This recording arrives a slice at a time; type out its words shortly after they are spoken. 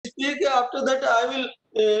speak. After that, I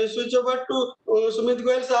will switch over to Sumit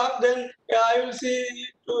Goyal Saab. Then I will see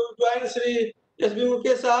to join Sri S.B.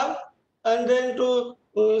 Mukesh Saab, and then to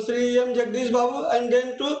Sri M. Jagdish Babu, and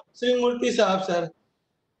then to Sri Murthy Saab, sir.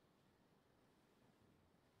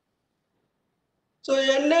 So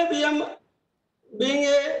NABM, being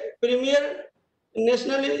a premier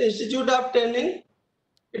national institute of training,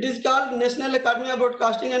 it is called National Academy of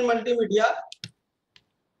Broadcasting and Multimedia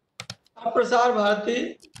of Prasar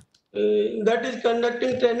Bharati, that is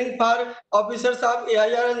conducting training for officers of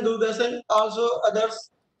AIR and Doordarshan, also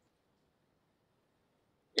others.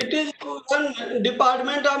 It is one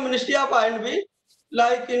department of Ministry of I&B,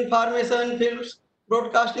 like information, films,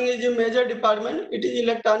 broadcasting is a major department. It is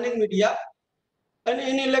electronic media. And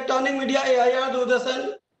in electronic media, AIR,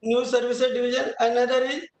 Doordarshan, News Services Division, another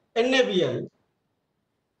is NABM.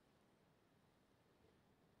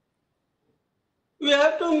 We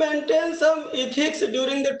have to maintain some ethics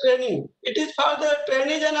during the training. It is for the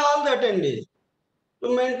trainees and all the attendees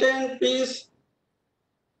to maintain peace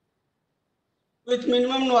with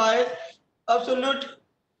minimum noise, absolute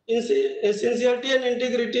sincerity and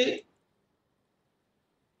integrity,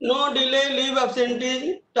 no delay, leave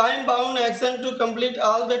absenteeism, time-bound action to complete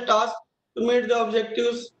all the tasks to meet the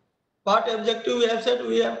objectives. What objective we have set,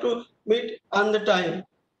 we have to meet on the time.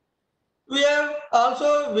 We have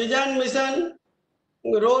also vision, mission,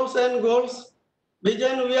 roles and goals.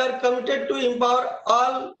 Vision, we are committed to empower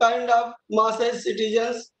all kind of masses,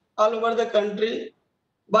 citizens all over the country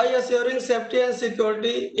by assuring safety and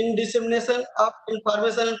security in dissemination of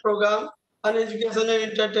information and program on education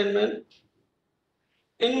and entertainment.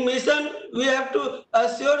 In mission, we have to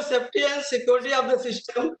assure safety and security of the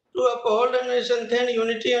system to uphold and strengthen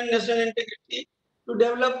unity and national integrity, to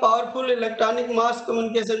develop powerful electronic mass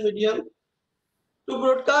communication medium, to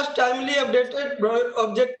broadcast timely, updated,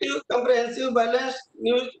 objective, comprehensive, balanced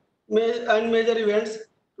news and major events,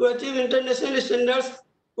 to achieve international standards,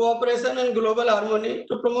 cooperation and global harmony,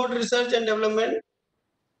 to promote research and development,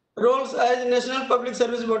 roles as national public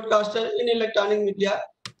service broadcaster in electronic media,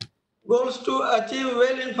 goals to achieve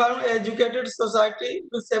well-informed, educated society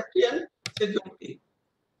with safety and security.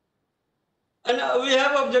 And we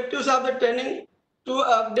have objectives of the training to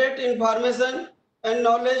update information and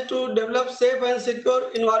knowledge, to develop safe and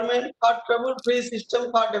secure environment for trouble-free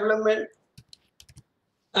system for development,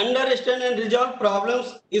 understand and resolve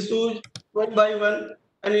problems, issues one by one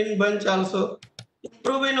and in bunch also,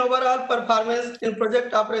 improve in overall performance in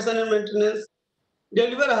project operation and maintenance,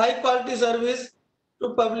 deliver high quality service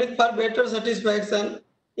to public for better satisfaction,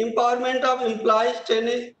 empowerment of employees,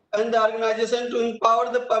 trainees and the organization to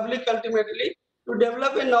empower the public ultimately to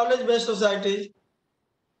develop a knowledge-based society.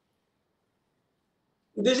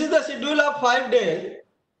 This is the schedule of 5 days.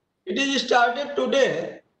 It is started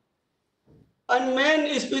today, and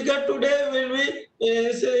main speaker today will be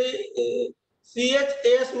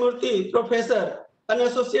C.H.A.S. Murthy, Professor and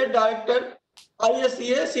Associate Director,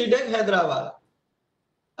 ISEA, CDEC, Hyderabad.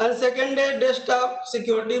 And second day, desktop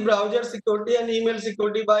security, browser security and email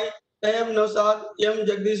security by M. Nausad, M.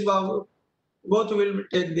 Jagdish Babu. Both will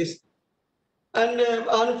take this. And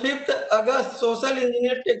on 5th August, social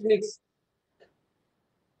engineer techniques,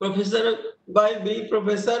 Professor by B.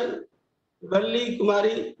 Professor Valli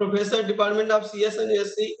Kumari, Professor Department of CS and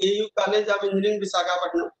SC, AU College of Engineering,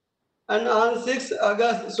 Visakhapatnam. And on 6th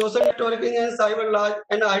August, Social Networking and Cyber Law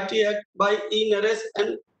and IT Act by E. Naresh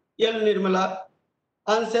and L. Nirmala.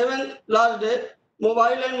 On 7th, last day,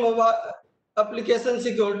 Mobile and Mobile Application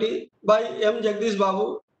Security by M. Jagdish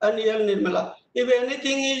Babu and L. Nirmala. If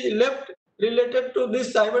anything is left related to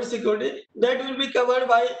this cyber security, that will be covered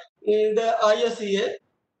by the ISEA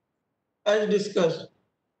as discussed.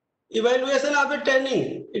 Evaluation of the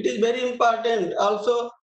training, it is very important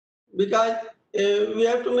also, because we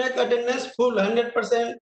have to make attendance full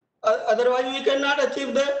 100%. Otherwise, we cannot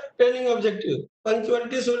achieve the training objective.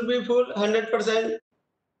 Punctuality should be full 100%.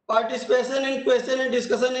 Participation in question and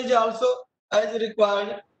discussion is also as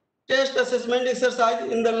required. Test assessment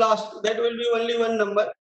exercise in the last, that will be only one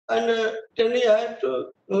number. And trainee has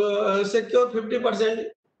to secure 50%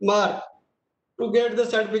 mark to get the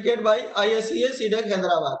certificate by ISEA, CDEC,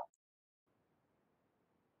 Hyderabad.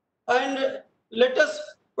 And let us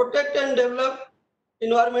protect and develop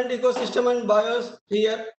environment, ecosystem and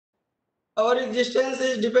biosphere. Our existence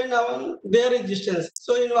is depend on their existence.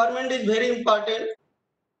 So environment is very important.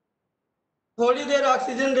 थोड़ी देर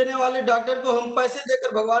oxygen देने वाले doctor को हम पैसे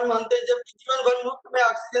देकर भगवान मानते हैं, जबकि जीवन भर मुफ्त में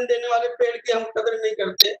ऑक्सीजन देने वाले पेड़ की हम कदर नहीं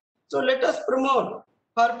करते. So let us promote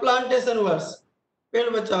for plantation verse. पेड़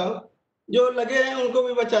बचाओ, जो लगे हैं उनको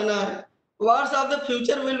भी बचाना है. Wars of the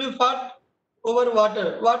future will be fought over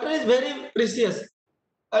water. Water is very precious.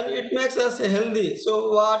 and it makes us healthy.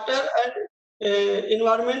 So water and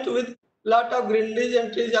environment with lot of greenery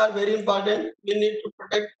and trees are very important. We need to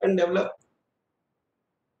protect and develop.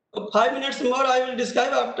 So 5 minutes more I will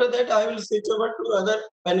describe. After that I will switch over to other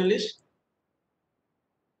panelists.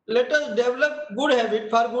 Let us develop good habit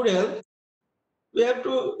for good health. We have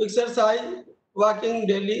to exercise, walking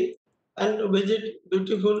daily, and visit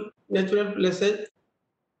beautiful natural places.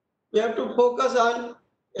 We have to focus on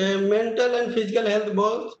mental and physical health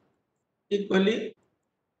both equally.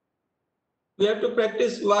 We have to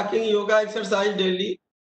practice walking, yoga, exercise daily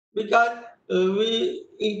because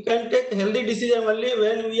we can take healthy decision only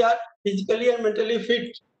when we are physically and mentally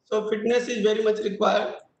fit. So fitness is very much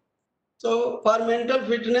required. So for mental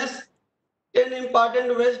fitness, 10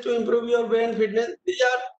 important ways to improve your brain fitness. These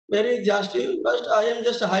are very exhaustive, but I am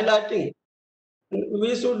just highlighting.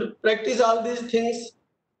 We should practice all these things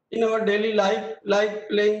in our daily life, like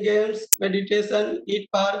playing games, meditation, eat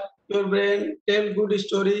for your brain, tell good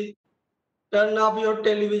story, turn off your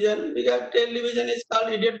television because television is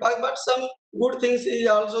called idiot park, but some good things is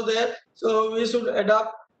also there. So we should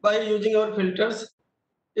adapt by using our filters.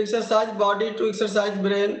 Exercise body to exercise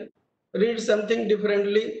brain. Read something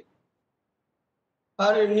differently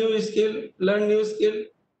or a new skill, learn new skill,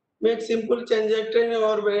 make simple changes, train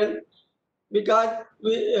our brain because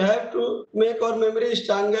we have to make our memory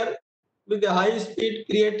stronger with the high speed,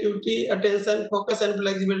 creativity, attention, focus and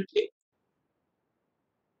flexibility.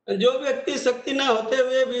 जो व्यक्ति शक्ति न होते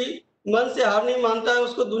हुए भी मन से हार नहीं मानता है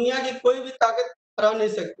उसको दुनिया की कोई भी ताकत हरा नहीं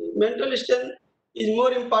सकती. Mental strength is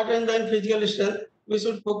more important than physical strength. We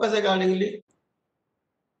should focus accordingly.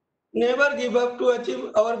 Never give up to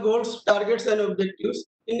achieve our goals, targets and objectives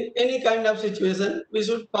in any kind of situation. We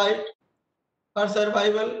should fight for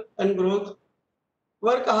survival and growth.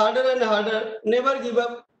 Work harder and harder. Never give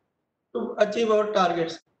up to achieve our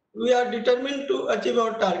targets. We are determined to achieve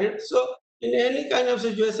our targets. So in any kind of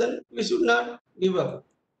situation, we should not give up.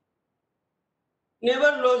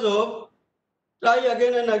 Never lose hope. Try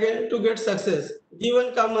again and again to get success.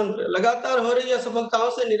 जीवन का मंत्र लगातार हो रही असफलताओं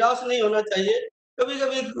से निराश नहीं होना चाहिए. कभी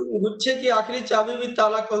कभी गुच्छे की आखिरी चाबी भी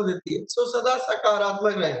ताला खोल देती है. सो सदा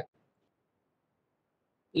सकारात्मक रहें.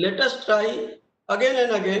 Let us try again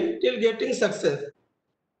and again till getting success.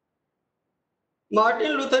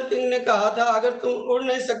 Martin Luther king ने कहा था अगर तुम उड़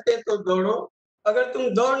नहीं सकते तो दौड़ो, अगर तुम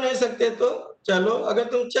दौड़ नहीं सकते तो चलो, अगर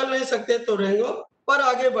तुम चल नहीं सकते तो रेंगो, पर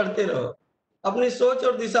आगे बढ़ते रहो. अपनी सोच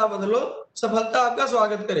और दिशा बदलो, सफलता आपका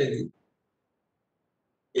स्वागत करेगी.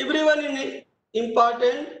 Everyone is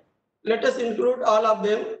important. Let us include all of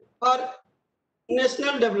them for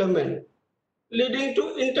national development, leading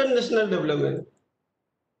to international development.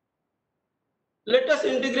 Let us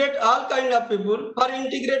integrate all kind of people for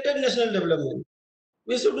integrated national development.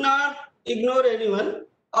 We should not ignore anyone.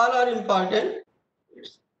 All are important.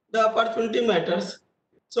 The opportunity matters.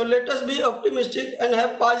 So let us be optimistic and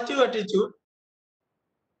have positive attitude.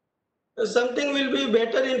 Something will be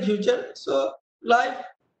better in future. So life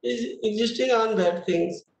is existing on that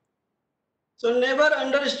things. So never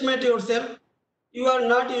underestimate yourself. You are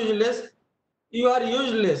not useless. You are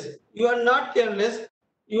useless. You are not careless.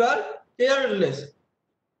 You are careless.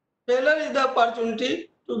 Failure is the opportunity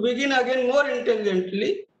to begin again more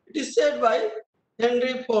intelligently. It is said by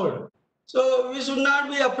Henry Ford. So we should not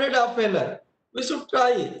be afraid of failure. We should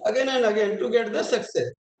try again and again to get the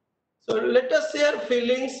success. So let us share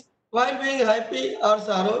feelings while being happy or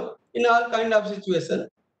sorrow in all kind of situation,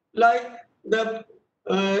 like the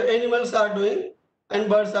animals are doing and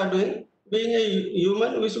birds are doing. Being a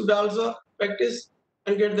human, we should also practice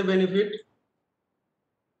and get the benefit.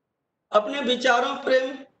 अपने विचारों,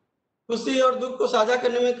 प्रेम, खुशी और दुख को साझा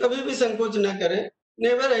करने में कभी भी संकोच न करें.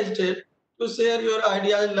 Never hesitate to share your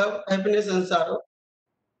ideas, love, happiness and sorrow.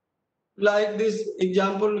 Like this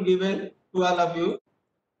example given to all of you.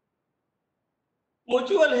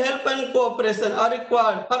 Mutual help and cooperation are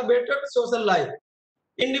required for better social life.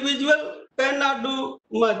 Individual cannot do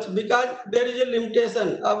much because there is a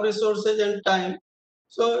limitation of resources and time.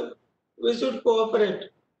 So we should cooperate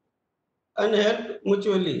and help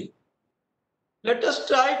mutually. Let us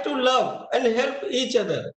try to love and help each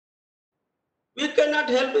other. We cannot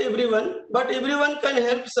help everyone, but everyone can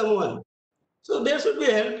help someone. So there should be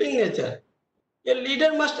helping nature. A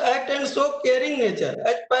leader must act and show caring nature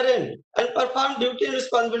as parent and perform duty and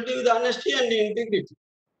responsibility with honesty and integrity.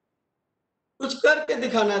 कुछ करके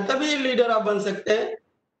दिखाना है तभी leader आप बन सकते हैं.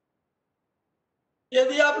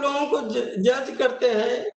 यदि आप लोगों को जज करते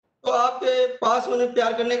हैं तो आपके पास उन्हें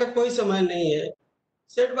प्यार करने का कोई समय नहीं है.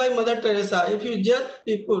 Said by Mother Teresa, if you judge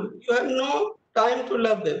people, you have no time to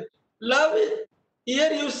love them. Love is,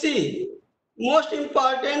 here you see, most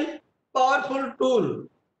important, powerful tool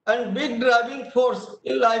and big driving force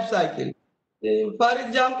in life cycle. For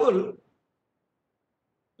example,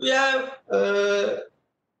 we have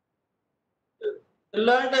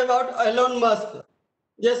learned about Elon Musk.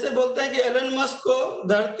 जैसे बोलते हैं कि Elon Musk को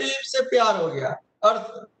धरती से प्यार हो गया,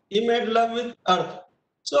 अर्थ, he made love with earth.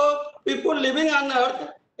 So people living on earth,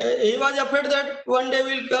 he was afraid that one day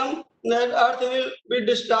will come that earth will be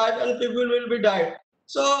destroyed and people will be died.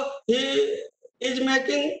 So he is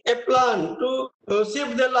making a plan to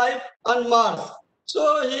shift the life on Mars.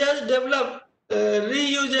 So he has developed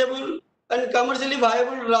reusable and commercially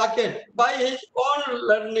viable rocket by his own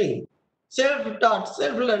learning, self-taught,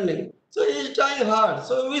 self-learning. So he is trying hard.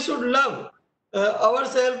 So we should love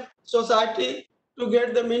ourselves, society, to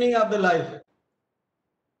get the meaning of the life.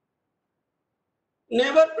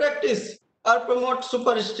 Never practice or promote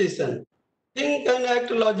superstition. Think and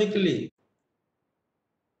act logically.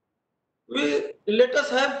 Let us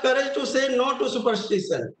have courage to say no to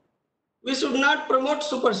superstition. We should not promote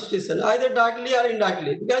superstition either directly or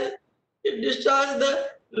indirectly because it destroys the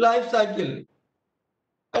life cycle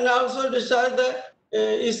and also destroys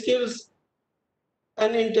the skills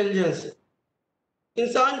and intelligence.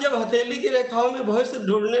 इंसान जब हथेली की रेखाओं में भविष्य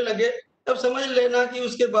ढूंढने लगे तब समझ लेना कि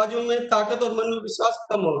उसके बाजू में ताकत और मन में विश्वास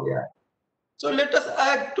कम हो गया है. So let us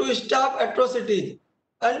act to stop atrocities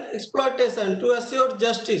and exploitation, to assure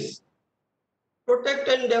justice, protect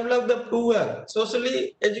and develop the poor,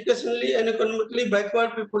 socially, educationally and economically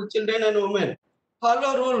backward people, children and women,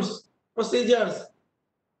 follow rules, procedures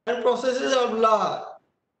and processes of law,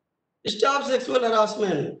 stop sexual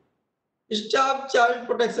harassment, stop child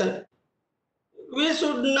protection. We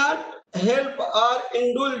should not help or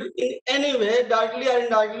indulge in any way, directly or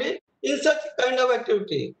indirectly, in such kind of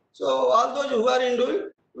activity. So all those who are indulged,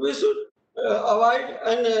 we should avoid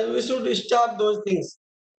and we should stop those things.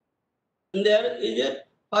 And there is a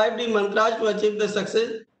 5D mantras to achieve the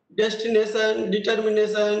success: destination,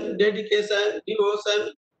 determination, dedication,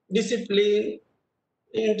 devotion, discipline,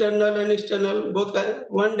 internal and external, both kind.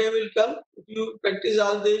 One day will come, if you practice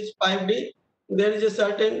all these 5D, there is a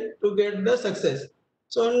certain to get the success.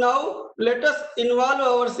 So now let us involve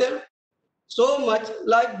ourselves so much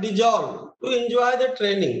like dissolve to enjoy the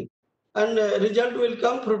training and result will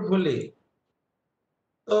come fruitfully.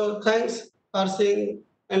 So thanks for seeing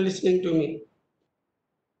and listening to me.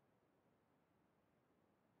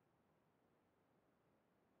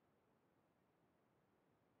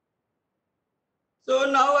 So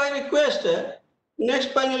now I request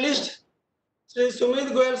next panelist, Sri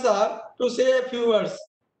Sumit Goyal Sahab, to say a few words.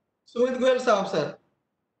 Sumit Goyal Sahab, sir.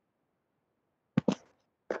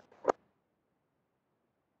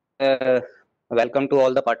 Welcome to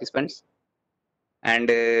all the participants, and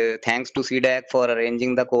thanks to CDAC for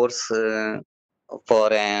arranging the course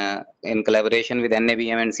for in collaboration with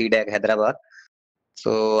NABM and CDAC Hyderabad.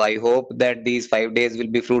 So I hope that these 5 days will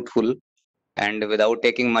be fruitful. And without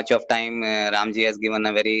taking much of time, Ramji has given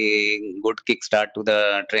a very good kickstart to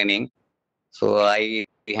the training. So I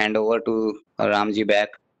hand over to Ramji back.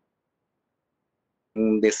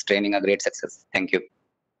 This training a great success. Thank you.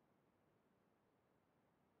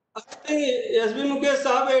 I think SB Mukesh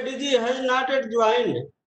Sahab ADG has not yet joined.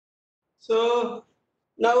 So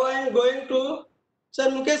now I am going to Sir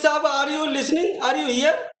Mukesh Sahab, are you listening? Are you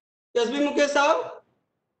here? SB Mukesh Sahab?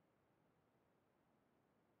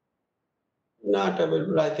 Not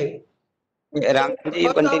available, I think. Ramji,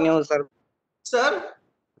 you continue, sir. Sir?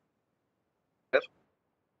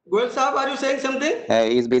 Goel Sahab, are you saying something?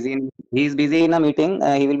 He is busy. He is busy in a meeting.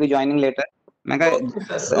 He will be joining later.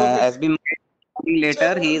 Okay, sir. Okay. As be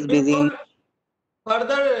later, he is busy. Before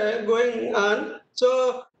further going on,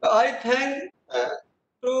 so I thank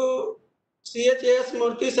to CHAS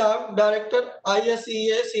Murthy Sahab, Director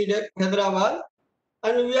ISEA CDEC Hyderabad,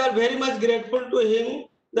 and we are very much grateful to him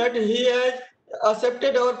that he has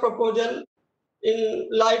accepted our proposal in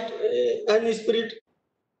light and spirit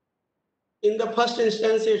in the first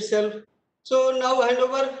instance itself. So now hand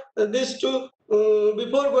over this to,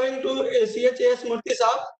 before going to CHAS Murthy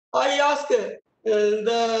Saab, I ask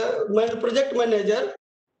the project manager,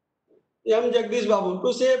 M. Jagdish Babu,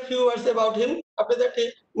 to say a few words about him. After that,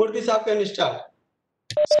 Murthy Saab can start.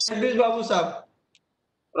 Jagdish Babu Saab.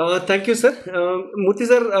 Thank you, sir. Murthy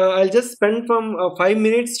sir, I'll just spend from 5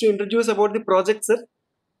 minutes to introduce about the project, sir.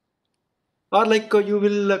 Or like you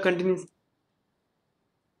will continue.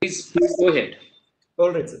 Please go ahead.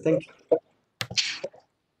 All right, sir. Thank you.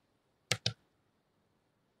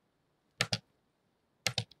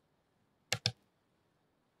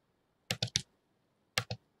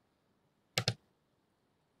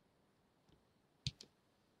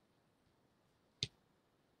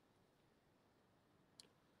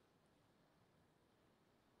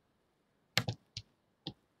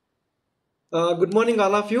 Good morning,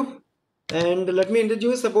 all of you. And let me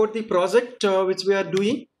introduce about the project which we are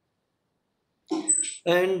doing.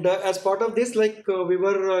 And as part of this, we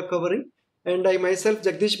were covering, and I myself,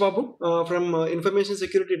 Jagdish Babu, from Information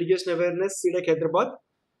Security Education Awareness, CDEC Hyderabad,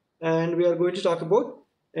 and we are going to talk about.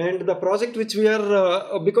 And the project which we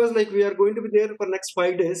are, because we are going to be there for next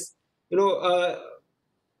 5 days,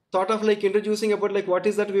 thought of introducing about what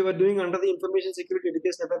is that we were doing under the Information Security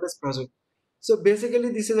Education Awareness project. So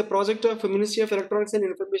basically, this is a project of Ministry of Electronics and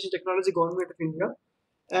Information Technology, Government of India,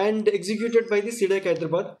 and executed by the CDEC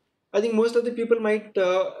Hyderabad. I think most of the people might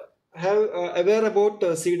have aware about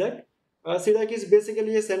CDEC. CDEC is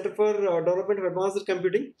basically a Center for Development of Advanced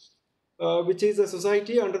Computing, which is a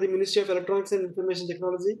society under the Ministry of Electronics and Information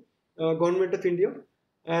Technology, Government of India.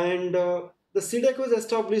 And the CDEC was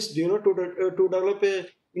established, to develop a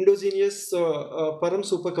endogenous Param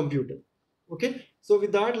supercomputer. Okay, so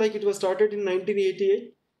with that, it was started in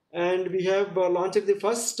 1988, and we have launched the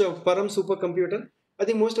first Param supercomputer. I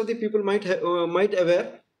think most of the people might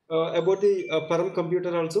aware about the Param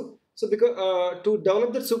computer also. So because to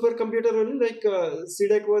develop that supercomputer only,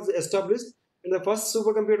 CDEC was established, and the first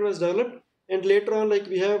supercomputer was developed, and later on,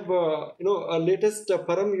 we have a latest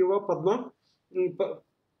Param Yuva Padma. We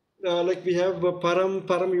have Param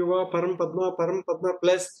Yuva, Param Padma, Param Padma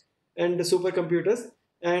Plus, and supercomputers,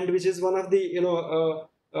 and which is one of the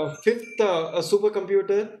fifth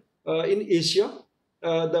supercomputer in Asia,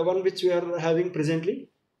 the one which we are having presently.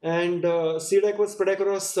 And CDEC was spread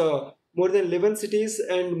across more than 11 cities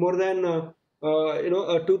and more than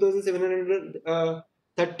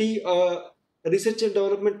 2,730 research and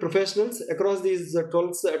development professionals across these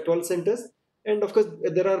 12 centers, and of course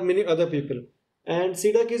there are many other people. And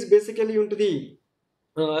CDEC is basically into the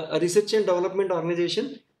research and development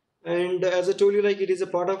organization, and as I told you, it is a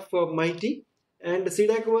part of MeitY, and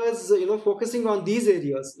CDEC was focusing on these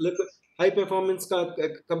areas like high performance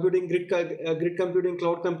computing, grid computing,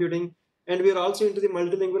 cloud computing, and we are also into the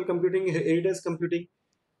multilingual computing, headless computing.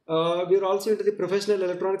 We are also into the professional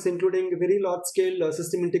electronics, including very large scale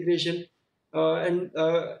system integration and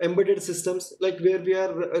embedded systems, where we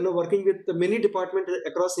are working with many departments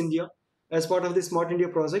across India as part of the Smart India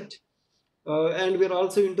project. And we are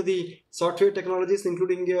also into the software technologies,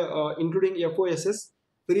 including FOSS,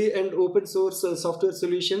 free and open source software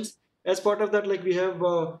solutions. As part of that, we have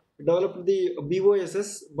developed the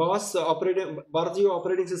BOSS, Bharatiya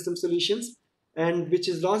Operating System Solutions, and which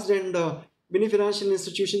is launched, and many financial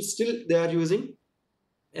institutions still they are using.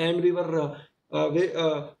 And we were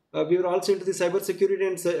also into the cyber security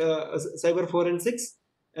and cyber forensics.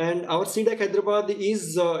 And our CDEC Hyderabad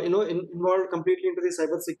is involved completely into the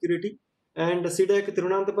cyber security, and CDEC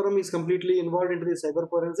Tirunanthapuram is completely involved into the cyber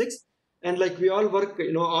forensics. And we all work,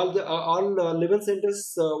 all level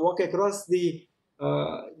centers work across these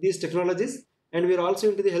technologies. And we are also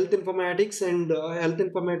into the health informatics, and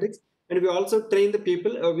we also train the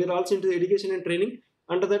people. We are also into the education and training.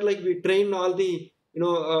 Under that, we train all the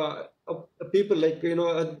people.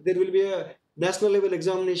 There will be a national level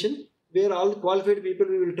examination where all qualified people,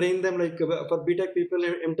 we will train them, for BTech people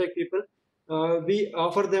and MTech people. We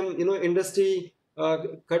offer them industry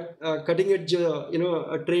cutting edge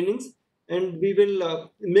trainings, and we will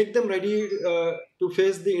make them ready to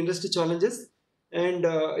face the industry challenges. And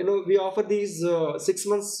we offer these 6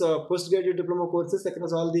 months postgraduate diploma courses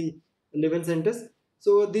across all the 11 centers.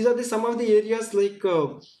 So these are the some of the areas, where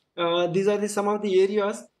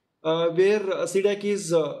CDEC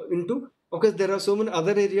is into. Of course, there are so many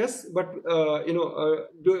other areas, but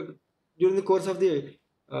during the course of the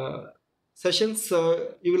sessions,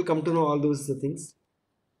 you will come to know all those things.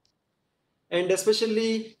 And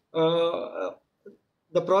especially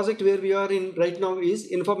the project where we are in right now is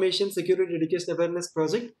Information Security Education Awareness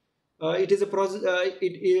project. It is a project.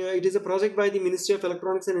 It is a project by the Ministry of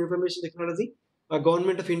Electronics and Information Technology,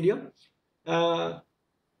 Government of India, and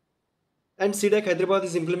CDEC Hyderabad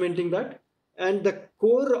is implementing that. And the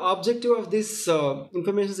core objective of this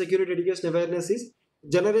Information Security Education Awareness is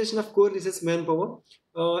generation of core research manpower.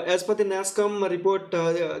 As per the NASCOM report,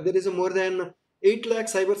 there is more than 8 lakh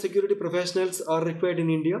cyber security professionals are required in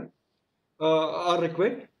India,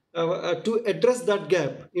 to address that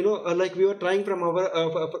gap. We were trying from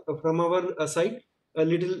our side a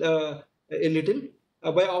little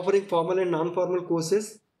by offering formal and non-formal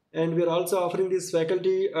courses, and we are also offering these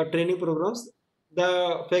faculty training programs.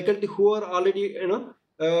 The faculty who are already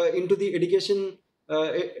into the education,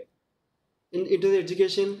 into the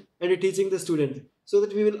education and teaching the students, so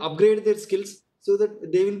that we will upgrade their skills, so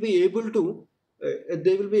that they will be able to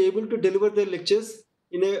deliver their lectures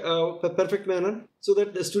in a perfect manner, so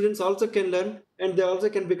that the students also can learn and they also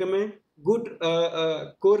can become a good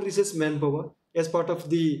core research manpower as part of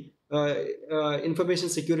the information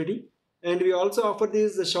security. And we also offer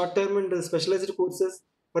these short-term and specialized courses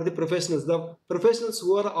for the professionals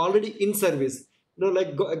who are already in service,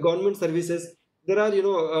 like government services. There are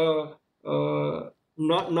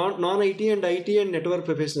non-IT and IT and network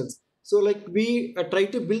professionals. So like we try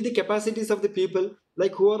to build the capacities of the people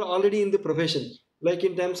like who are already in the profession, like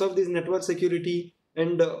in terms of this network security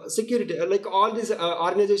and security, like all this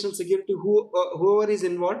organizational security, whoever is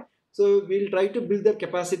involved. So we'll try to build their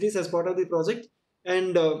capacities as part of the project,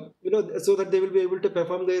 and so that they will be able to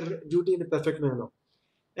perform their duty in a perfect manner.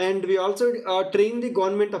 And we also train the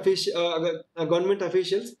government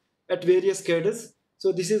officials at various cadres.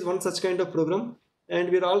 So this is one such kind of program. And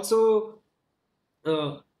we're also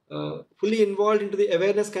fully involved into the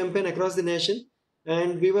awareness campaign across the nation.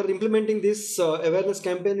 And we were implementing this awareness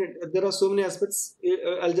campaign. There are so many aspects.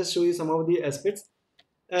 I'll just show you some of the aspects.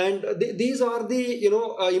 And these are the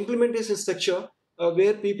implementation structure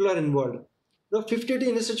where people are involved. Now 52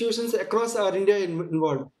 institutions across our India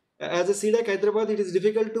involved. As a CDAC Hyderabad, it is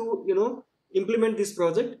difficult to implement this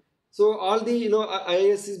project. So all the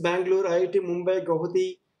IISs, Bangalore, IIT Mumbai,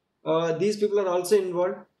 Guwahati, these people are also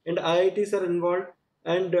involved, and IITs are involved,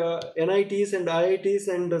 and NITs and IITs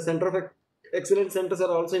and Center of Excellence centers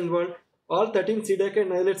are also involved. All 13 CDAC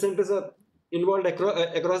and IELTS centers are involved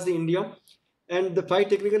across the India, and the 5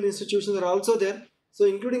 technical institutions are also there. So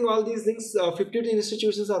including all these things, 52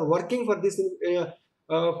 institutions are working for this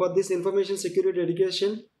information security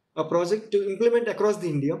education project to implement across the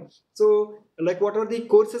India. So like what are the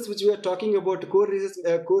courses which we are talking about? Core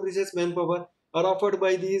research manpower are offered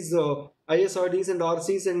by these ISRDs and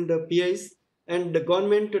RCs and PIs, and the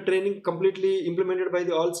government training completely implemented by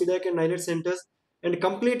the all CDAC and IELTS centers, and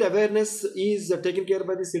complete awareness is taken care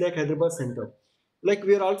by the CDAC Hyderabad center. Like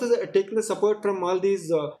we are also taking the support from all these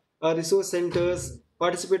resource centers,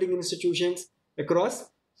 participating institutions across.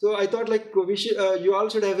 So I thought like we should, you all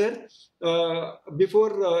should aware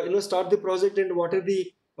before start the project, and what are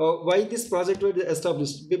the why this project was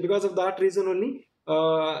established. Because of that reason only,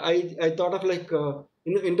 I thought of like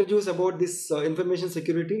introduce about this information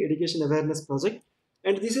security education awareness project.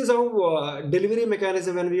 And this is how delivery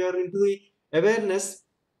mechanism, when we are into the awareness,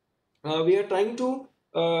 we are trying to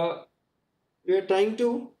uh, attend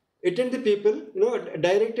the people,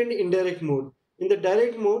 direct and indirect mode. In the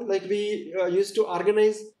direct mode, like we used to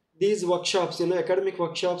organize these workshops, academic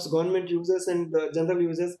workshops, government users and general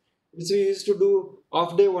users, which we used to do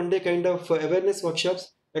off day, one day kind of awareness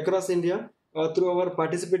workshops across India through our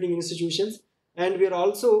participating institutions. And we are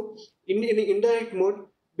also in indirect mode,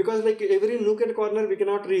 because like every nook and corner we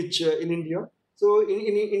cannot reach in India. So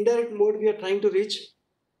in indirect mode, we are trying to reach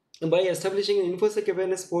by establishing an infosec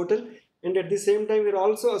awareness portal. And at the same time, we're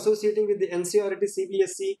also associating with the NCRT,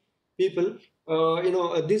 CBSE people,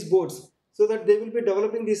 these boards, so that they will be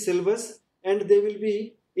developing these syllabus, and they will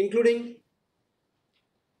be including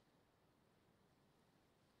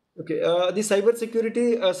the cyber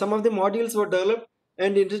security. Some of the modules were developed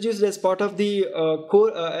and introduced as part of the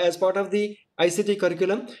core, as part of the ICT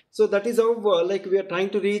curriculum. So that is how like we are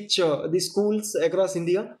trying to reach the schools across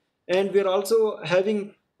India. And we are also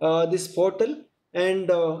having this portal, and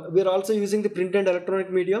we are also using the print and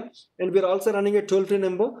electronic media, and we are also running a toll-free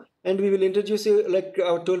number, and we will introduce you like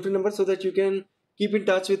our toll-free number, so that you can keep in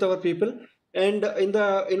touch with our people. And in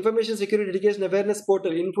the information security education awareness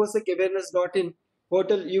portal, infosecawareness.in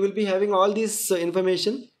portal, you will be having all this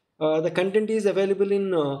information. The content is available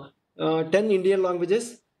in 10 Indian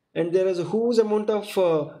languages, and there is a huge amount of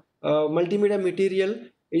multimedia material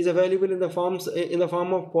is available in the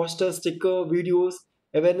form of posters, sticker, videos,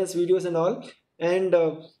 awareness videos and all. And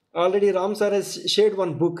already Ram sir has shared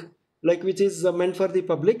one book, like which is meant for the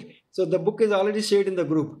public. So the book is already shared in the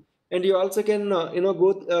group, and you also can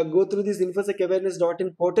go through this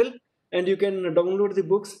infosecawareness.in portal, and you can download the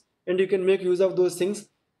books, and you can make use of those things.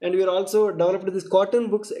 And we are also developed this cotton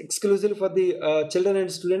books exclusively for the children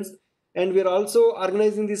and students. And we are also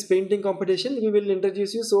organizing this painting competition. We will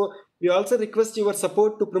introduce you. So we also request your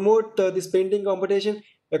support to promote this painting competition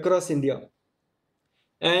across India.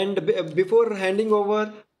 And before handing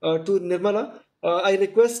over to Nirmala, I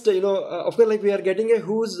request, of course, like we are getting a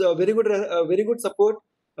who's very good support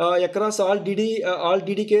across all all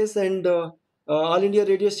DDKs and all India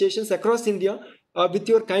radio stations across India. With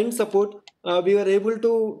your kind support, we are able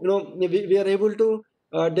to, we are able to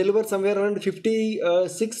deliver somewhere around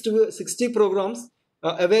 56 to 60 programs,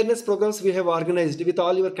 awareness programs we have organized with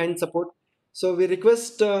all your kind support. So we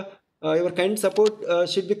request your kind support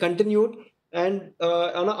should be continued, and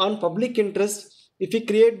on public interest, if we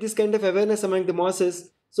create this kind of awareness among the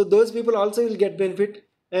masses, so those people also will get benefit,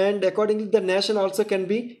 and accordingly the nation also can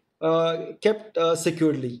be kept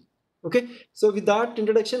securely. Okay, so with that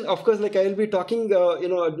introduction, of course, like I will be talking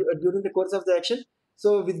during the course of the action.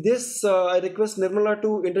 So with this, I request Nirmala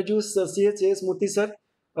to introduce CHAS Murthy sir,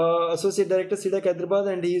 Associate Director CDAC Hyderabad,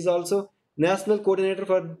 and he is also National Coordinator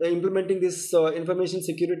for implementing this information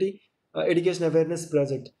security education awareness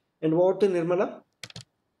project. And over to Nirmala.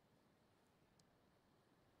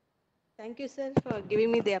 Thank you, sir, for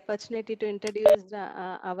giving me the opportunity to introduce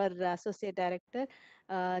our Associate Director,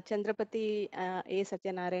 Chandrapati A.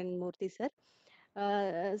 Satyanarayan Murthy, sir.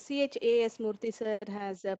 CHAS Murthy, sir,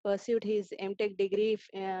 has pursued his MTech degree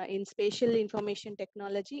in Spatial Information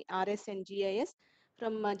Technology, RS and GIS,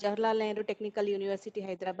 from Jawaharlal Nehru Technical University,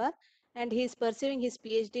 Hyderabad, and he is pursuing his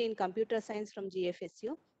PhD in Computer Science from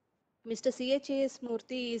GFSU. Mr. CHAS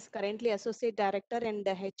Murthy is currently Associate Director and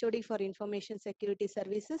the HOD for Information Security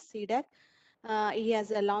Services, CDAC. He has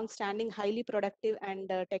a long-standing, highly productive and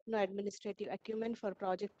techno-administrative acumen for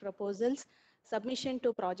project proposals, submission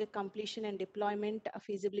to project completion and deployment,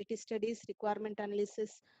 feasibility studies, requirement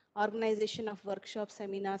analysis, organization of workshops,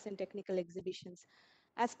 seminars, and technical exhibitions.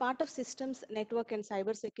 As part of systems, network, and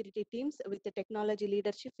cybersecurity teams with the technology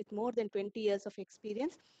leadership with more than 20 years of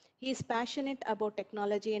experience, he is passionate about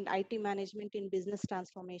technology and IT management in business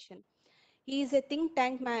transformation. He is a think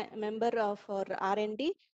tank member of for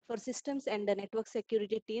R&D for systems and the network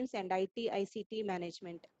security teams and IT ICT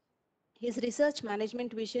management. His research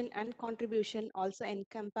management vision and contribution also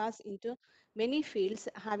encompass into many fields,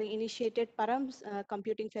 having initiated Param's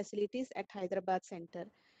computing facilities at Hyderabad Center.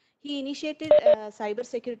 He initiated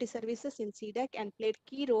cybersecurity services in CDAC and played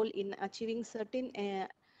key role in achieving certain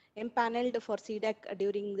empaneled for CDAC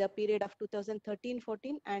during the period of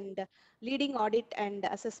 2013-14 and leading audit and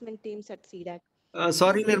assessment teams at CDAC.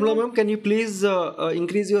 Sorry, His Nirmala role, ma'am, can you please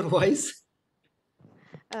increase your voice?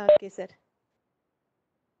 okay, sir.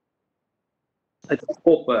 I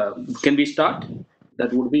hope, can we start?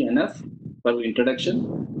 That would be enough for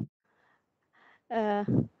introduction. Uh,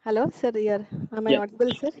 Hello, sir. Am I Yeah,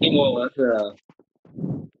 audible, sir? game over.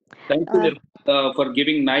 Thank you, Uh, For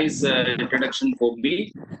giving nice introduction for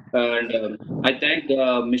me. And I thank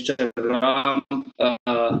Mr. Ram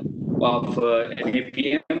of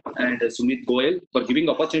NAPM and Sumit Goel for giving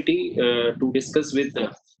opportunity to discuss with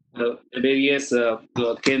various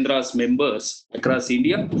Kendra's members across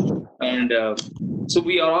India. And so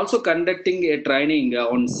we are also conducting a training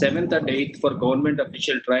on 7th and 8th for government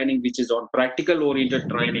official training, which is on practical oriented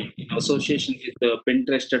training in association with the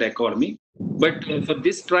Pinterested economy. But for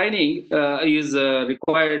this training is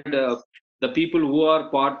required the people who are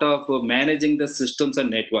part of managing the systems and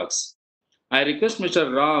networks. I request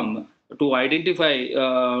Mr. Ram to identify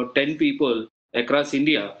 10 people across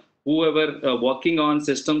India who are working on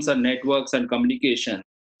systems and networks and communication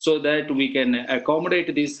so that we can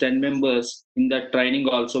accommodate these 10 members in that training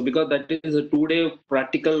also, because that is a 2-day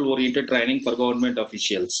practical oriented training for government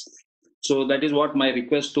officials. So that is what my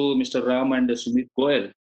request to Mr. Ram and Sumit Goel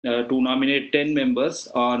to nominate 10 members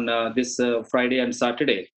on this Friday and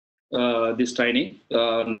Saturday, this training.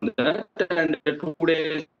 That and 2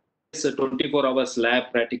 days, 24 hours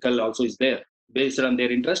lab practical also is there. Based on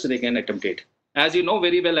their interest, they can attempt it. As you know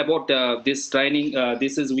very well about this training,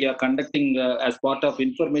 this is we are conducting as part of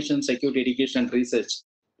Information Security Education and Research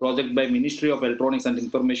project by Ministry of Electronics and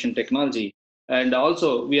Information Technology. And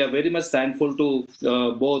also, we are very much thankful to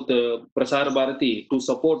both Prasar Bharati to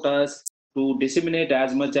support us to disseminate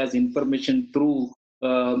as much as information through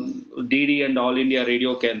DD and All India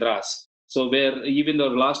Radio Kendras. So, where even the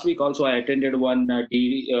last week also I attended one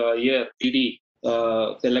DD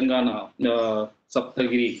Telangana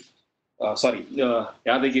Saptagiri,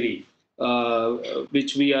 Yadagiri,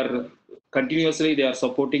 which we are continuously they are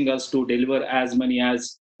supporting us to deliver as many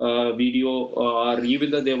as video, or even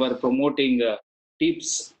though they were promoting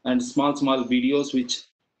tips and small videos which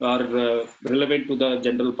are relevant to the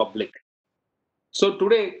general public. So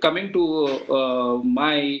today, coming to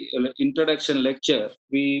my introduction lecture,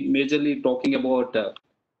 we majorly talking about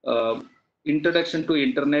introduction to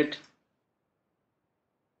internet.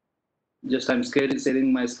 Just I'm scared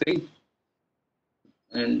sharing my screen,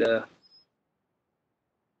 and I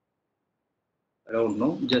don't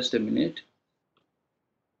know. Just a minute.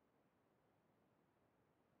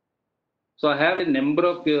 So I have a number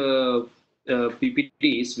of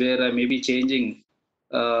PPTs where I may be changing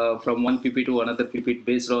from one PPT to another PPT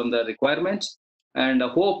based on the requirements, and I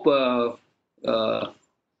hope uh,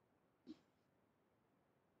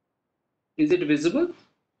 is it visible,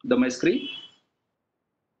 the my screen?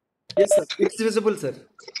 Yes, sir. It's visible, sir.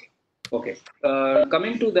 Okay.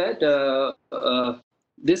 Coming to that,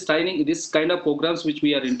 this kind of programs which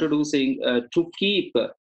we are introducing to keep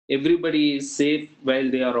everybody safe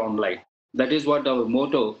while they are online. That is what our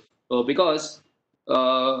motto. Because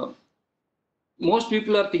most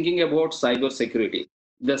people are thinking about cyber security.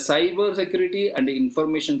 The cyber security and the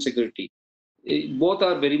information security, both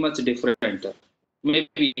are very much different.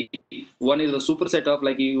 Maybe one is a superset of,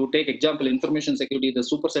 like you take example, information security, the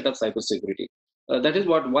superset of cyber security. That is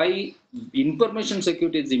what why information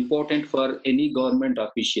security is important for any government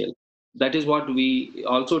official. That is what we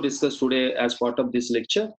also discussed today as part of this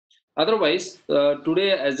lecture. Otherwise,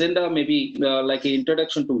 today agenda maybe like an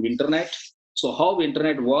introduction to internet. So how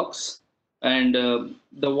internet works, and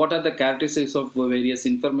the what are the characteristics of various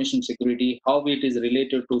information security, how it is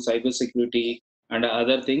related to cyber security and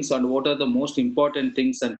other things, and what are the most important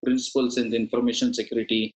things and principles in the information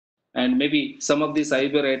security, and maybe some of the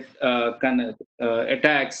cyber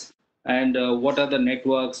attacks, and what are the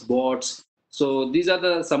networks, bots. So these are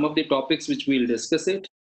the some of the topics which we'll discuss it.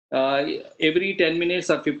 uh, every 10 minutes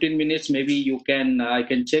or 15 minutes, maybe you can I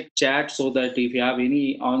can check chat, so that if you have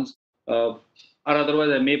any on uh, or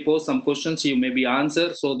otherwise I may post some questions, you maybe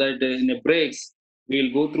answer, so that in a breaks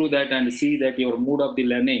we'll go through that and see that your mood of the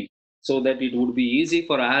learning, so that it would be easy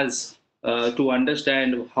for us to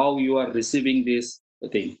understand how you are receiving this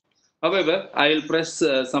thing. However, I will press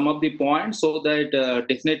some of the points, so that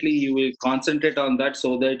definitely you will concentrate on that,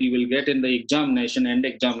 so that you will get in the examination and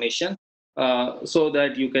examination, so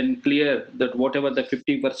that you can clear that whatever the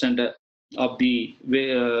 50% of the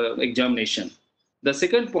examination. The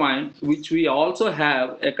second point, which we also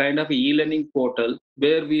have a kind of e-learning portal,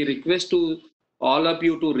 where we request to all of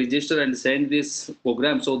you to register and send this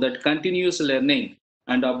program, so that continuous learning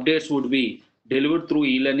and updates would be delivered through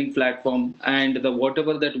e-learning platform, and the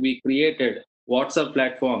whatever that we created WhatsApp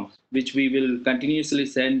platform, which we will continuously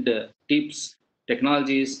send tips,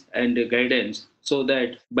 technologies, and guidance, so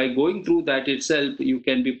that by going through that itself, you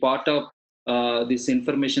can be part of this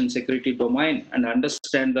information security domain and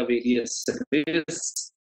understand the various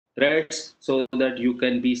risks, threats, so that you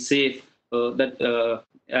can be safe, that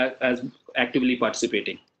as actively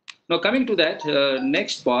participating. Now, coming to that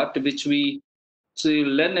next part, which we so you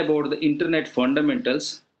learn about the internet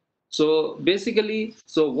fundamentals. So basically,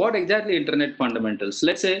 so what exactly internet fundamentals?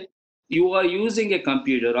 Let's say you are using a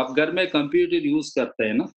computer. आप घर में computer use करते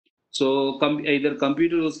हैं ना? So either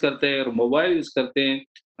computer use करते हैं और mobile use करते हैं.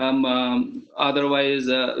 हम otherwise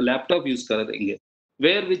laptop use कर देंगे.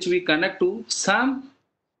 Where which we connect to some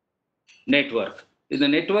network. The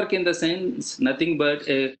network in the sense nothing but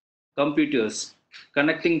a computers.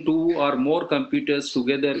 Connecting two or more computers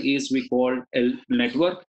together is we call a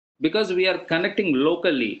network, because we are connecting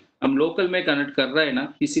locally. हम local में connect कर रहे हैं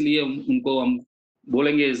ना, इसीलिए उनको हम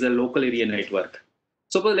बोलेंगे is a local area network.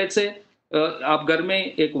 Suppose let's say आप घर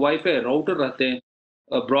में एक वाईफाई राउटर रहते हैं,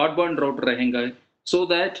 ब्रॉडबैंड राउटर रहेंगे, so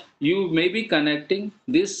that you may be connecting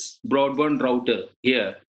this broadband router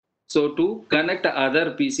here, so to connect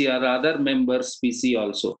other PC or other members PC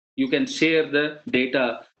also, you can share the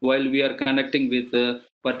data while we are connecting with a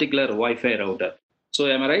particular Wi-Fi router. So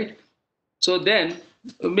am I right? So then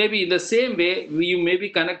maybe in the same way, you may be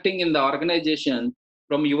connecting in the organization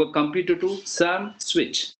from your computer to some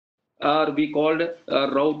switch, or we called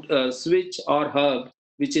a route switch or hub,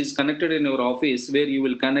 which is connected in your office, where you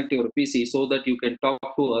will connect your PC so that you can talk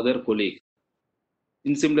to other colleagues.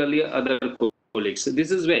 In similarly other colleagues.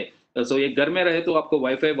 This is way. So एक घर में रहे तो आपको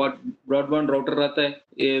wifi broadband router रहता है,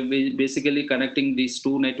 basically connecting this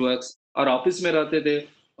to networks, और office में रहते थे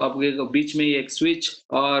आपके बीच में एक स्विच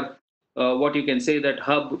और what you can say that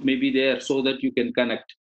hub may be there, so that you can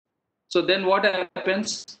connect. So then what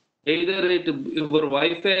happens, either your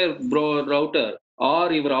Wi-Fi router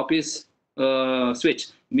or your office switch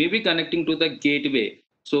may be connecting to the gateway,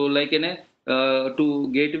 so like in a to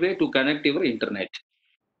gateway to connect your internet.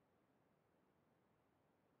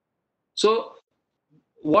 So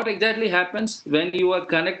what exactly happens when you are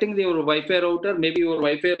connecting your Wi-Fi router? Maybe your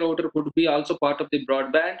Wi-Fi router could be also part of the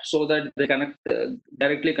broadband, so that they connect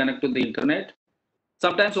directly connect to the internet.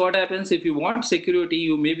 Sometimes what happens, if you want security,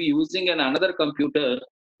 you may be using another computer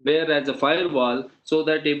where as a firewall, so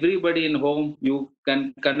that everybody in home you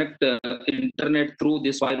can connect internet through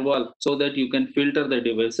this firewall, so that you can filter the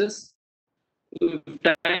devices. If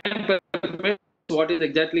time permits, what is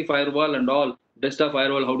exactly firewall and all, desktop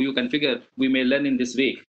firewall, how do you configure, we may learn in this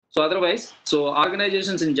week. So otherwise, so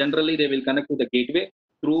organizations in generally, they will connect to the gateway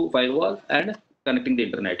through firewall and connecting the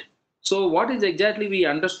internet. So what is exactly we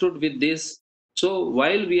understood with this? So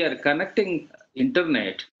while we are connecting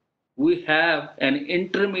internet, we have an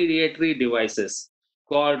intermediary devices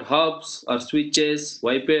called hubs or switches,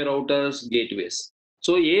 Wi-Fi routers, gateways.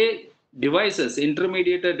 So A devices,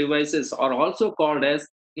 intermediate devices are also called as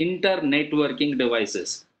inter-networking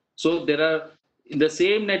devices. So there are in the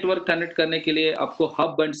same network connect करने के लिए आपको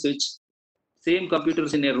hub and switch, same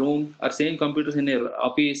computers in a room or same computers in a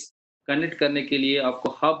office connect करने के लिए आपको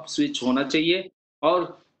hub switch होना चाहिए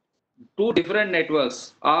और two different networks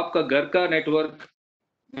आपका घर का network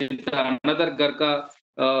with another घर का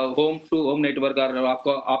home to home network or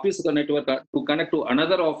आपका office का network to connect to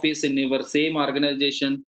another office in your same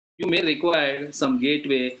organization, you may require some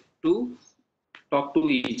gateway to talk to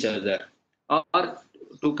each other or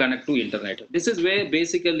to connect to internet. This is where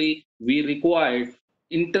basically we required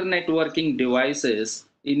internet working devices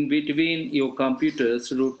in between your computers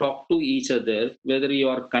to talk to each other, whether you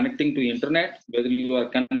are connecting to internet, whether you are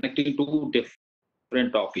connecting to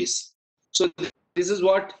different office. So this is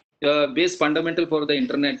what base fundamental for the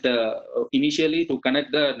internet initially to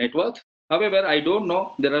connect the network. However, I don't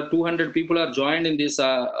know. There are 200 people are joined in this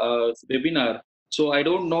webinar, so I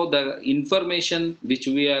don't know the information which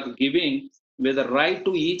we are giving, whether right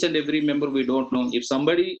to each and every member. We don't know. If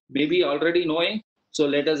somebody maybe already knowing, so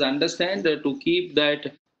let us understand that to keep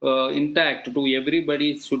that intact. To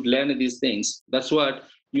everybody should learn these things. That's what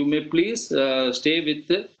you may please stay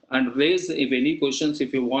with and raise if any questions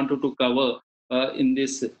if you wanted to cover in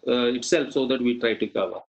this itself so that we try to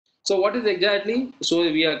cover. So what is exactly? So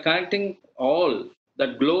we are connecting all,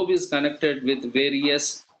 that globe is connected with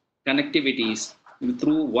various connectivities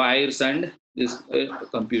through wires and this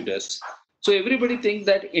computers. So everybody thinks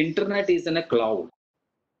that internet is in a cloud.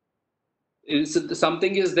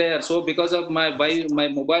 Something is there, so because of my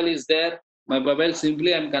mobile is there, my mobile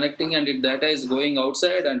simply I'm connecting and it data is going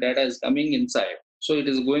outside and data is coming inside, so it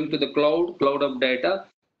is going to the cloud of data.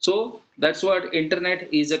 So that's what internet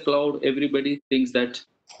is, a cloud. Everybody thinks that,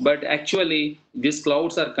 but actually these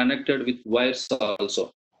clouds are connected with wires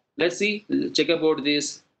also. Let's see, check about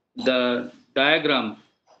this, the diagram.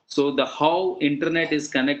 So the how internet is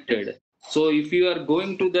connected. So if you are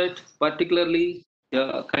going to that particularly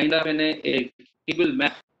kind of a cable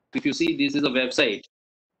map, if you see this is a website,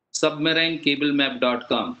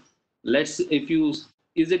 submarinecablemap.com. Let's, if you,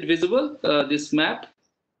 is it visible, this map?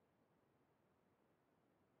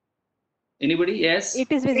 Anybody? Yes.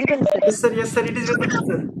 It is visible, sir. Yes, sir. Yes, sir. It is visible,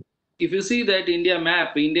 sir. If you see that India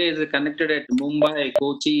map, India is connected at Mumbai,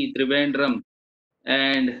 Kochi, Trivandrum,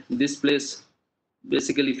 and this place.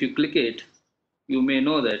 Basically, if you click it, you may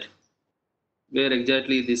know that where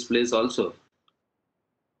exactly this place also.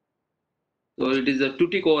 So it is a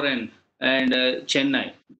Tuticorin and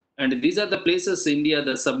Chennai, and these are the places India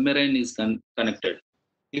the submarine is connected.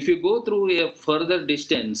 If you go through a further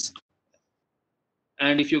distance,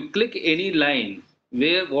 and if you click any line,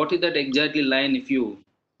 where what is that exactly line? If you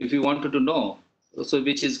wanted to know, so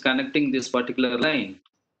which is connecting this particular line.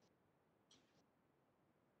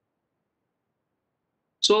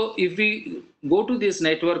 So if we go to this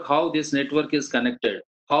network, how this network is connected,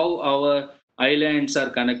 how our islands are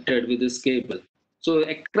connected with this cable. So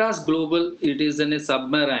across global, it is in a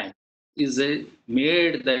submarine, is a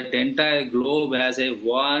made that entire globe as a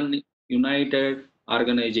one united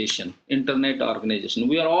organization, internet organization.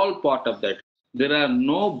 We are all part of that. There are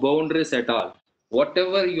no boundaries at all.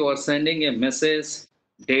 Whatever you are sending a message,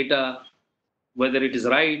 data, whether it is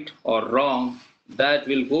right or wrong, that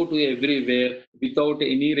will go to everywhere without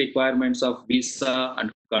any requirements of visa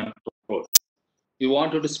and control. You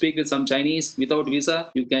wanted to speak with some Chinese without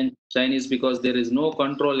visa, you can Chinese, because there is no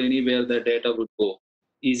control anywhere the data would go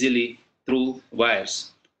easily through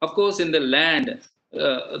wires. Of course, in the land,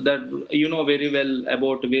 that you know very well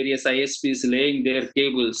about various ISPs laying their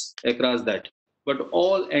cables across that. But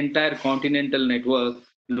all entire continental network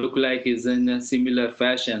look like is in a similar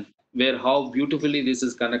fashion, where how beautifully this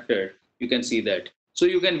is connected. You can see that. So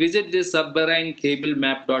you can visit this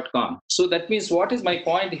submarinecablemap.com. So that means what is my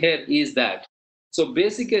point here is that, so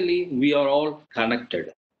basically, we are all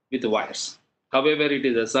connected with wires. However, it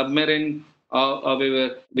is a submarine,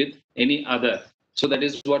 however, with any other. So that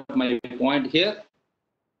is what my point here.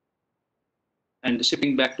 And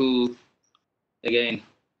shifting back to again.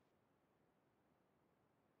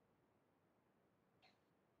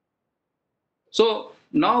 So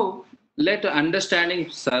now let understanding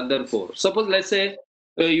further core. Suppose let's say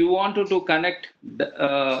you wanted to connect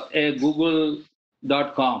a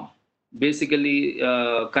google.com, basically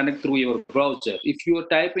connect through your browser. If you are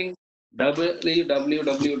typing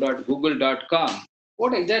www.google.com,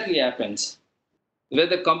 what exactly happens? Where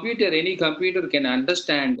the computer, any computer can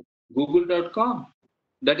understand google.com.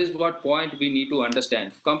 That is what point we need to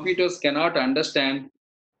understand. Computers cannot understand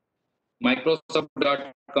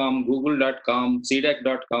Microsoft.com google.com,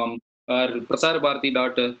 cdac.com, or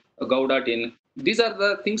prasarbharati.gov.in. These are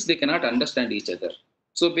the things they cannot understand each other.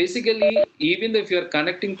 So basically, even if you are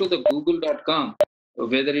connecting to the google.com,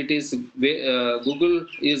 whether it is Google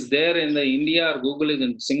is there in the India, or Google is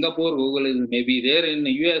in Singapore, Google is maybe there in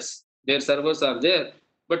the US, their servers are there.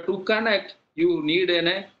 But to connect, you need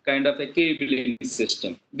a kind of a cabling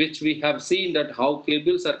system, which we have seen that how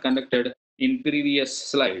cables are connected in previous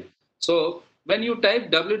slide. So when you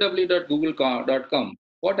type www.google.com,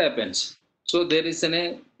 what happens? So there is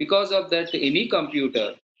because of that, any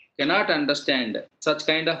computer cannot understand such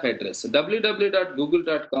kind of address.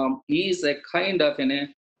 www.google.com is a kind of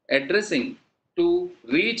an addressing to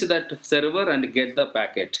reach that server and get the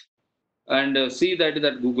packet and see that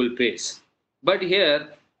Google pays. But here,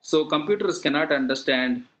 so computers cannot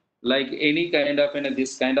understand like any kind of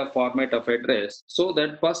this kind of format of address. So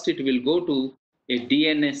that first it will go to a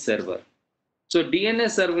DNS server. So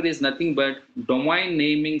DNS server is nothing but domain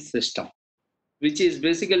naming system, which is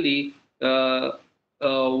basically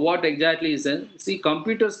what exactly is see,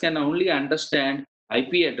 computers can only understand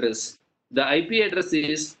IP address. The IP address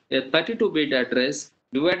is a 32-bit address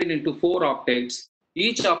divided into 4 octets,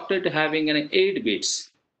 each octet having an 8 bits.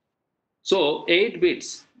 So 8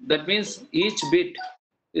 bits, that means each bit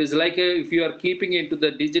is like if you are keeping into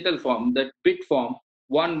the digital form, that bit form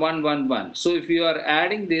 1111. So if you are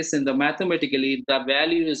adding this in the mathematically, the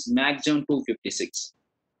value is maximum 256.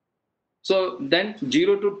 So then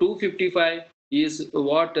 0 to 255 is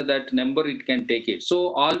what that number it can take it.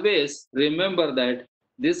 So always remember that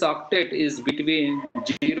this octet is between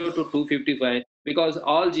 0 to 255 because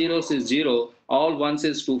all zeros is 0, all ones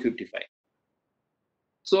is 255.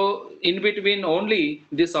 So in between only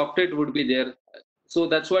this octet would be there. So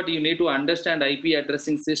that's what you need to understand IP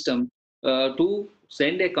addressing system to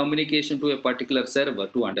send a communication to a particular server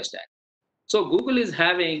to understand. So Google is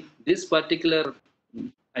having this particular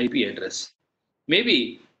IP address.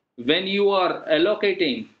 Maybe when you are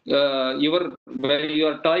allocating when you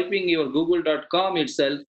are typing your google.com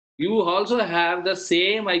itself, you also have the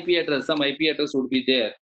same IP address. Some IP address would be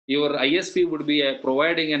there. Your ISP would be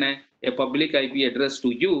providing a public IP address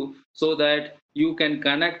to you so that you can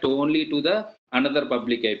connect only to the another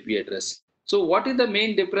public IP address. So what is the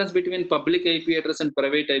main difference between public IP address and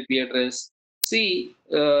private IP address? See,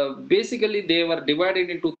 basically they were divided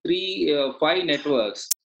into five networks: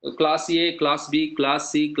 class A, class B,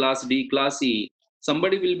 class C, class D, class E.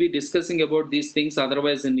 Somebody will be discussing about these things.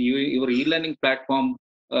 Otherwise, in your e-learning platform,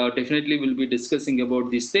 definitely will be discussing about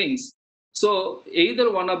these things. So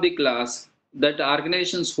either one of the class that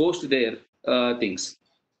organizations host their things.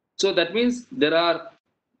 So that means there are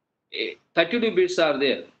 32 bits are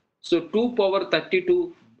there. So 2 power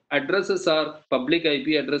 32 addresses are public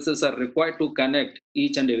IP addresses are required to connect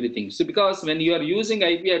each and everything. So because when you are using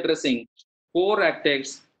IP addressing 4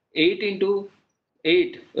 octets, 8 into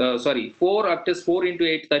 8, 4 octets, 4 into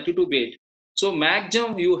 8, 32 bit. So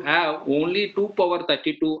maximum you have only 2 power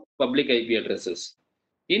 32 public IP addresses.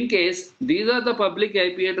 In case these are the public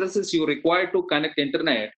IP addresses you require to connect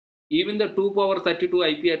internet, even the 2 power 32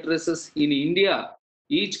 IP addresses in India,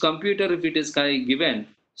 each computer if it is given,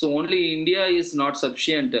 so only India is not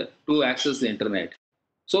sufficient to access the internet.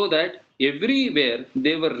 So that everywhere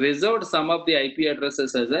they were reserved some of the IP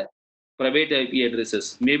addresses as a private IP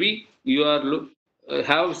addresses. Maybe you are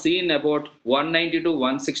have seen about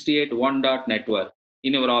 192.168 one dot network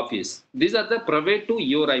in your office. These are the private to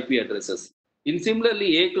your IP addresses. In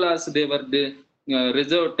similarly, A class they were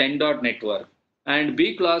reserved 10 dot network, and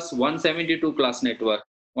B class 172 class network,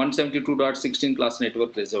 172.16 class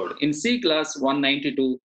network reserved. In C class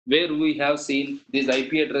 192, where we have seen these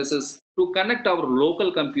IP addresses to connect our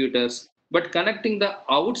local computers, but connecting the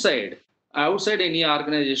outside any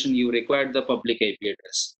organization, you require the public IP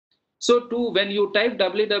address. So to when you type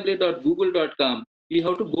www.google.com, you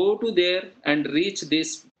have to go to there and reach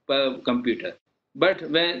this computer. But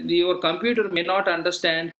when your computer may not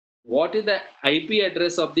understand what is the IP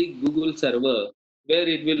address of the Google server, where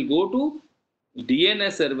it will go to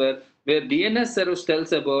DNS server, where DNS server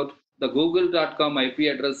tells about the google.com IP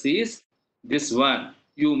address is this one.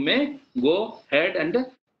 You may go ahead and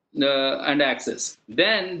access.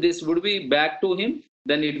 Then this would be back to him.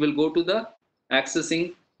 Then it will go to the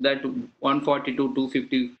accessing that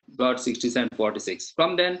 142.250.67.46.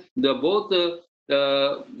 From then the both the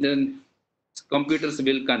computers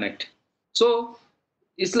will connect. So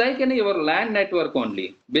it's like your LAN network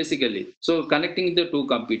only, basically. So connecting the two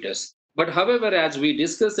computers. But however, as we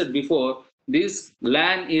discussed it before, this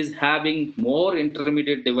LAN is having more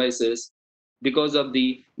intermediate devices because of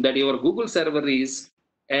that your Google server is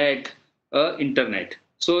at internet.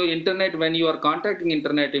 So internet, when you are contacting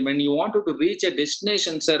internet, when you wanted to reach a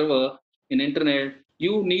destination server in internet,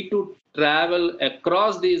 you need to travel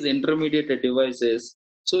across these intermediate devices.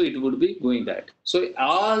 So it would be going that. So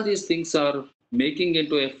all these things are making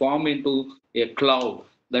into a form into a cloud.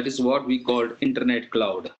 That is what we call internet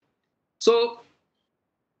cloud. So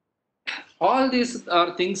all these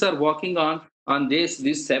are things are working on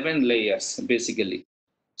these 7 layers basically.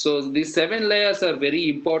 So these 7 layers are very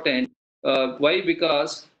important. Why?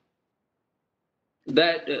 Because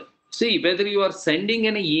that see, whether you are sending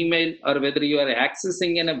an email or whether you are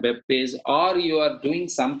accessing in a web page or you are doing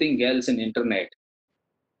something else in internet,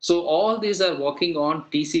 so all these are working on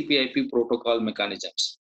TCP/IP protocol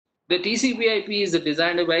mechanisms. The TCP/IP is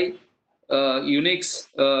designed by Unix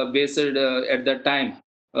based at that time.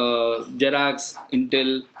 Xerox,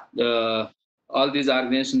 Intel, all these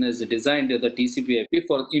organizations has designed the TCP/IP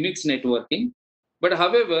for Unix networking. But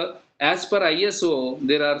however, as per ISO,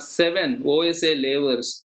 there are 7 OSA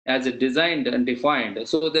layers as designed and defined,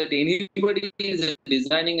 so that anybody is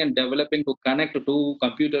designing and developing to connect to 2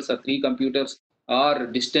 computers or 3 computers or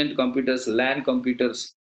distant computers, LAN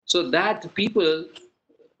computers, so that people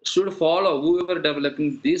should follow whoever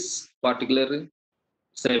developing this particular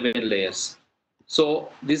 7 layers. So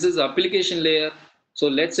this is application layer. So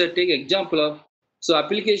let's take example of, so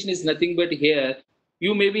application is nothing but here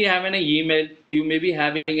you may be having an email, you may be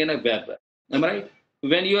having in a web, am I right?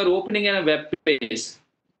 When you are opening in a web page,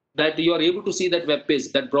 that you are able to see that web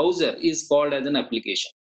page, that browser is called as an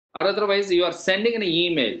application. Or otherwise you are sending an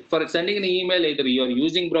email. For sending an email, either you are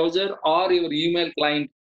using browser or your email client,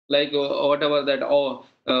 like whatever that, or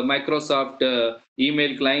Microsoft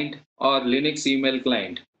email client or Linux email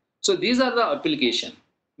client. So these are the application.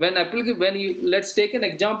 When you, let's take an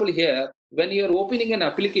example here, when you are opening an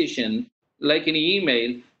application like an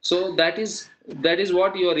email, so that is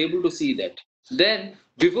what you are able to see that. Then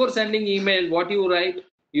before sending email, what you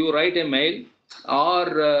write a mail,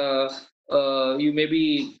 or you may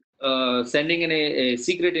be sending in a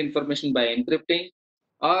secret information by encrypting,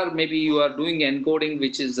 or maybe you are doing encoding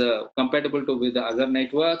which is compatible to with the other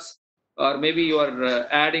networks, or maybe you are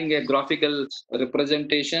adding a graphical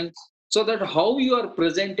representation, so that how you are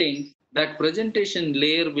presenting, that presentation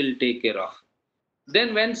layer will take care of.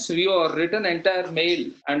 Then once you are written entire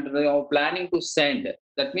mail and you are planning to send,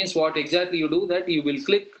 that means what exactly you do, that you will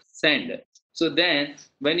click send. So then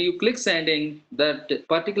when you click sending, that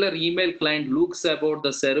particular email client looks about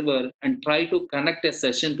the server and try to connect a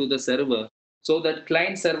session to the server, so that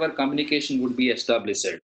client server communication would be established.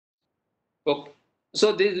 Okay.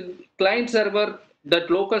 So this client server, that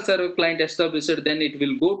local server client established, then it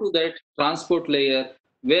will go to that transport layer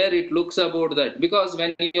where it looks about that. Because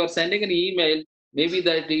when you are sending an email, maybe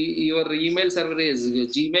that your email server is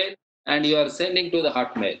Gmail and you are sending to the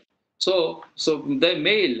Hotmail. So the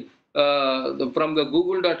mail from the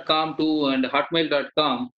google.com to and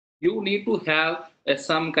hotmail.com, you need to have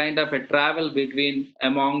some kind of a travel between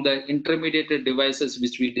among the intermediate devices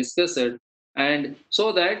which we discussed, and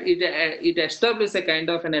so that it establishes a kind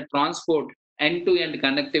of a transport end-to-end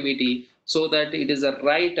connectivity, so that it is a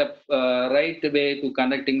right way to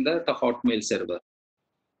connecting the Hotmail server.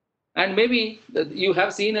 And maybe you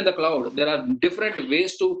have seen in the cloud there are different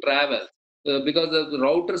ways to travel, because the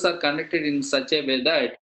routers are connected in such a way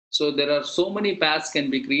that, so there are so many paths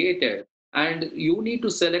can be created, and you need to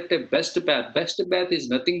select a best path. Best path is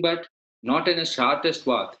nothing but not in a shortest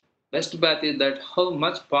path. Best path is that how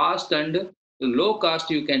much fast and low cost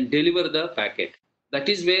you can deliver the packet. That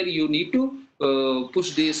is where you need to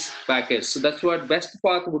push these packets. So that's what best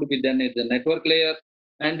path would be done at the network layer.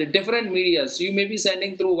 And different medias you may be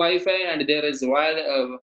sending through Wi-Fi, and there is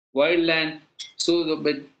wild LAN. So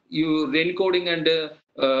but you encoding and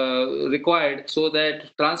required, so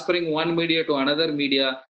that transferring one media to another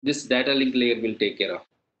media, this data link layer will take care of.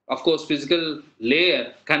 Of course, physical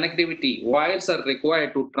layer connectivity wires are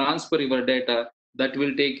required to transfer your data, that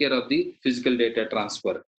will take care of the physical data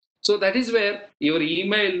transfer. So that is where your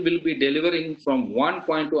email will be delivering from one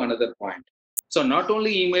point to another point. So not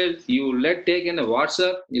only email, you let take in a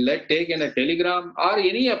WhatsApp, you let take in a Telegram, or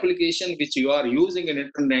any application which you are using in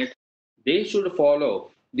internet, they should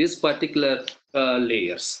follow this particular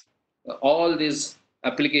layers. All these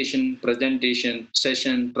application, presentation,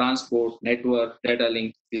 session, transport, network, data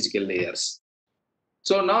link, physical layers.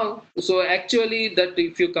 So now, so actually that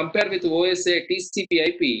if you compare with OSA,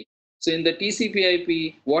 TCP/IP, so in the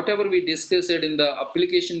TCP/IP, whatever we discussed in the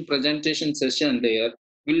application presentation session layer,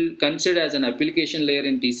 will consider as an application layer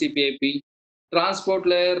in TCP/IP. Transport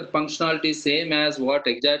layer functionality same as what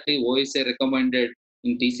exactly OSA recommended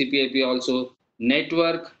in TCP/IP also.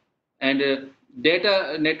 Network and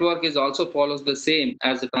data network is also follows the same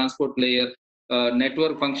as the transport layer.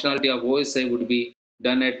 Network functionality of OSI would be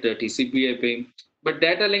done at TCP/IP. But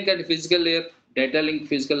data link physical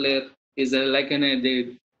layer is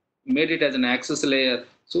they made it as an access layer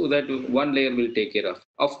so that one layer will take care of.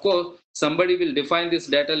 Of course, somebody will define this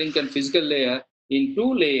data link and physical layer in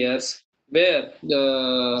two layers where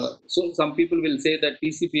so some people will say that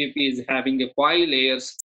TCP/IP is having a 5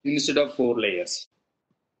 layers instead of 4 layers.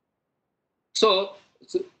 So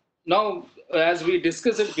now, as we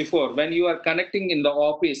discussed it before, when you are connecting in the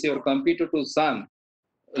office your computer to some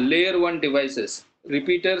layer one devices,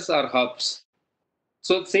 repeaters or hubs.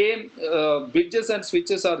 So same bridges and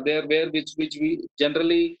switches are there where which we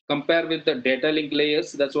generally compare with the data link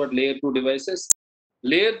layers. That's what layer two devices.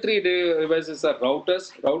 Layer three devices are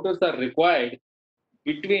routers. Routers are required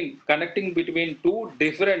between connecting between two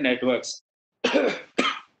different networks.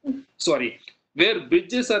 Sorry, where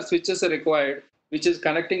bridges or switches are required, which is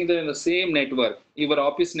connecting them in the same network, your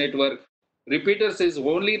office network. Repeaters is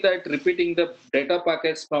only that repeating the data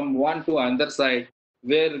packets from one to another side,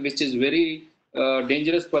 where which is very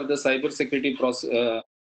dangerous for the cyber security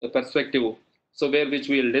perspective. So where which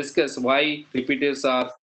we will discuss why repeaters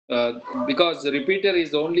are uh, because the repeater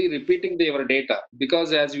is only repeating your data,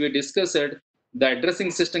 because as we discussed, the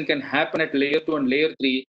addressing system can happen at layer 2 and layer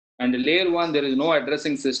 3, and layer 1 there is no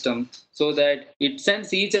addressing system, so that it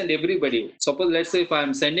sends each and everybody. Suppose let's say if I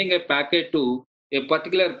am sending a packet to a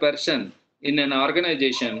particular person in an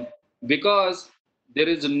organization, because there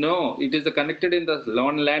is no, it is connected in the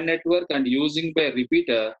LAN network and using by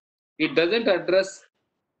repeater, it doesn't address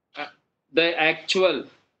uh, the actual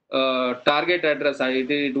target address.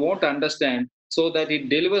 It won't understand, so that it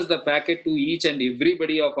delivers the packet to each and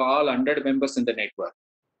everybody of all 100 members in the network,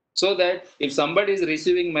 so that if somebody is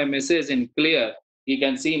receiving my message in clear, he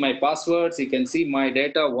can see my passwords, he can see my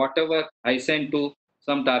data, whatever I send to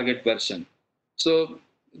some target person. So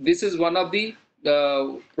this is one of the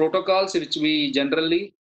protocols which we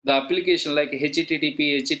generally, the application like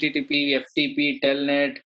HTTP, FTP,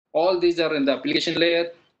 Telnet, all these are in the application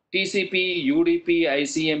layer. TCP, UDP,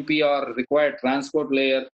 ICMP are required transport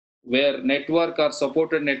layer, where network or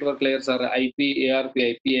supported network layers are IP, ARP,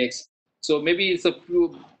 IPX. So maybe it's a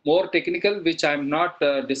few more technical, which I'm not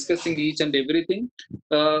discussing each and everything.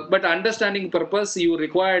 But understanding purpose, you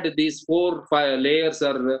required these 4 5 layers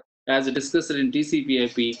are as discussed in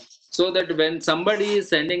TCP/IP, so that when somebody is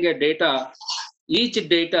sending a data, each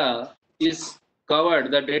data is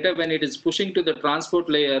covered. The data when it is pushing to the transport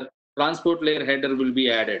layer header will be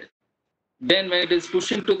added. Then when it is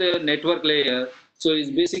pushing to the network layer, so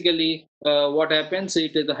it's basically what happens,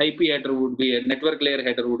 it is the IP header would be a network layer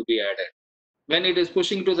header would be added. When it is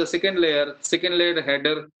pushing to the second layer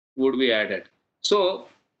header would be added. So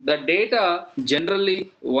the data,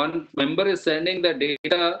 generally one member is sending the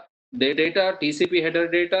data, TCP header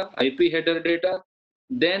data, IP header data,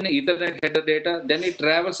 then Ethernet header data, then it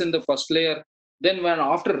travels in the first layer. Then when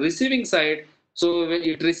after receiving side, so when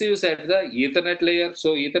it receives at the Ethernet layer,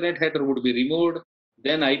 so Ethernet header would be removed,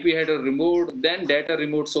 then IP header removed, then data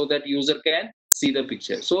removed, so that user can see the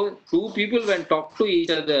picture. So two people when talk to each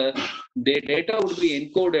other, their data would be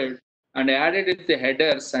encoded and added with the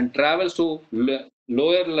headers and travels to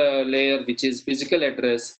lower layer, which is physical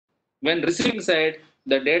address. When receiving side,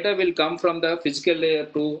 the data will come from the physical layer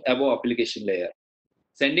to above application layer.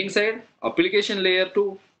 Sending side, application layer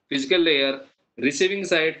to physical layer. Receiving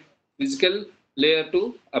side, physical layer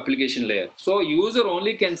to application layer. So user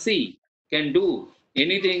only can see, can do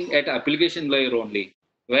anything at application layer only.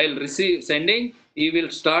 While sending, he will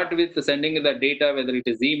start with sending the data, whether it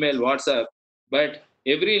is email, WhatsApp, but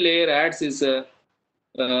every layer adds his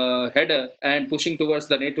header and pushing towards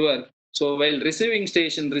the network. So while receiving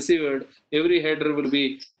station received, every header will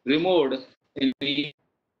be removed in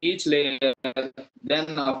each layer. Then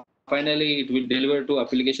finally it will deliver to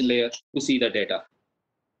application layer to see the data.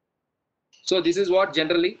 So this is what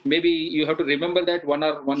generally, maybe you have to remember that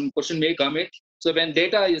one question may come in. So when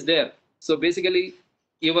data is there, so basically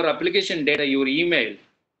your application data, your email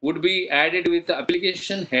would be added with the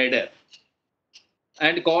application header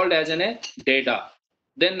and called as a data.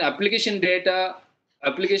 Then application header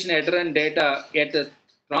and data at the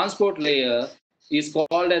transport layer is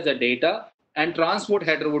called as a data, and transport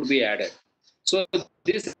header would be added. So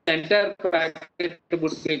this entire packet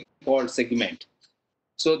would be called segment.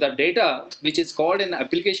 So the data which is called in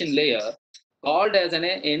application layer, called as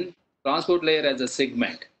in transport layer as a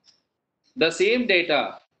segment. The same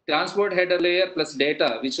data, transport header layer plus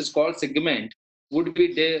data, which is called segment, would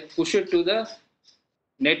be pushed to the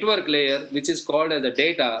network layer, which is called as the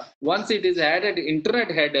data. Once it is added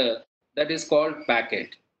internet header, that is called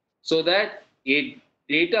packet. So that a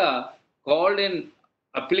data called in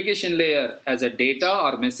application layer as a data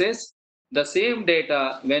or message. The same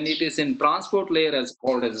data when it is in transport layer is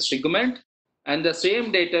called as a segment, and the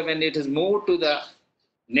same data when it is moved to the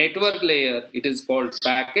network layer, it is called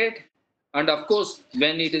packet. And of course,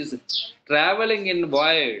 when it is traveling in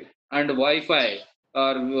wired and Wi-Fi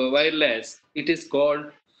or wireless, it is called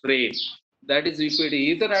frame. That is, if it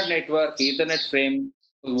is Ethernet network, Ethernet frame,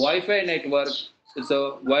 Wi-Fi network is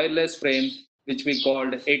a wireless frame, which we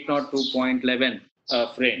called 802.11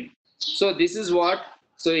 frame. So this is what.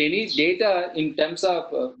 So any data in terms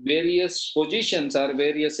of various positions or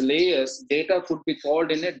various layers, data could be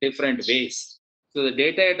called in a different ways. So the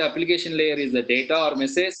data at application layer is the data or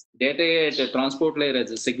message, data at a transport layer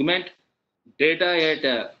is a segment, data at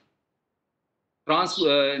a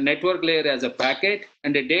network layer as a packet,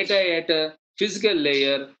 and the data at a physical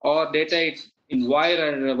layer or data in wire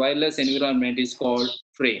and wireless environment is called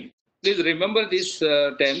frame. Please remember these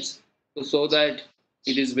terms so that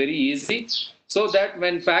it is very easy. So that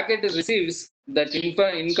when packet receives that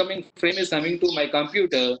incoming frame is coming to my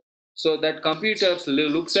computer, so that computer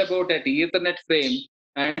looks about at Ethernet frame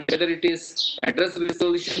and whether it is address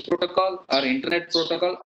resolution protocol or internet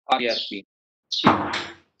protocol or ARP.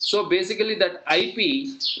 So basically that IP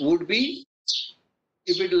would be,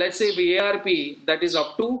 if it, let's say ARP, that is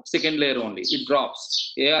up to second layer only, it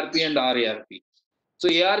drops ARP and RARP. So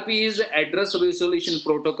ARP is address resolution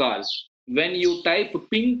protocol. When you type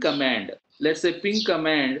ping command, let's say ping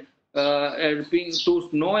command, and ping to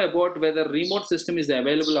know about whether remote system is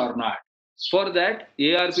available or not. For that,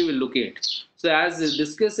 ARP will look at. So as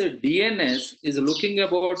discussed, DNS is looking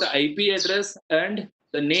about the IP address and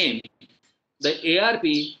the name. The ARP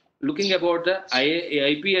looking about the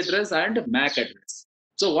IP address and MAC address.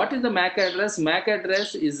 So what is the MAC address? MAC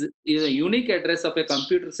address is a unique address of a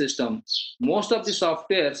computer system. Most of the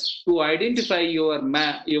softwares to identify your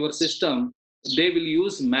system, they will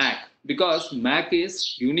use MAC because MAC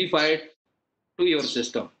is unified to your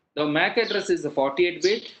system. The MAC address is a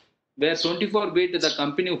 48-bit, where 24-bit the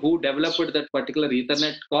company who developed that particular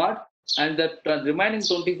Ethernet card, and the remaining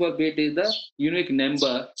 24-bit is the unique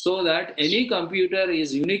number, so that any computer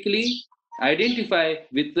is uniquely identified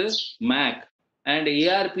with the MAC, and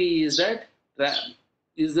ARP is that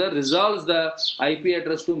resolves the IP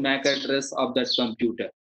address to MAC address of that computer.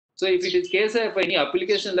 So if it is case of any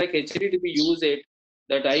application like HTTP use it,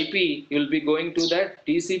 that IP will be going to that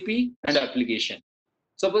TCP and application.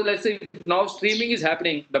 Suppose let's say now streaming is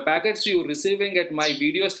happening, the packets you receiving at my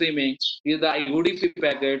video streaming is the UDP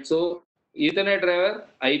packet. So Ethernet driver,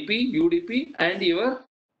 IP, UDP, and your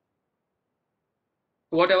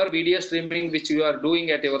whatever video streaming which you are doing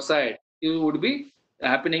at your side, it would be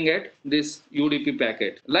happening at this UDP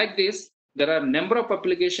packet. Like this, there are number of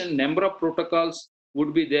application, number of protocols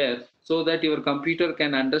would be there so that your computer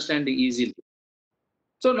can understand easily.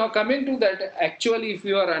 So now coming to that, actually, if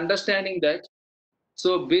you are understanding that,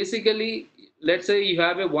 so basically, let's say you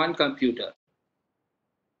have a one computer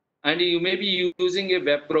and you may be using a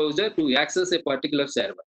web browser to access a particular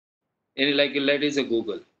server, like let is a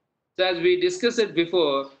Google. So as we discussed it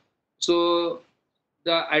before, so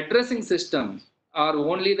the addressing system are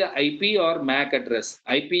only the IP or MAC address.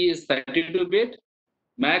 IP is 32-bit,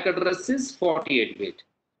 MAC address is 48-bit.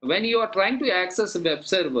 When you are trying to access a web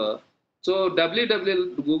server, so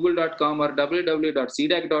www.google.com or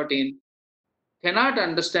www.cdac.in cannot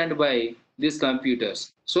understand by these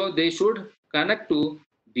computers. So they should connect to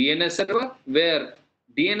DNS server, where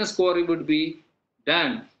DNS query would be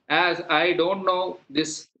done. As I don't know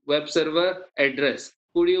this web server address,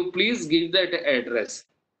 could you please give that address?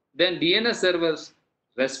 Then DNS servers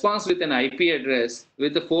responds with an IP address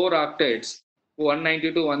with the 4 octets,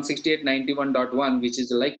 192.168.91.1, which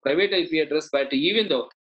is like private IP address. But even though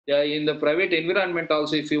in the private environment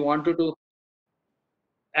also, if you wanted to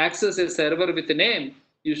access a server with a name,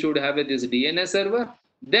 you should have this DNS server.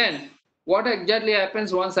 Then what exactly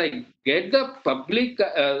happens once I get the public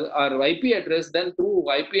or IP address, then through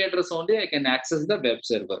IP address only I can access the web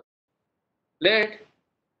server. Let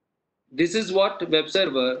this is what web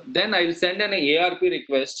server, then I'll send an ARP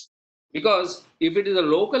request, because if it is a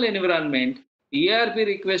local environment, ARP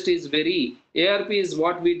request is ARP is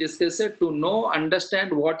what we discussed to know,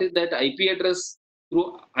 understand what is that IP address.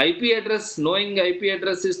 Through IP address, knowing IP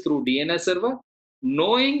address is through DNS server,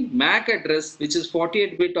 knowing MAC address, which is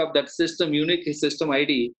 48-bit of that system, unique system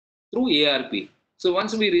ID, through ARP. So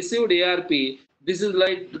once we received ARP, this is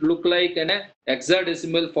like look like an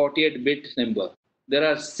hexadecimal 48-bit number. There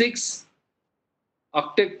are 6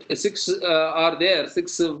 octet, 6 are there,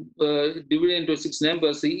 6 divided into 6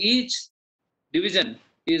 numbers. Each division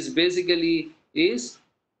is basically is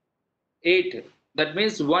 8. That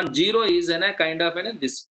means 10 is in a kind of in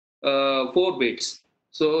this 4 bits.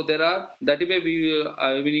 So there are that way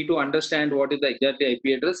we need to understand what is the exact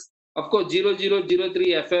IP address. Of course,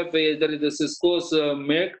 0003 FF there is the Cisco's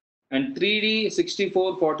make, and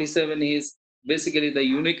 3D6447 is basically the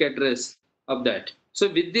unique address of that. So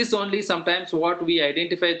with this only sometimes what we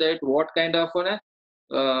identify that what kind of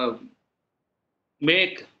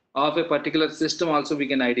make of a particular system also we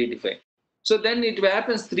can identify. So then it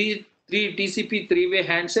happens three TCP three-way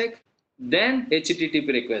handshake, then HTTP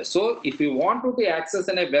request. So if you want to access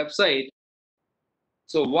in a website,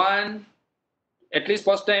 so one, at least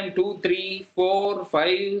first time, two, three, four,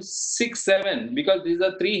 five, six, seven, because these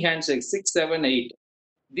are three handshakes, 6, 7, 8.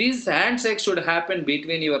 These handshakes should happen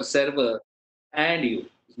between your server and you.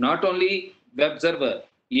 Not only web server,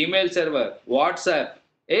 email server, WhatsApp,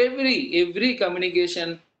 every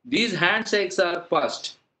communication, these handshakes are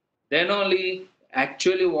first. Then only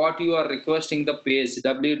actually what you are requesting the page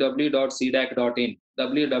www.cdac.in,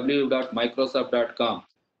 www.microsoft.com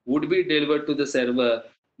would be delivered to the server.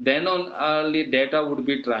 Then only data would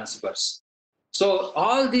be transfers. So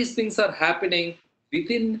all these things are happening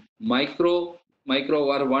within micro or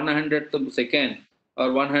 100th second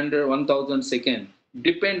or 1,000 second,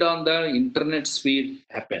 depend on the internet speed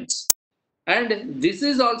happens. And this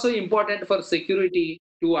is also important for security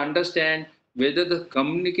to understand whether the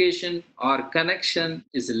communication or connection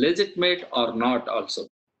is legitimate or not also.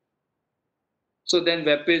 So then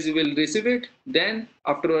web page will receive it, then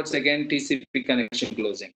afterwards again TCP connection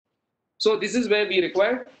closing. So this is where we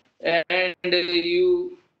require, and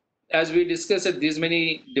you, as we discussed, these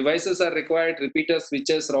many devices are required. Repeaters,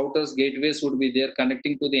 switches, routers, gateways would be there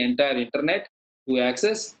connecting to the entire internet to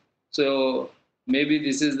access. So maybe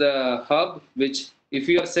this is the hub which, if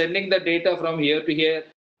you are sending the data from here to here,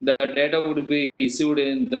 the data would be issued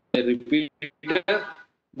in the repeater.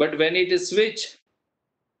 But when it is switch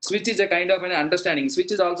is a kind of an understanding.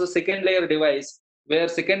 Switch is also second layer device, where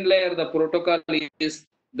second layer the protocol is,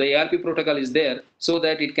 the ARP protocol is there, so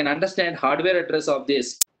that it can understand hardware address of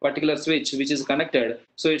this particular switch which is connected.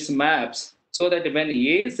 So it's maps, so that when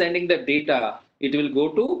A is sending the data, it will go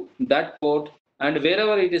to that port, and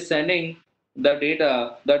wherever it is sending the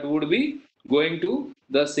data, that would be going to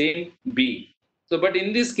the same B. So, but uh,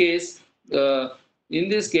 in this case,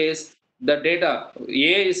 the data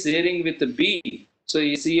A is sharing with B, so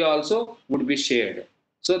C also would be shared.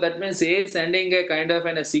 So that means A is sending a kind of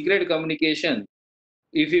a secret communication.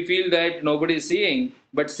 If you feel that nobody is seeing,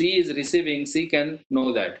 but C is receiving, C can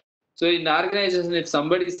know that. So in organization, if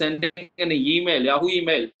somebody is sending an email, Yahoo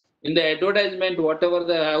email, in the advertisement, whatever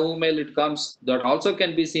the Yahoo mail it comes, that also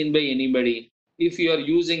can be seen by anybody if you are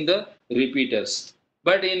using the repeaters.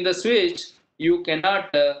 But in the switch, you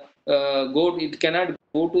cannot it cannot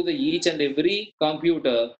go to the each and every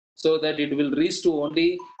computer, so that it will reach to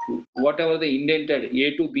only whatever the indented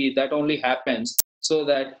A to B, that only happens, so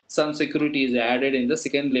that some security is added in the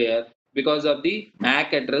second layer because of the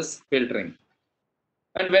MAC address filtering.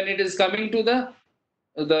 And when it is coming to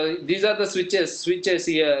these are the switches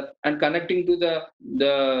here, and connecting to the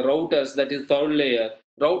routers, that is third layer.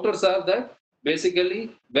 Routers are the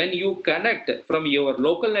basically when you connect from your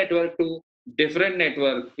local network to different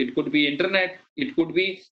network, it could be internet, it could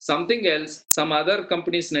be something else, some other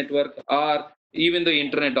company's network, or even the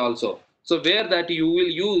internet also. So where that you will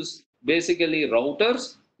use basically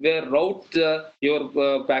routers, where route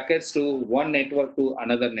your packets to one network to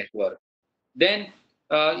another network. Then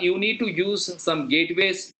you need to use some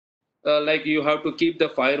gateways, like you have to keep the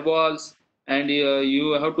firewalls, and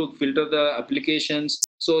you have to filter the applications,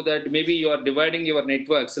 so that maybe you are dividing your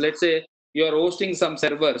networks. Let's say you are hosting some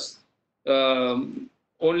servers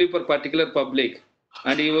only for particular public,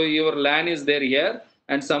 and your LAN is there here,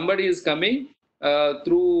 and somebody is coming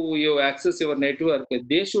through you access your network.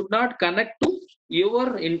 They should not connect to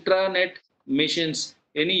your intranet machines,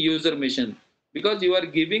 any user machine, because you are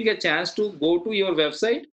giving a chance to go to your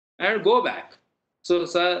website and go back. So,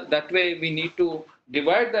 sir, that way we need to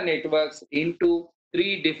divide the networks into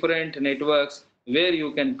three different networks where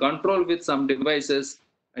you can control with some devices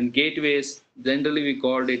and gateways. Generally, we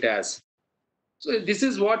called it as. So, this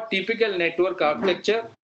is what typical network architecture.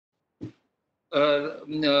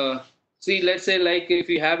 See, let's say like if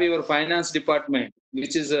you have your finance department,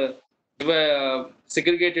 which is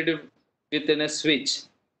segregated within a switch,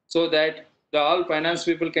 so that the all finance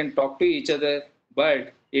people can talk to each other,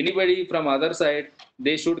 but anybody from other side,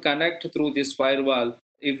 they should connect through this firewall.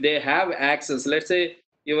 If they have access, let's say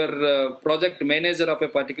your project manager of a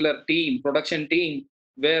particular team, production team,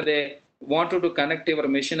 where they wanted to connect your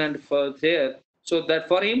machine and for there, so that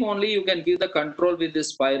for him only you can give the control with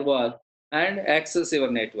this firewall and access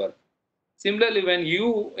your network. Similarly, when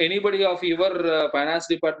anybody of your finance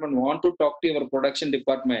department want to talk to your production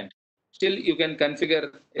department, still you can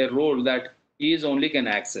configure a role that he is only can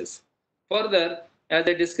access. Further, as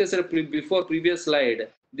I discussed before previous slide,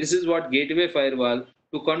 this is what gateway firewall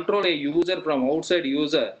to control a user from outside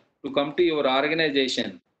user to come to your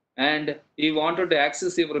organization, and he wanted to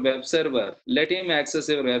access your web server, let him access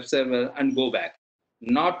your web server and go back,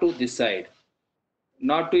 not to this side,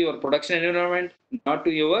 not to your production environment, not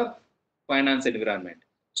to your finance environment.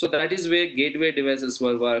 So that is where gateway devices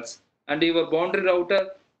works. And your boundary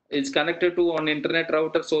router is connected to an internet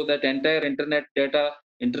router so that entire internet data,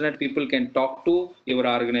 internet people can talk to your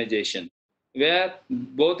organization. Where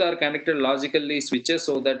both are connected logically switches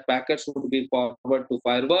so that packets would be forwarded to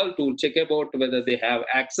firewall to check about whether they have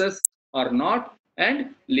access or not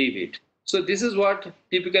and leave it. So this is what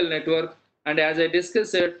typical network. And as I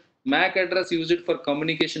discussed, MAC address used for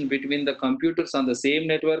communication between the computers on the same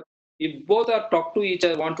network. If both are talk to each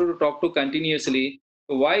other, wanted to talk to continuously,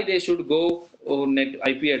 why they should go net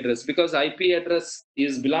IP address? Because IP address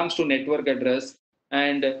is belongs to network address,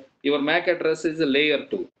 and your MAC address is a layer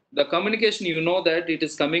 2. The communication, you know that it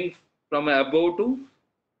is coming from above to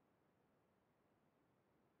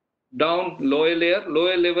down, lower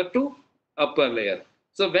layer to upper layer.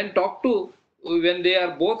 So when they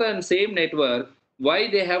are both on same network,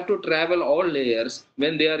 why they have to travel all layers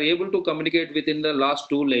when they are able to communicate within the last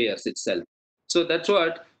two layers itself? So that's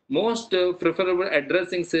what most preferable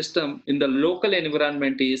addressing system in the local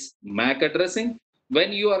environment is MAC addressing.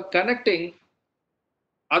 When you are connecting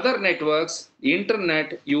other networks,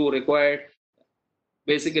 internet, you require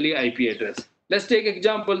basically IP address. Let's take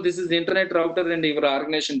example. This is internet router and your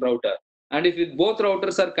organization router. And if both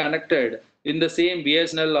routers are connected in the same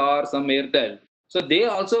BSNL or some Airtel, so they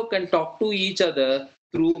also can talk to each other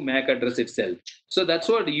through MAC address itself. So that's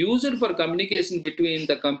what used for communication between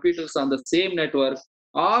the computers on the same network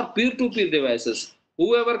or peer-to-peer devices.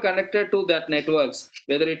 Whoever connected to that networks,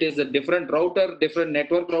 whether it is a different router, different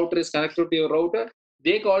network router is connected to your router,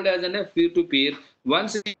 they called as a peer-to-peer.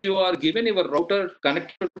 Once you are given your router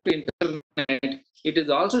connected to internet, it is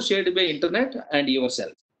also shared by internet and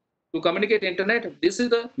yourself. To communicate internet, this is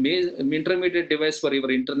the intermediate device for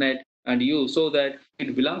your internet and you, so that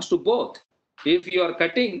it belongs to both. If you are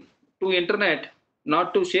cutting to internet,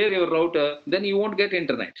 not to share your router, then you won't get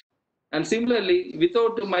internet. And similarly,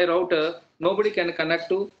 without my router, nobody can connect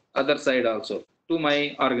to other side also, to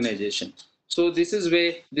my organization. So this is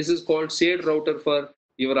way, this is called shared router for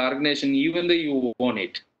your organization, even though you own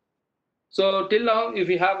it. So till now, if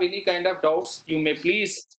you have any kind of doubts, you may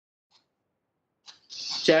please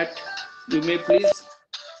chat. You may please.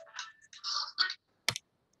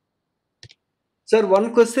 Sir,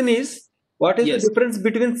 one question is, what is the Yes. difference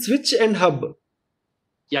between switch and hub?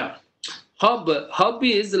 Yeah. Hub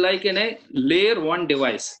is like a layer one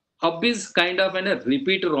device. Hub is kind of a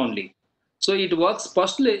repeater only. So it works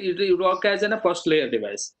it works as a first layer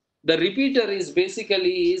device. The repeater is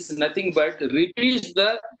basically is nothing but repeats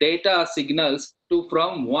the data signals to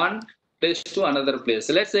from one place to another place.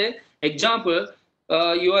 So let's say example,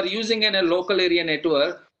 you are using in a local area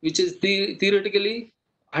network, which is theoretically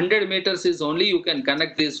 100 meters is only you can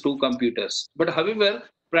connect these two computers. But however,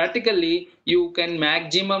 practically you can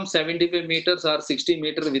maximum 75 meters or 60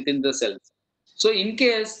 meters within the cells. So in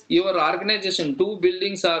case your organization, two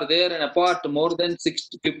buildings are there and apart more than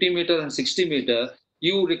 50 meter and 60 meter,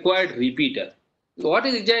 you required repeater. What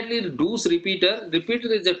is exactly does repeater?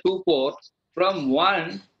 Repeater is a two port from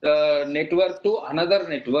one network to another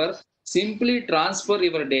network. Simply transfer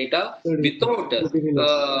your data without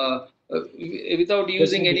without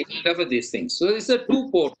using any kind of these things. So it's a two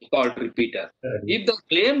port called repeater. If the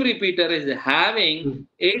claim repeater is having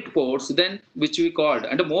 8 ports, then which we called,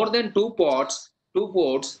 and more than two ports,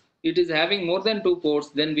 it is having more than 2 ports,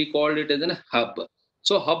 then we called it as a hub.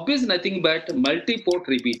 So hub is nothing but multi-port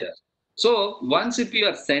repeater. So once if you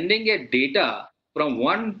are sending a data from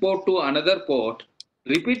one port to another port,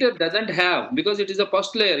 repeater doesn't have, because it is a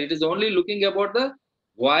first layer, it is only looking about the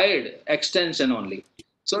wide extension only.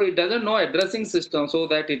 So it doesn't know addressing system, so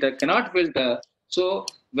that it cannot filter. So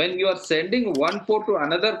when you are sending one port to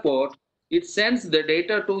another port, it sends the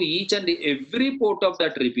data to each and every port of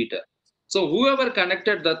that repeater. So whoever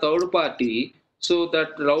connected the third party, so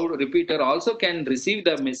that repeater also can receive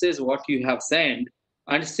the message what you have sent,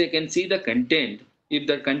 and they can see the content if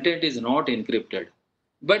the content is not encrypted.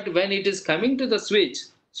 But when it is coming to the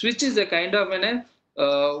switch is a kind of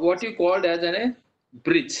what you called as a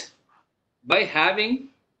bridge, by having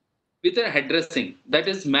with an addressing, that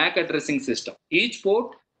is MAC addressing system. Each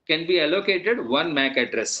port can be allocated one MAC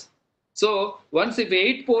address. So once if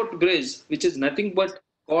 8 port bridge, which is nothing but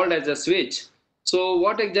called as a switch. So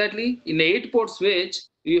what exactly? In 8-port switch,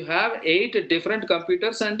 you have 8 different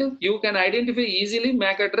computers and you can identify easily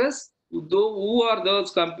MAC address, though who are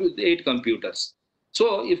those 8 computers.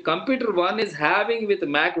 So if computer 1 is having with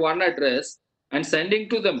MAC 1 address and sending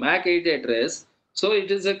to the MAC 8 address, so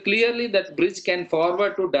it is clearly that bridge can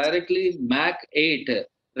forward to directly MAC 8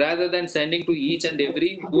 rather than sending to each and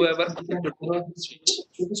every whoever connected to the switch.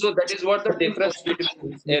 So that is what the difference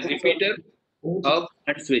between a repeater, hub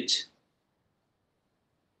and switch.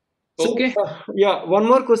 So, Okay. yeah, one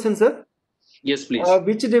more question, sir. Yes, please.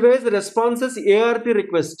 Which device responses ARP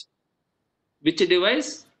request? Which device?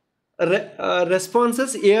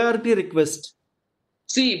 Responses ARP request.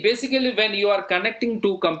 See, basically when you are connecting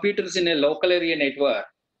two computers in a local area network,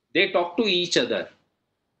 they talk to each other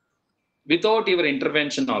without your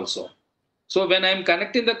intervention also. So when I'm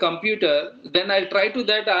connecting the computer, then I'll try to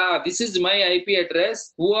that, this is my IP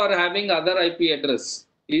address, who are having other IP address.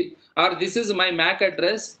 Or this is my MAC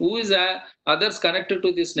address, who is others connected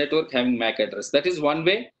to this network having MAC address. That is one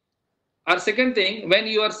way. Or second thing, when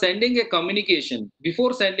you are sending a communication,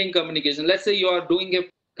 before sending communication, let's say you are doing a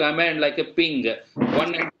command like a ping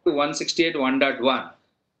 192.168.1.1,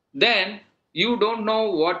 then you don't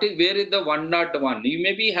know where is the 1.1. You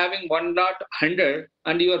may be having 1.100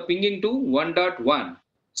 and you are pinging to 1.1.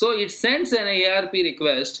 So it sends an ARP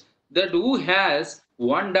request that who has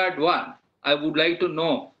 1.1. I would like to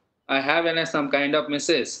know. I have some kind of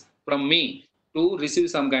message from me to receive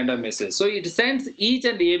some kind of message. So it sends each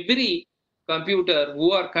and every computer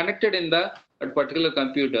who are connected in the particular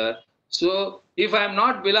computer. So if I am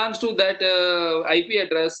not belongs to that IP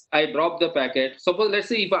address, I drop the packet. Suppose let's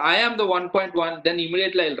say if I am the 1.1, then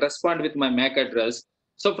immediately I'll respond with my MAC address.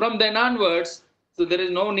 So from then onwards, so there is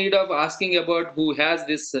no need of asking about who has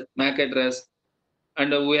this MAC address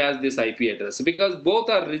and who has this IP address, because both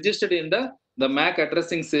are registered in the MAC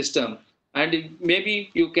addressing system. And maybe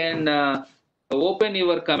you can open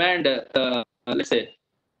your command. I'll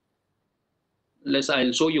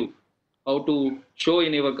show you how to do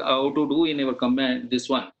in your command this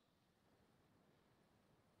one.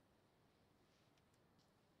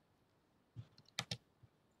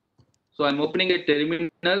 So I'm opening a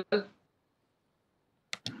terminal.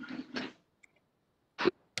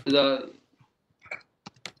 The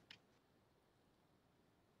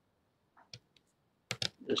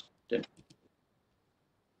just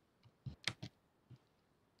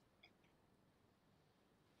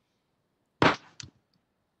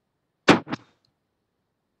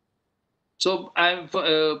so I'm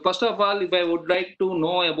first of all, if I would like to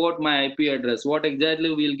know about my IP address, what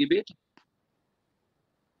exactly we'll give it?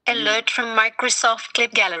 Alert from Microsoft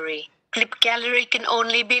Clip Gallery. Clip Gallery can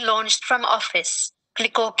only be launched from Office.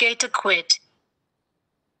 Click OK to quit.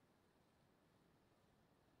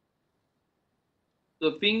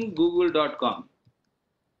 So ping google.com.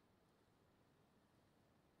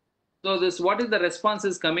 So this, what is the response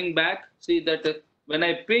is coming back? See that when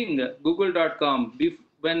I ping google.com,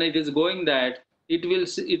 when it is going that, it will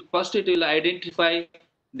identify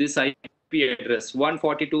this IP address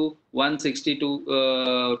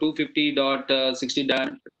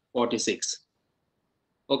 142.162.250.60.46.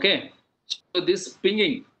 Okay, so this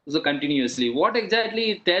pinging is continuously. What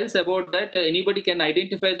exactly it tells about that? Anybody can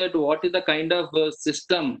identify that what is the kind of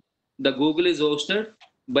system the Google is hosted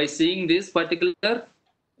by seeing this particular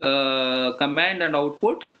command and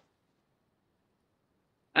output.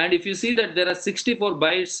 And if you see that there are 64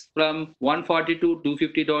 bytes from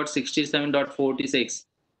 142.250.67.46,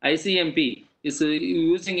 ICMP is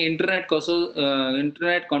using Internet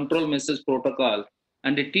Control Message Protocol,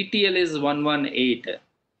 and the TTL is 118.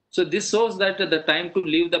 So this shows that the time to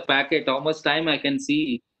leave the packet, how much time I can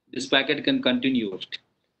see this packet can continue.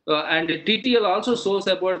 And the TTL also shows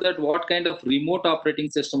about that what kind of remote operating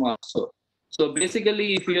system also. So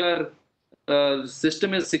basically, if your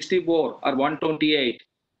system is 64 or 128,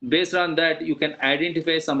 based on that, you can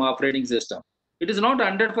identify some operating system. It is not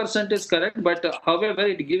 100% is correct, but however,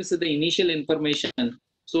 it gives the initial information.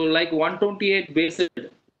 So like 128 based,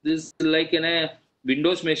 this is like in a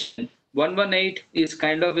Windows machine. 118 is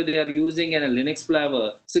kind of they are using in a Linux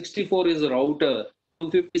flavor. 64 is a router.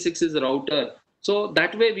 256 is a router. So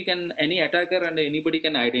that way we can, any attacker and anybody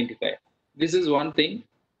can identify. This is one thing.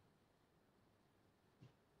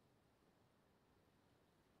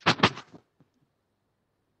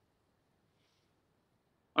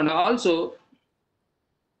 And also,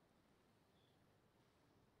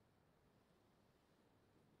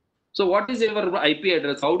 so what is your IP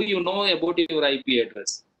address? How do you know about your IP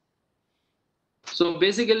address? So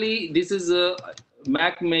basically, this is a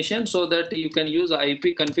MAC machine, so that you can use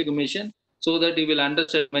IP config machine, so that you will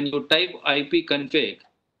understand when you type IP config.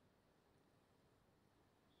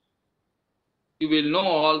 you will know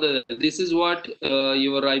all the, this is what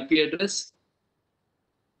your IP address.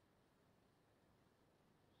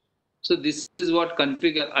 So this is what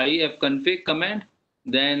configure ifconfig command.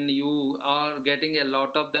 Then you are getting a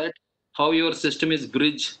lot of that. How your system is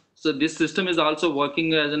bridge. So this system is also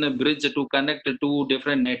working as a bridge to connect two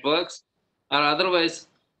different networks. Or otherwise,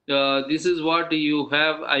 this is what you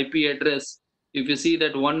have IP address. If you see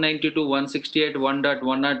that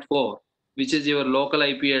 192.168.1.104, which is your local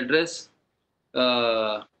IP address,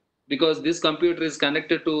 uh, because this computer is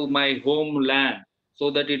connected to my home LAN, so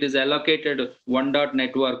that it is allocated 1 dot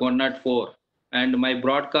network 104, and my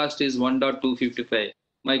broadcast is 1.255.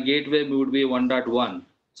 My gateway would be 1.1.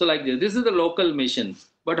 So like this is the local machine.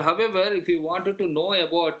 But however, if you wanted to know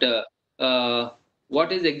about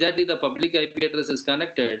what is exactly the public IP address is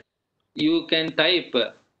connected, you can type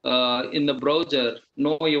in the browser,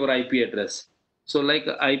 know your IP address. So like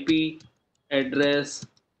IP address.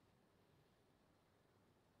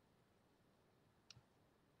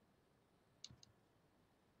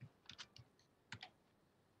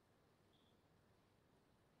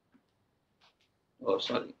 Oh,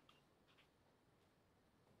 sorry.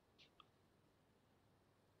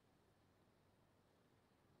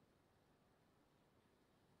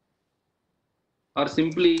 Or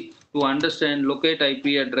simply to understand, locate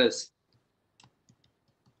IP address.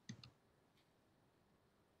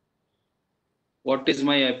 What is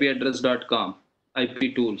my IP address.com?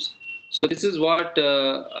 IP tools. So this is what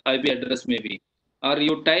IP address may be. Or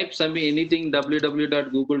you type some anything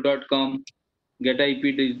www.google.com, get IP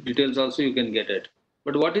details also you can get it.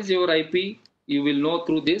 But what is your IP? You will know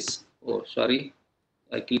through this. Oh, sorry.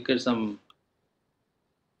 I clicked some.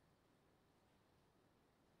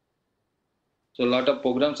 So a lot of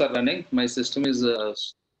programs are running. My system is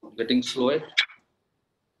getting slow.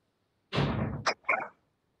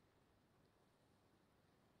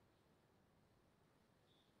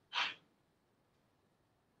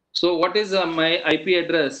 So what is my IP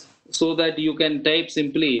address, so that you can type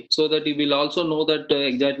simply, so that you will also know that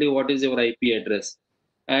exactly what is your IP address.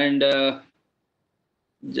 And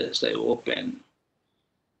just I open.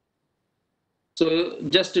 So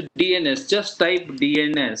just DNS, just type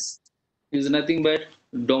DNS is nothing but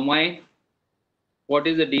domain. What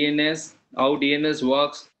is the DNS? How DNS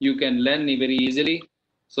works? You can learn very easily.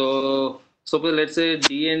 So suppose let's say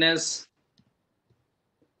DNS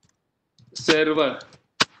server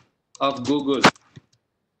of Google.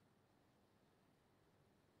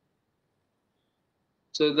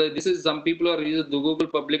 So this is, some people are using the Google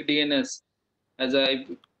public DNS as a,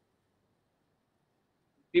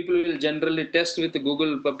 people will generally test with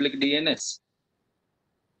Google public DNS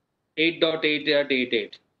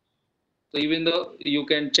 8.8.88. So even though you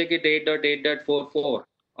can check it 8.8.44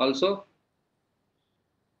 also.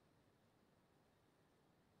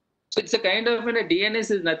 So it's a kind of a DNS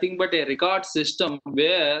is nothing but a record system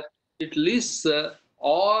where it lists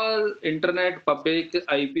all internet public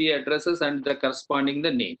IP addresses and the corresponding the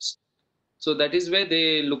names. So that is where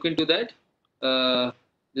they look into that.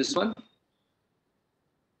 This one.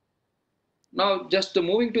 Now just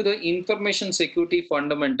moving to the information security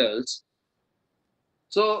fundamentals.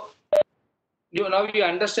 So now you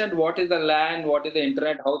understand what is the LAN, what is the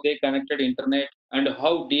internet, how they connected internet, and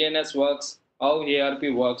how DNS works, how ARP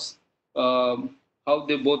works, how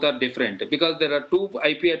they both are different. Because there are two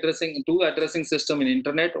addressing system in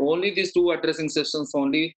internet. Only these two addressing systems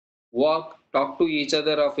only work, talk to each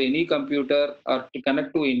other of any computer or to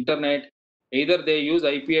connect to internet. Either they use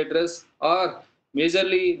IP address, or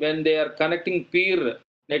majorly when they are connecting peer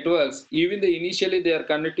networks, even the initially they are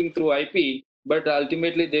connecting through IP, but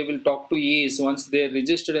ultimately they will talk to EAS. Once they are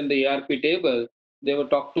registered in the ARP table, they will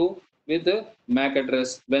talk to with the MAC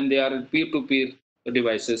address when they are peer-to-peer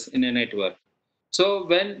devices in a network. So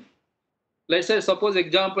when, let's say, suppose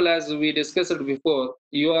example as we discussed before,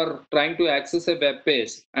 you are trying to access a web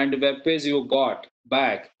page, and web page you got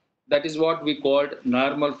back. That is what we called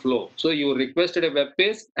normal flow. So you requested a web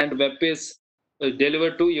page, and web page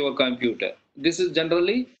delivered to your computer. This is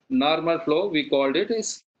generally normal flow. We called it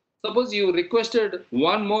is, suppose you requested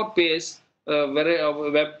one more page,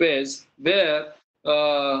 web page where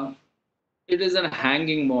it is a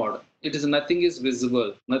hanging mode. It is nothing is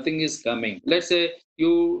visible, nothing is coming. Let's say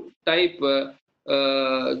you type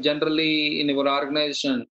generally in your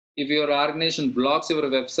organization, if your organization blocks your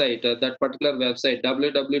website, that particular website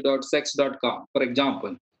www.sex.com for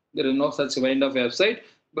example, there is no such kind of website.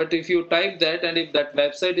 But if you type that, and if that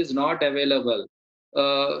website is not available,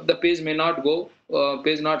 the page may not go,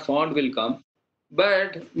 page not found will come.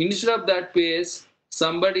 But instead of that page,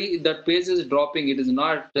 somebody, that page is dropping, it is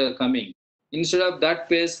not coming. Instead of that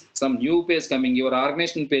page, some new page coming, your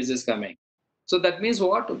organization page is coming. So that means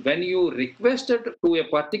what? When you requested to a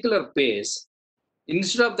particular page,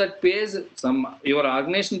 instead of that page, some your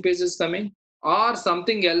organization page is coming, or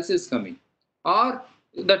something else is coming, or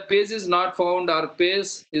that page is not found, or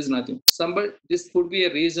page is nothing. Somebody, this could be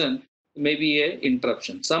a reason, maybe a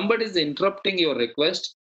interruption. Somebody is interrupting your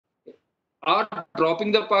request, or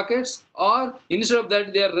dropping the packets, or instead of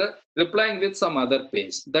that they are replying with some other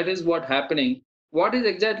page. That is what happening. What is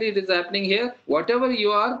exactly it is happening here? Whatever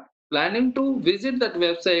you are planning to visit that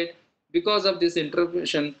website, because of this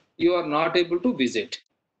interruption you are not able to visit.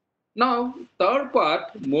 Now third part,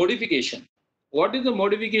 modification. What is the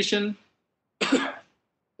modification?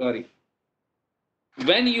 Sorry.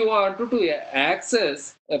 When you are to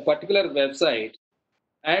access a particular website,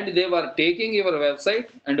 and they were taking your website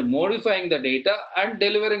and modifying the data and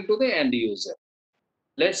delivering to the end user.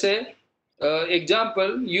 Let's say,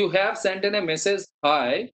 example, you have sent in a message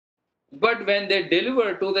hi, but when they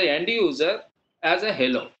deliver to the end user as a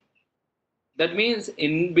hello, that means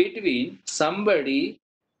in between somebody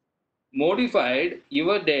modified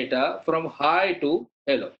your data from hi to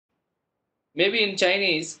hello. Maybe in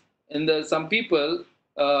Chinese, in the some people,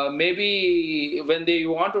 maybe when they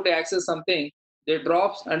wanted to access something, they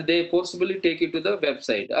drops and they forcibly take it to the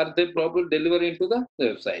website, or they probably deliver it to the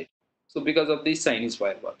website. So because of this Chinese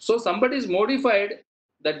firewall, so somebody is modified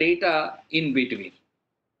the data in between.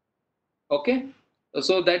 Okay,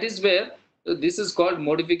 so that is where this is called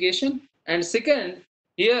modification. And second,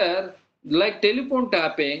 here, like telephone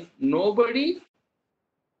tapping, nobody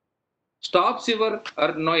stops your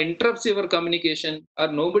or no interrupts your communication, or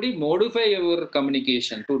nobody modify your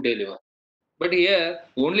communication to deliver. But here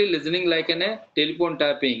only listening like in a telephone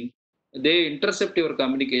tapping, they intercept your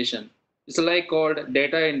communication. It's like called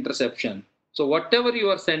data interception. So whatever you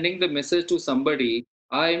are sending the message to somebody,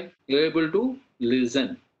 I am able to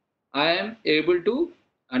listen, I am able to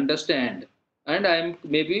understand, and I am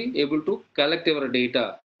maybe able to collect your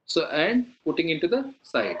data, so and putting into the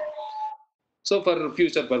site, so for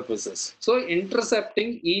future purposes. So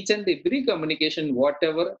intercepting each and every communication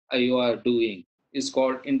whatever you are doing is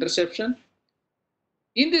called interception.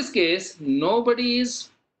 In this case, nobody is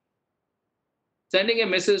sending a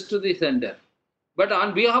message to the sender, but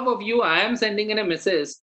on behalf of you I am sending in a message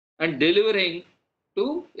and delivering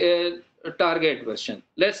to a target version.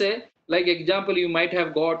 Let's say, like example, you might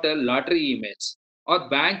have got a lottery emails or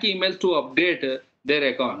bank emails to update their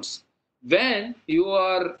accounts. When you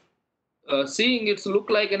are seeing, it's look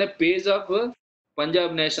like in a page of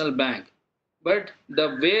Punjab National Bank, but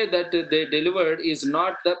the way that they delivered is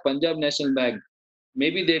not the Punjab National Bank.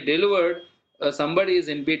 Maybe they delivered, somebody is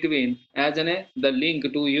in between as in a, the link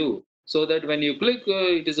to you, so that when you click,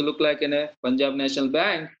 it is look like in a Punjab National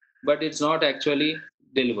Bank, but it's not actually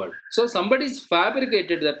delivered. So somebody's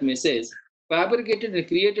fabricated that message, fabricated and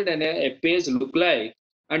created a page look like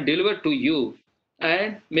and delivered to you,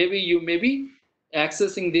 and maybe you may be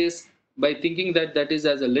accessing this by thinking that that is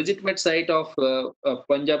as a legitimate site of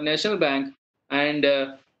Punjab National Bank, and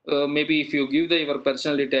maybe if you give your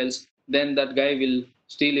personal details, then that guy will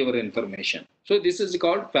steal your information. So this is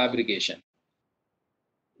called fabrication.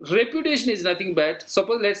 Reputation is nothing but,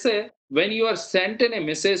 suppose let's say when you are sent in a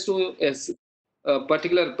message to a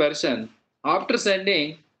particular person, after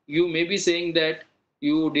sending, you may be saying that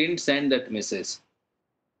you didn't send that message,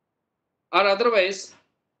 or otherwise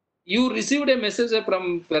you received a message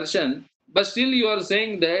from person, but still you are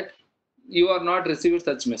saying that you are not received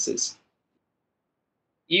such message,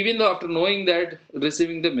 even though after knowing that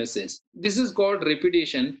receiving the message. This is called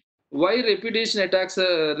reputation. Why reputation attacks,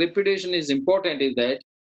 reputation is important is that,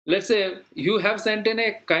 let's say you have sent in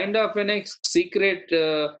a kind of a secret,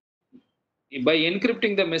 by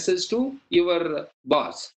encrypting the message to your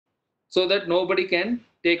boss, so that nobody can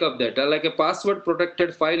take up that, like a password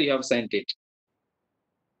protected file you have sent it.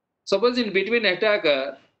 Suppose in between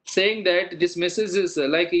attacker saying that this message is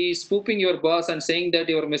like he is spoofing your boss and saying that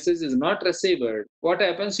your message is not received, what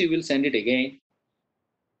happens? You will send it again.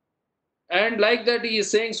 And like that, he is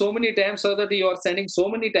saying so many times, so that you are sending so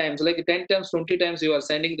many times, like 10 times, 20 times, you are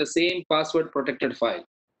sending the same password protected file.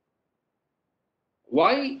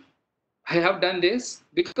 Why I have done this?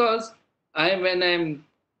 Because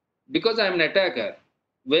because I am an attacker,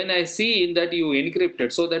 when I see that you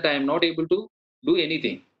encrypted, so that I am not able to do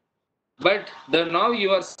anything. But now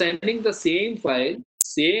you are sending the same file,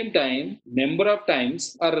 same time, number of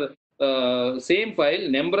times, or same file,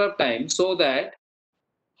 number of times, so that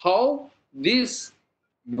how this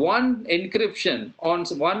one encryption on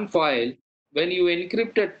one file, when you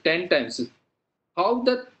encrypted 10 times, how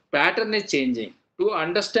the pattern is changing. To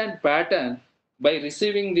understand pattern by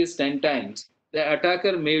receiving this 10 times, the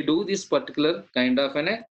attacker may do this particular kind of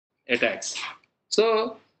an attacks.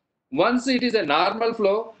 So once it is a normal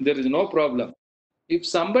flow, there is no problem. If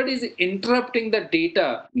somebody is interrupting the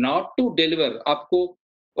data not to deliver, आपको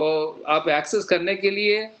आप access करने के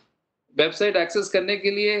लिए website access करने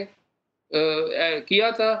के लिए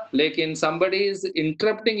किया था, लेकिन somebody is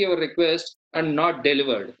interrupting your request and not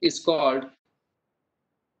delivered is called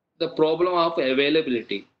the problem of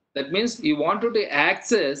availability. That means you wanted to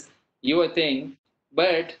access your thing,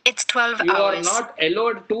 but It's 12 you are hours. not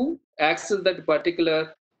allowed to access that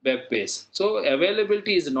particular web page. So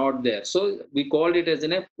availability is not there. So we called it as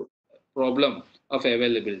a problem of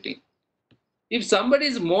availability. If somebody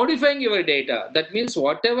is modifying your data, that means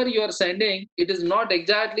whatever you are sending, it is not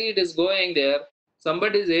exactly it is going there.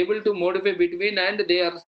 Somebody is able to modify between and they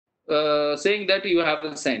are saying that you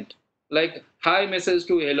have sent like hi message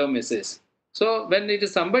to hello message. So when it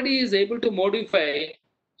is somebody is able to modify,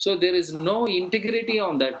 so there is no integrity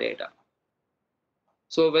on that data.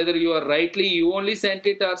 So whether you are rightly you only sent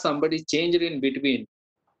it or somebody changed in between,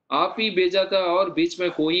 आप ही भेजा था और बीच में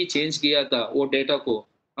कोई change किया था वो data को,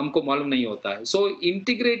 हमको मालूम नहीं होता है. So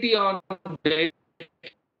integrity on data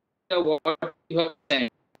what you have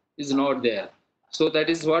sent is not there. So that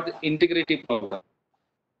is what integrity problem.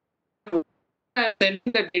 Sending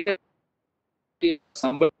the data to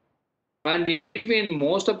somebody, and in between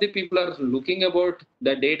most of the people are looking about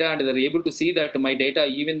the data and they're able to see that my data,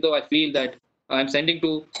 even though I feel that I'm sending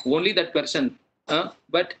to only that person,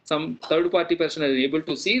 but some third party person is able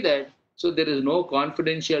to see that, so there is no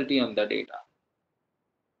confidentiality on the data.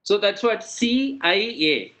 So that's what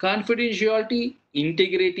CIA, confidentiality,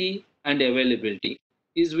 integrity, and availability,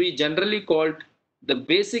 is we generally called the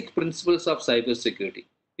basic principles of cybersecurity.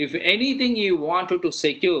 If anything you wanted to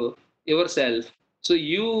secure yourself, so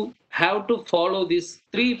you have to follow these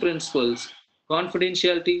three principles: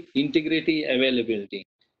 confidentiality, integrity, availability.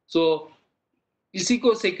 So किसी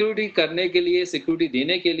को security करने के लिए, security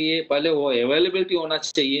देने के लिए पहले वो अवेलेबिलिटी होना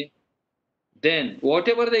चाहिए. Then what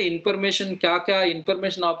ever the information, क्या क्या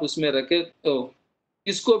इंफॉर्मेशन आप उसमें रखे, तो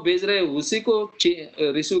किसको भेज रहे उसी को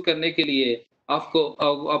रिसीव करने के लिए आपको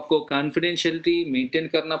आपको कॉन्फिडेंशियलिटी मेंटेन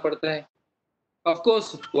करना पड़ता है. Of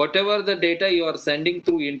course, whatever the data you are sending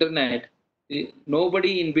through internet,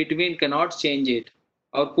 nobody in between cannot change it.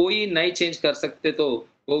 और कोई नहीं चेंज कर सकते, तो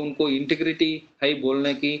वो उनको इंटीग्रिटी है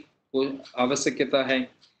बोलने की वो आवश्यकता है.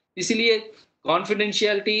 इसलिए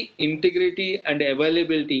confidentiality, integrity, and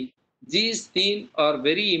availability, these things are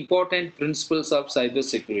very important principles of cyber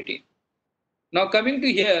security. Now coming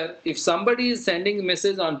to here, if somebody is sending a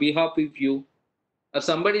message on behalf of you, or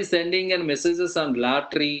somebody is sending in messages on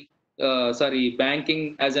lottery,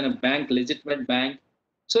 banking as in a bank, legitimate bank,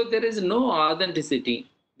 so there is no authenticity.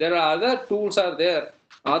 There are other tools are there.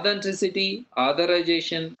 Authenticity,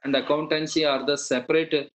 authorization, and accountancy are the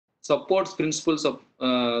separate supports principles of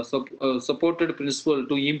supported principle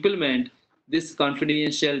to implement this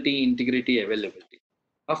confidentiality, integrity, availability.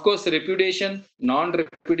 Of course, reputation,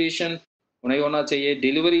 non-reputation नहीं होना चाहिए,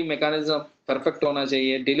 delivery mechanism perfect होना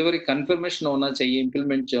चाहिए, delivery confirmation होना चाहिए,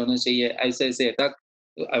 implement होना चाहिए ऐसे ऐसे अटैक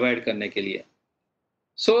अवॉइड करने के लिए.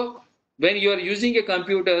 So when you are using a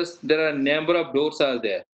computers, there are number of doors are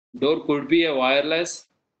there. Door could be a wireless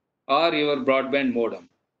or your broadband modem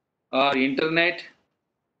or internet.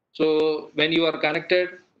 So when you are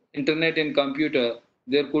connected internet in computer,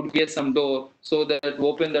 there could be some door, so that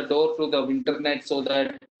open the door to the internet so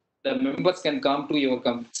that the members can come to your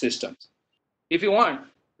systems. If you want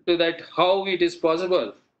to that how it is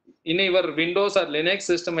possible in your Windows or Linux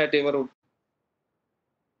system at your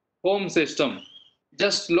home system,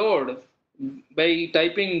 just load by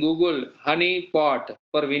typing Google honeypot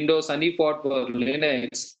for Windows, honeypot for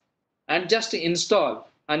Linux, and just install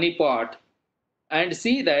honeypot and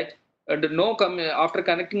see that no after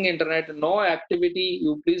connecting internet no activity,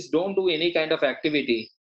 you please don't do any kind of activity,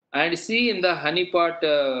 and see in the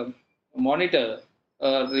honeypot monitor,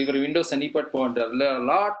 your Windows honeypot monitor, there are a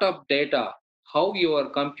lot of data how your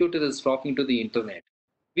computer is talking to the internet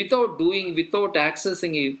without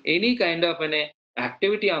accessing any kind of an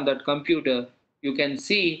activity on that computer. You can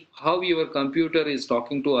see how your computer is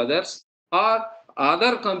talking to others or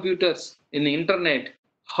other computers in the internet,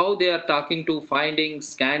 how they are talking to finding,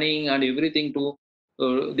 scanning, and everything to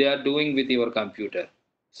they are doing with your computer.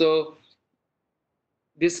 So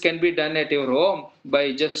this can be done at your home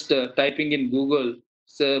by just typing in Google,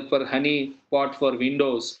 so for honey pot for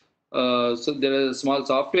Windows. So there is a small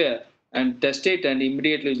software and test it and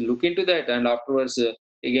immediately look into that and afterwards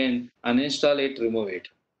again uninstall it, remove it.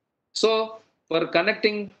 So for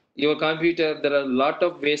connecting your computer, there are a lot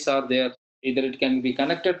of ways are there. Either it can be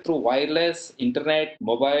connected through wireless, internet,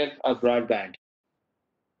 mobile, or broadband.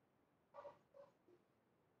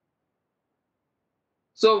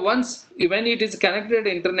 So once when it is connected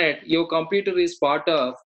to internet, your computer is part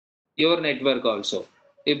of your network also.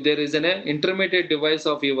 If there is an intermediate device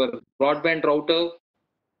of your broadband router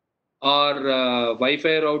or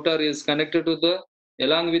Wi-Fi router is connected to the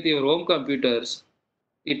along with your home computers,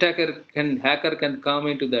 hacker can come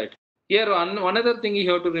into that. Here, one other thing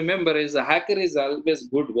you have to remember is a hacker is always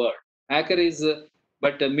good word. Hacker is,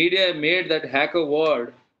 but the media made that hacker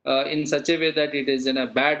word in such a way that it is in a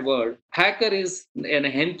bad word. Hacker is an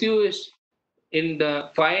enthusiast in the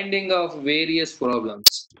finding of various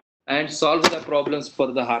problems and solve the problems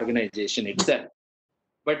for the organization itself.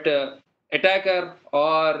 But attacker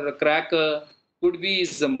or cracker could be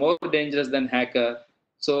is more dangerous than hacker.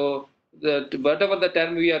 So whatever the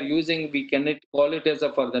term we are using, we cannot call it as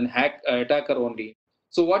a for the attacker only.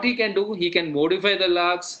 So what he can do, he can modify the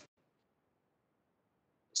logs.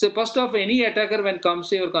 So first of any attacker when comes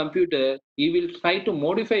to your computer, he will try to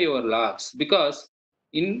modify your logs because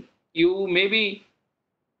in you maybe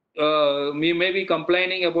we may be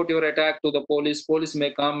complaining about your attack to the police. Police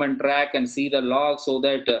may come and track and see the log so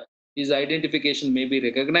that his identification may be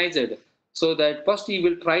recognized. So that first he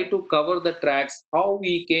will try to cover the tracks how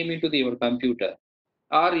he came into your computer.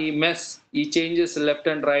 Or he changes left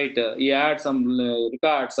and right. He adds some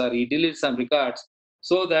records or he deletes some records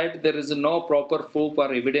so that there is no proper proof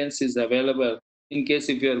or evidence is available in case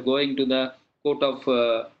if you are going to the court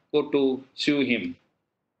to sue him.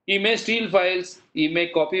 He may steal files, he may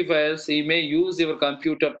copy files, he may use your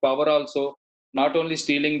computer power also, not only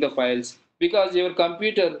stealing the files. Because your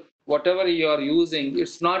computer, whatever you are using,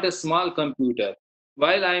 it's not a small computer.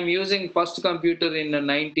 While I am using first computer in the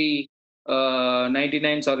 99s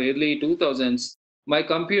or early 2000s, my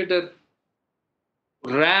computer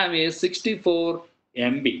RAM is 64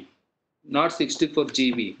 MB, not 64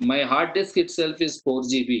 GB. My hard disk itself is 4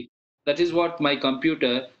 GB. That is what my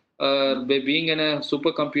computer, by being in a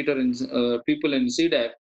supercomputer in people in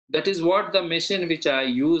CDAC, that is what the machine which I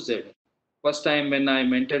used first time when I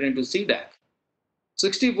entered into CDAC.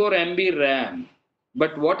 64 MB RAM.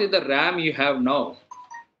 But what is the RAM you have now?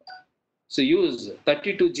 So use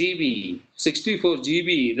 32 GB, 64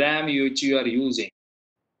 GB RAM which you are using.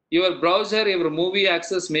 Your browser, your movie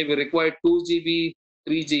access may be required 2 GB,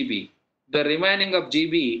 3 GB. The remaining of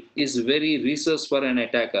GB is very resource for an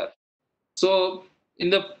attacker. So in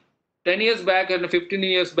the 10 years back and 15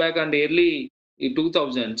 years back and early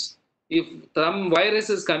 2000s, if some virus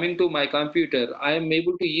is coming to my computer, I am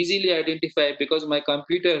able to easily identify because my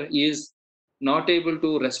computer is not able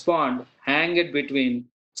to respond, hang it between.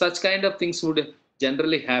 Such kind of things would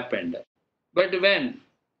generally happen. But when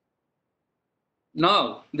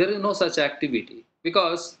now, there is no such activity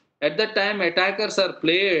because at that time attackers are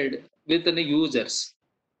played with the users.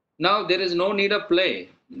 Now there is no need of play.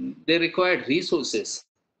 They require resources.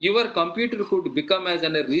 Your computer could become as a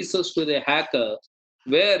resource to the hacker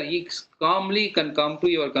where he calmly can come to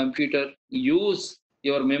your computer, use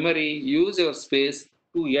your memory, use your space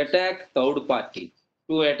to attack third party,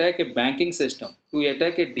 to attack a banking system, to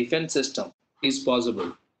attack a defense system is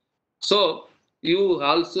possible. So you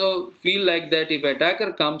also feel like that if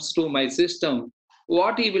attacker comes to my system,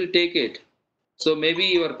 what he will take it? So maybe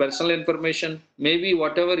your personal information, maybe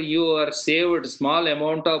whatever you are saved, small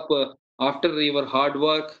amount of after your hard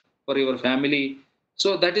work for your family.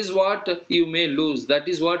 So that is what you may lose. That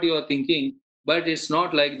is what you are thinking. But it's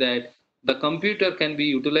not like that. The computer can be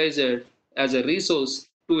utilized as a resource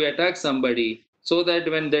to attack somebody so that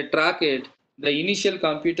when they track it, the initial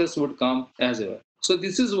computers would come as well. So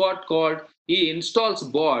this is what called he installs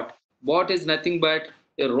bot. Bot is nothing but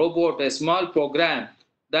a robot, a small program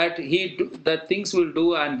that things will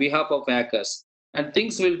do on behalf of hackers and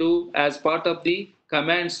things will do as part of the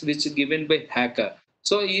commands which is given by hacker.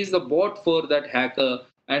 So he is the bot for that hacker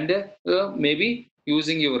and maybe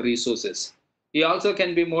using your resources. He also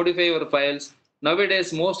can be modify your files.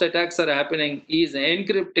 Nowadays, most attacks are happening. He is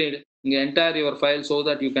encrypted the entire your file so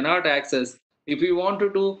that you cannot access. If you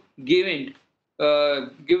wanted to give it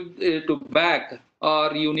to back,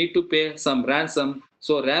 or you need to pay some ransom.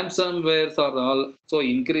 So ransomwares are also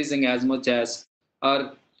increasing as much as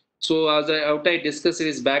or so as I discussed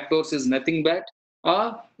is backdoors is nothing but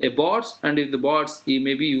a bots and if the bots he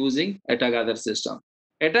may be using attack other system.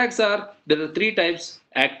 Attacks are there are three types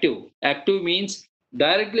active. Active means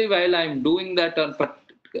directly while I'm doing that on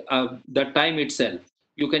that time itself.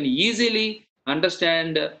 You can easily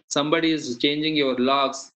understand somebody is changing your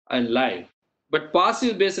logs and live. But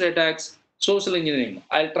passive based attacks, social engineering.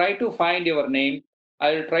 I'll try to find your name.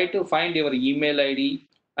 I'll try to find your email ID.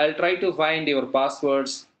 I'll try to find your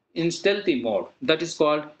passwords in stealthy mode. That is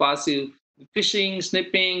called passive phishing,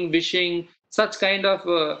 snipping, wishing. such kind of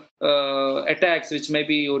attacks, which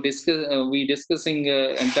maybe we discussing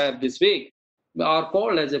entire this week, are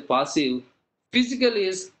called as a passive. Physical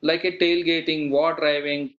is like a tailgating, war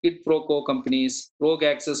driving, quid pro quo companies, rogue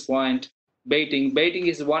access point, baiting. Baiting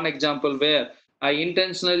is one example where I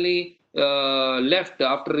intentionally left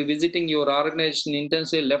after revisiting your organization,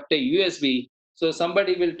 intentionally left a USB. So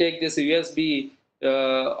somebody will take this USB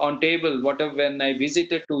on table, whatever, when I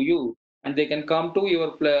visited to you, and they can come to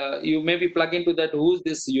your you maybe plug into that who's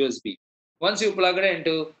this USB. Once you plug it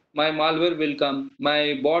into, my malware will come,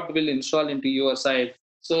 my bot will install into your site,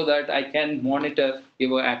 so that I can monitor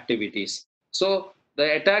your activities. So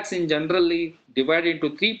the attacks in generally divide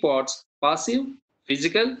into three parts: passive,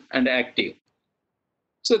 physical, and active.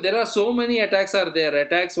 So there are so many attacks are there.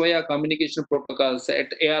 Attacks via communication protocols,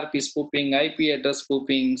 at ARP spoofing, IP address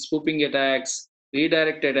spoofing, spoofing attacks,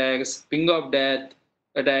 redirect attacks, ping of death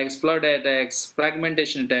attacks, flood attacks,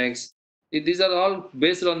 fragmentation attacks. These are all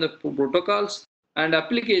based on the protocols and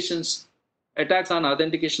applications. Attacks on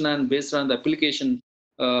authentication and based on the application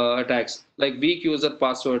attacks like weak user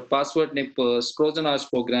password, password nippers, Trojan horse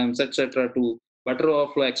programs, etc. to butter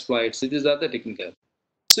overflow exploits. These are the technical.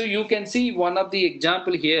 So you can see one of the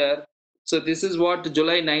example here. So this is what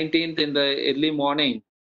July 19th in the early morning.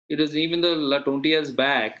 It is even though 20 years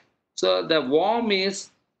back. So the worm is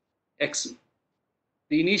ex-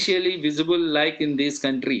 initially visible like in these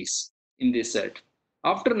countries in this set.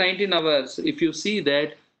 After 19 hours, if you see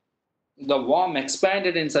that the worm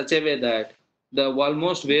expanded in such a way that the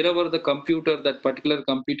almost wherever the computer, that particular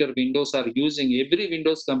computer Windows are using, every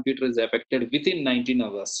Windows computer is affected within 19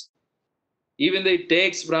 hours. Even though it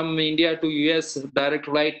takes from India to US, direct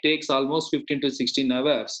flight takes almost 15 to 16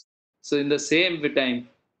 hours. So in the same time,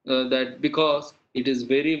 that because it is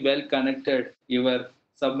very well connected, your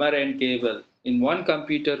submarine cable in one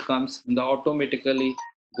computer comes and the automatically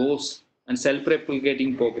goes and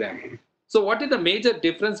self-replicating program. So what is the major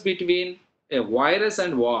difference between a virus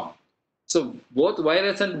and worm? So both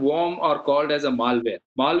virus and worm are called as a malware.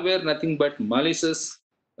 Malware nothing but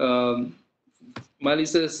um,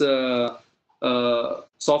 malicious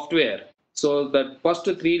software. So that first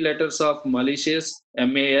three letters of malicious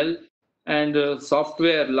MAL and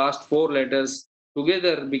software last four letters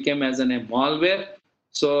together became as a malware.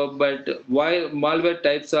 So, but why malware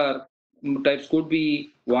types could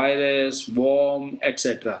be virus, worm,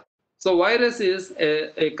 etc. So virus is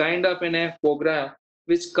a kind of a program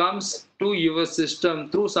which comes to your system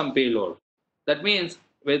through some payload. That means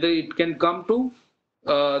whether it can come to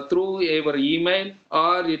through your email,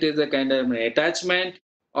 or it is a kind of an attachment,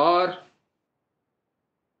 or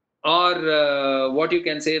what you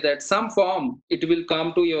can say that some form it will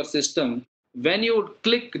come to your system. When you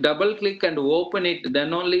double click and open it,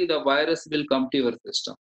 then only the virus will come to your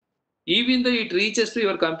system. Even though it reaches to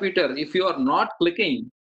your computer, if you are not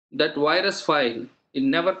clicking that virus file, it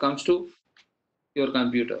never comes to your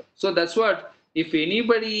computer. So that's what, if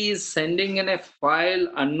anybody is sending in a file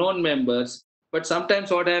unknown members, but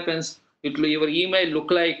sometimes what happens, your email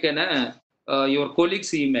look like your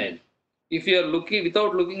colleague's email. If you are looking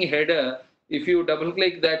without looking header, if you double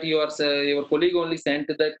click that your colleague only sent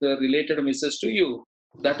that related message to you,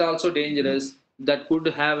 that also dangerous. That could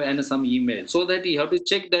have some email. So that you have to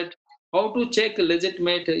check that how to check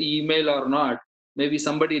legitimate email or not. Maybe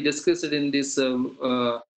somebody discussed it in this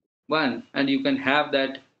one, and you can have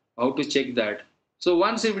that how to check that. So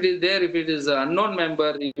once if it is there, if it is an unknown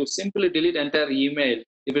member, you simply delete entire email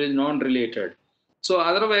if it is non-related. So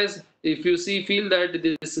otherwise, if you feel that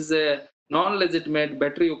this is a non-legitimate,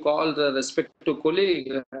 better you call the respective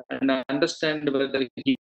colleague and understand whether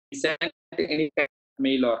he sent any kind of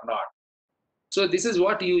mail or not. So this is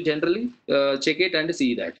what you generally check it and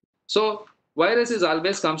see that. So virus is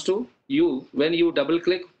always comes to you when you double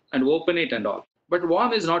click and open it and all. But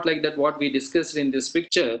worm is not like that. What we discussed in this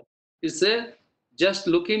picture is a just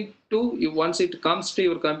look into once it comes to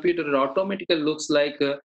your computer, it automatically looks like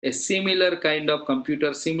a similar kind of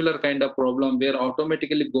computer, similar kind of problem where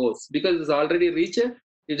automatically goes because it's already reached.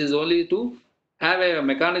 It is only to have a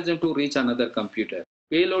mechanism to reach another computer.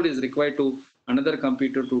 Payload is required to another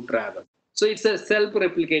computer to travel. So it's a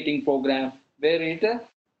self-replicating program where it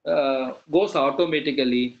goes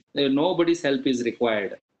automatically. Nobody's help is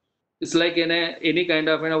required. It's like in any kind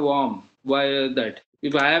of in a worm. Why that?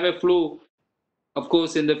 If I have a flu, of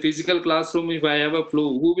course, in the physical classroom, if I have a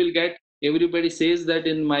flu, who will get? Everybody says that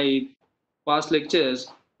in my past lectures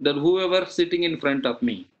that whoever sitting in front of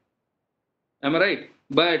me. Am I right?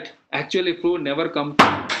 But actually, flu never come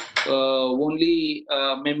to only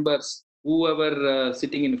members. Whoever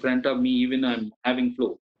sitting in front of me, even I'm having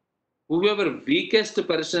flu, whoever weakest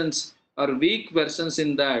persons or weak persons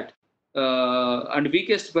in that, and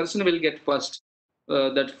weakest person will get first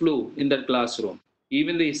that flu in that classroom.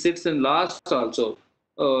 Even he sits in last also.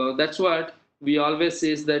 That's what we always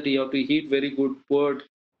says, that you have to eat very good food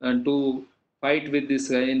and to fight with this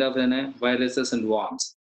kind of viruses and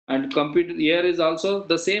worms. And computer here is also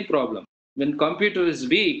the same problem. When computer is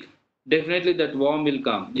weak, definitely that worm will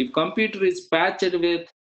come. If computer is patched with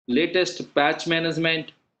latest patch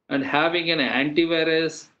management and having an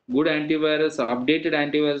antivirus, good antivirus, updated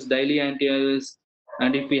antivirus, daily antivirus,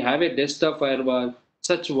 and if we have a desktop firewall,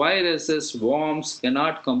 such viruses, worms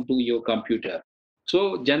cannot come to your computer.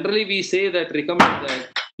 So generally we say that, recommend that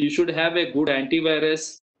you should have a good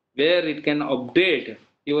antivirus where it can update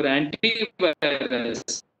your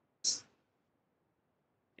antivirus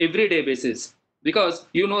everyday basis, because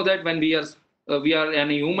you know that when we are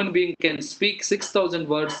and a human being can speak 6,000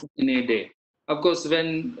 words in a day. Of course,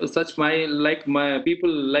 when such my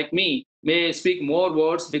people like me may speak more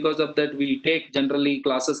words, because of that we take generally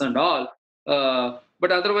classes and all,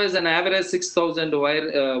 but otherwise an average 6,000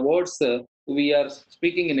 words we are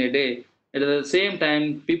speaking in a day. At the same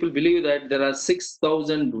time, people believe that there are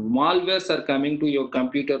 6,000 malwares are coming to your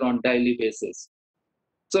computer on daily basis.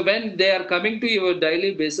 So when they are coming to your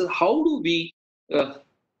daily basis, how do we uh,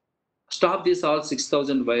 stop these all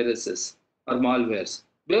 6,000 viruses or malwares?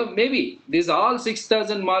 Well, maybe these all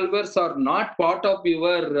 6,000 malwares are not part of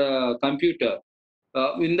your computer.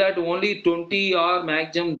 In that only 20 or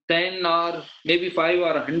maximum 10 or maybe 5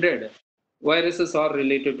 or 100 viruses are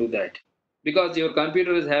related to that. Because your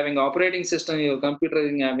computer is having operating system, your computer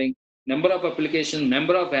is having number of applications,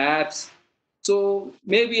 number of apps. So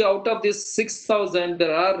maybe out of this 6,000,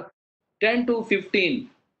 there are 10 to 15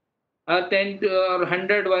 or 10 or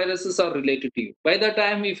 100 viruses are related to you. By the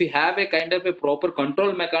time, if you have a kind of a proper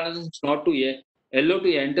control mechanism not to allow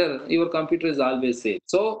to enter, your computer is always safe.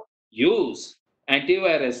 So use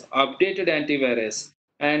antivirus, updated antivirus,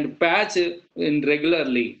 and patch in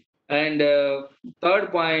regularly. And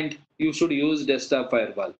third point, you should use desktop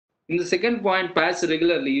firewall. In the second point, patch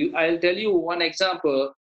regularly. I'll tell you one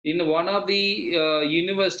example. In one of the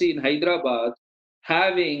university in Hyderabad,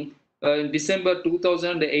 having in December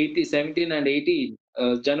 2018, 17 and 18,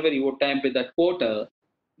 January, what time with that quarter,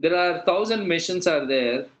 there are 1,000 machines are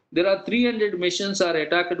there. There are 300 machines are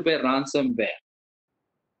attacked by ransomware,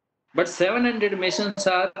 but 700 machines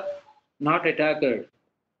are not attacked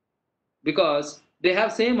because they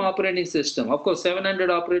have same operating system. Of course, 700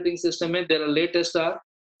 operating system means their latest are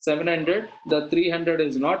 700. The 300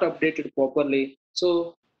 is not updated properly.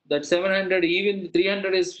 So that 700, even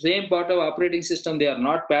 300 is same part of operating system. They are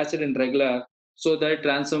not patched in regular, so that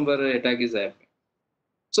ransomware attack is happening.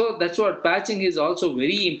 So that's what patching is also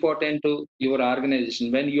very important to your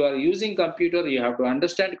organization. When you are using computer, you have to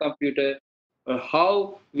understand computer,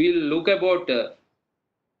 how we look about a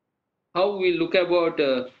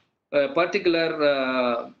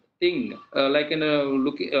particular thing, like in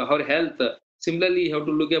look our health. Similarly, you have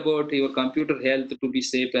to look about your computer health to be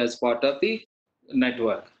safe as part of the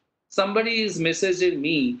network. Somebody is messaging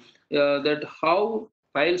me that how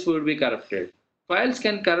files will be corrupted. Files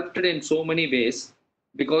can corrupted in so many ways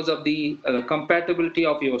because of the compatibility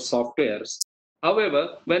of your softwares.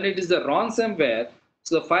 However, when it is the ransomware,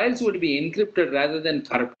 so the files would be encrypted rather than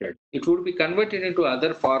corrupted. It would be converted into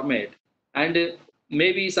other format, and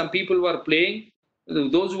maybe some people were playing.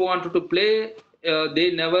 Those who wanted to play,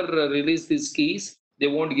 they never release these keys. They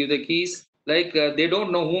won't give the keys. Like they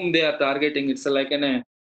don't know whom they are targeting. It's like an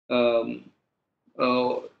um,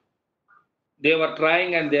 uh, they were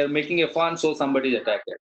trying and they are making a fun, so somebody attacked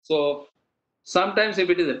it. So sometimes if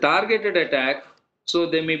it is a targeted attack, so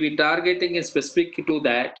they may be targeting a specific to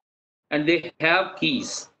that, and they have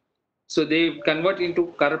keys. So they convert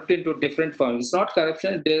into corrupt into different forms. It's not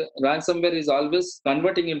corruption. The ransomware is always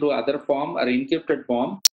converting into other form or encrypted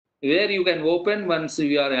form where you can open once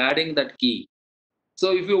you are adding that key.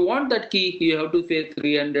 So if you want that key, you have to pay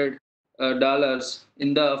 $300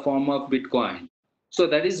 in the form of Bitcoin. So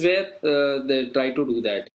that is where they try to do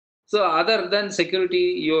that. So other than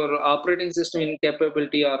security, your operating system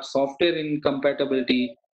incapability or software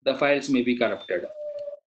incompatibility, the files may be corrupted.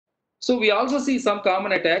 So we also see some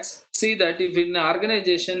common attacks. See that if in an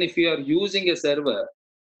organization, if you are using a server,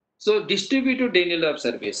 so distributed denial of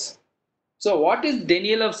service. So what is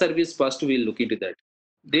denial of service? First, we'll look into that.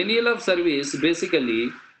 Denial of service basically.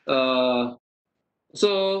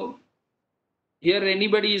 So here,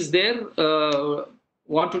 anybody is there?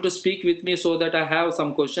 Wanted to speak with me so that I have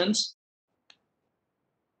some questions.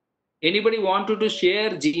 Anybody wanted to share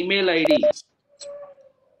Gmail ID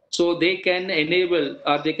so they can enable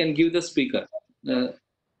or they can give the speaker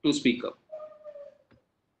to speak up.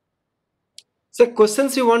 So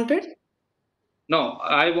questions you wanted? No,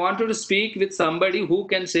 I wanted to speak with somebody who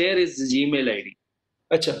can share his Gmail ID.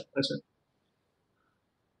 Acha, acha.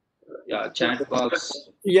 Yeah, chat box.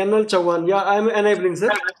 Yanal Chavan. Yeah, I am enabling,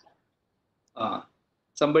 sir.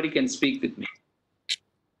 Somebody can speak with me.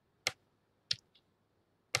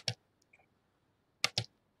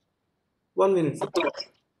 One minute, sir.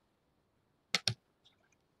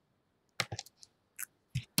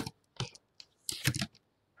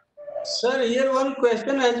 Sir, here one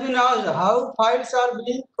question has been asked: how files are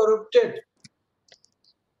being corrupted?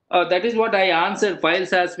 That is what I answered. Files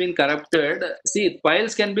has been corrupted. See,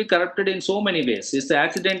 files can be corrupted in so many ways. It's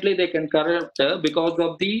accidentally they can corrupt because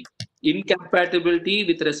of the incompatibility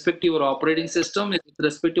with respect to your operating system, with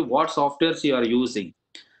respect to what softwares you are using.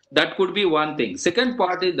 That could be one thing. Second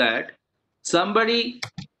part is that somebody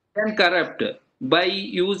can corrupt by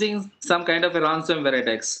using some kind of a ransomware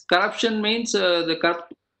attacks. Corruption means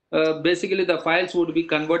basically the files would be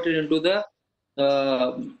converted into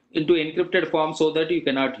encrypted form so that you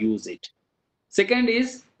cannot use it. Second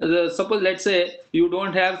is, suppose let's say you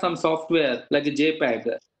don't have some software like a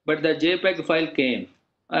JPEG, but the JPEG file came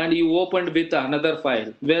and you opened with another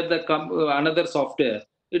file where another software,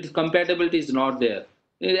 its compatibility is not there.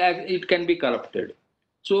 It can be corrupted.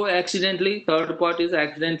 So accidentally, third part is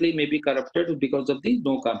accidentally may be corrupted because of the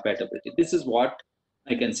no compatibility. This is what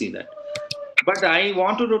I can see that. But I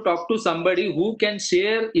wanted to talk to somebody who can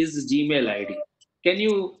share his Gmail ID. Can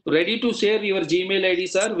you ready to share your Gmail ID,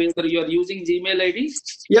 sir? Whether you are using Gmail ID?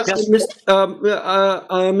 Yeah, Yes. Miss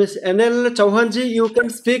NL Chauhanji, you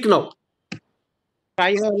can speak now.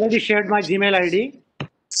 I have already shared my Gmail ID.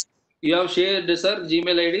 You have shared, sir,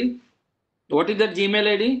 Gmail ID. What is that Gmail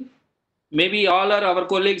ID? Maybe all are our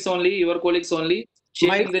colleagues only, your colleagues only,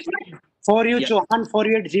 My sharing the for you yeah. Chauhan for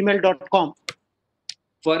you at gmail.com.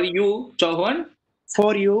 For you, Chauhan.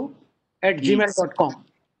 For you at gmail.com.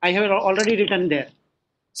 I have already written there.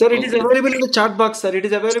 Sir, it is Okay. available in the chat box, sir. It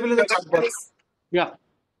is available in the chat box. Yeah.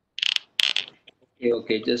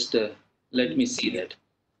 Okay, just let me see that.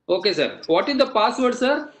 Okay, sir. What is the password,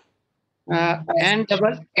 sir? N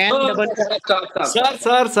double N Oh, double. Sir.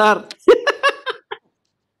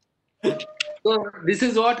 So this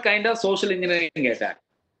is what kind of social engineering attack.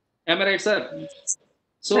 Am I right, sir?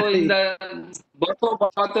 So in the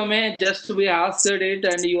Bhato just we asked it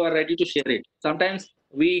and you are ready to share it. Sometimes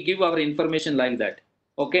we give our information like that.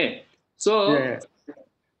 Okay. So, Yeah.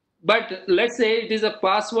 but let's say it is a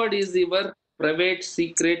password is your private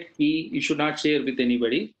secret key. You should not share with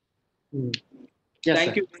anybody. Yes,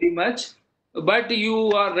 Thank sir. you very much. But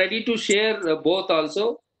you are ready to share both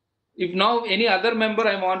also. If now any other member,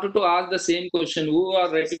 I wanted to ask the same question. Who are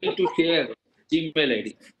ready to share Gmail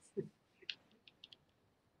ID?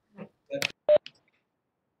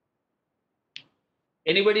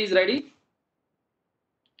 Anybody is ready?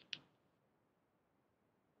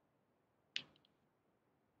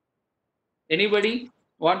 Anybody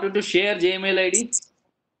wanted to share Gmail ID?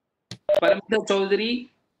 Paramita Chaudhary,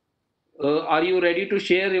 are you ready to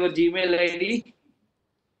share your Gmail ID?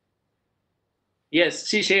 Yes,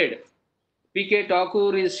 she shared. PK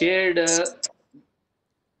Thakur is shared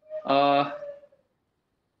uh,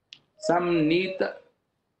 some Neet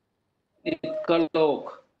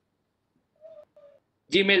Kalok,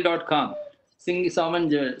 gmail.com. Singh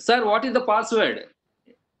Saman. Sir, what is the password?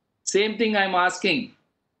 Same thing I'm asking.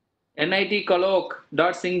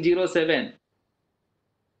 nitkalok.singh07.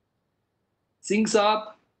 Singh's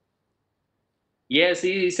up. Yes,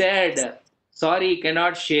 he said, sorry,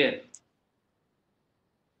 cannot share.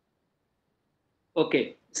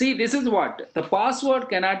 Okay. See, this is what the password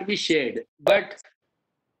cannot be shared, but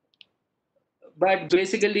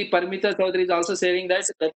basically Paramita Chaudhary is also saying that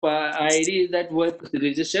the ID is that was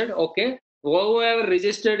registered. Okay. Whoever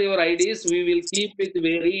registered your IDs, we will keep it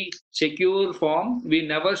very secure form. We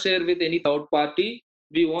never share with any third party.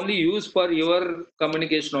 We only use for your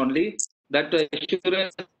communication only. That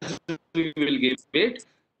assurance we will give it.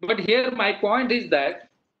 But here my point is that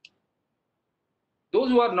those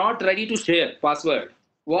who are not ready to share password,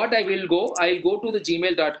 what I'll go to the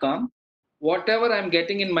gmail.com. Whatever I'm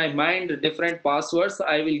getting in my mind, different passwords,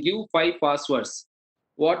 I will give 5 passwords.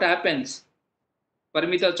 What happens,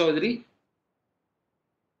 Paramita Chaudhary?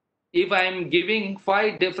 If I'm giving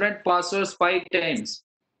 5 different passwords 5 times,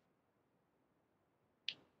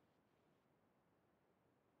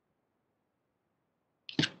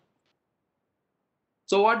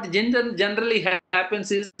 so what generally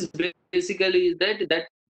happens is basically that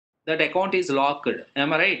account is locked.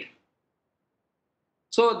 Am I right?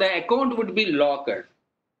 So the account would be locked.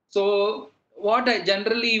 So what I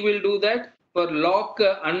generally will do that for lock,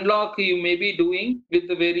 unlock, you may be doing with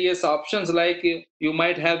the various options like you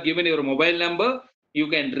might have given your mobile number. You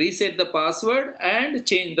can reset the password and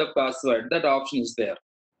change the password. That option is there.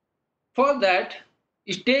 For that,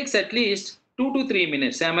 it takes at least 2 to 3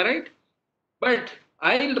 minutes. Am I right? But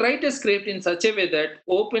I'll write a script in such a way that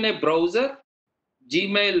open a browser,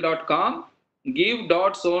 gmail.com, give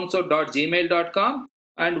dot so and so dot gmail.com,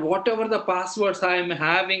 and whatever the passwords I am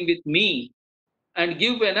having with me, and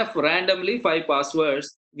give enough randomly 5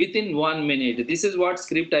 passwords within 1 minute. This is what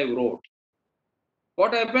script I wrote.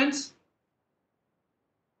 What happens?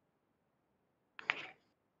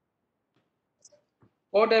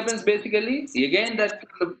 What happens basically? Again, that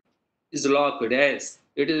is locked. Yes,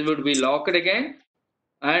 would be locked again.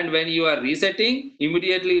 And when you are resetting,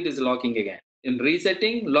 immediately it is locking again. In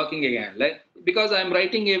resetting, locking again. Like, because I'm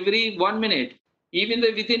writing every 1 minute, even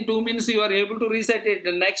within 2 minutes you are able to reset it.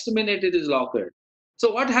 The next minute it is locked.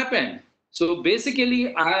 So what happened? So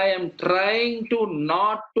basically, I am trying to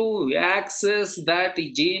not to access that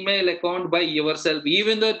Gmail account by yourself,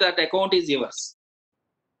 even though that account is yours.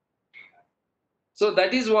 So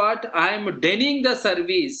that is what I am denying the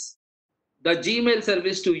service, the Gmail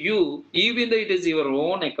service to you, even though it is your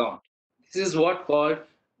own account. This is what called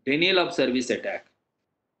denial of service attack.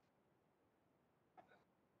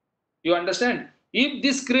 You understand? If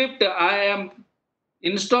this script I am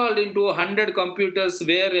installed into 100 computers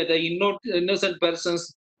where the innocent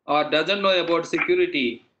persons or doesn't know about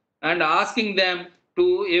security, and asking them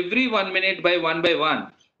to every 1 minute by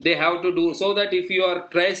one, they have to do, so that if you are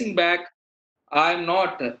tracing back, I am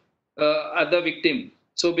not the victim.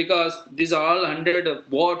 So because these all 100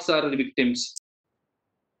 bots are the victims.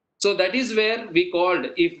 So that is where we called,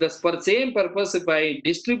 if the for same purpose, if I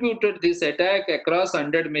distributed this attack across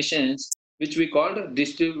 100 machines, which we called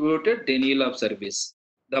distributed denial of service.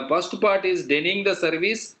 The first part is denying the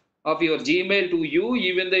service of your Gmail to you,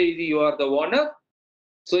 even though you are the owner.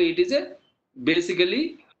 So it is a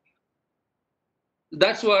basically,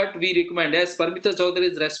 that's what we recommend. As Parmita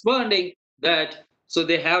Chaudhary is responding that, so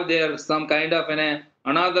they have their some kind of an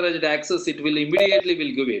unauthorized access, it will immediately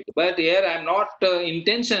will give it. But here I'm not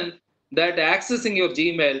intention that accessing your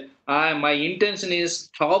Gmail. My intention is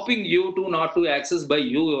stopping you to not to access by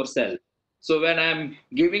you yourself. So when I'm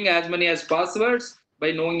giving as many as passwords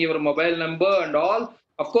by knowing your mobile number and all,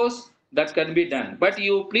 of course that can be done. But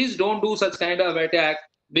you please don't do such kind of attack,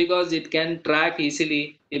 because it can track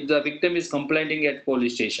easily if the victim is complaining at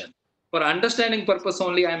police station. For understanding purpose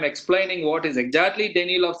only, I am explaining what is exactly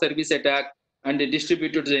denial of service attack and the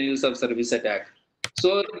distributed denials of service attack.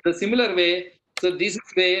 So the similar way, so this is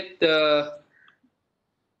way the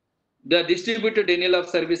distributed denial of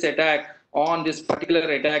service attack on this particular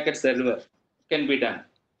attacker server can be done.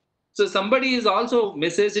 So somebody is also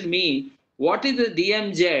messaged me what is the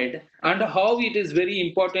DMZ and how it is very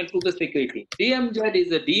important to the security. DMZ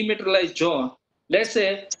is a demilitarized zone. Let's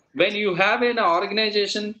say when you have an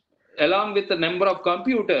organization along with the number of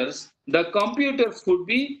computers, the computers could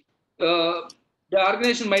be the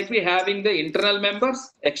organization might be having the internal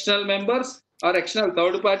members, or external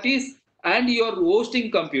third parties, and your hosting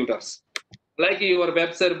computers like your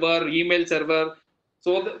web server, email server,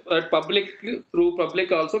 so the public through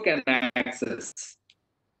public also can access.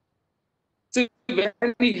 So when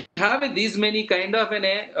we have these many kind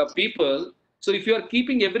of people, so if you are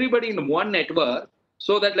keeping everybody in one network,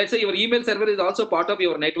 so that let's say your email server is also part of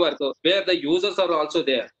your network where the users are also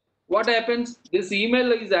there. What happens? This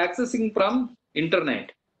email is accessing from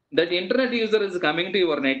internet. That internet user is coming to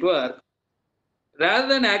your network. Rather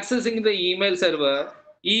than accessing the email server,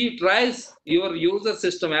 he tries your user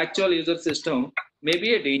system, actual user system,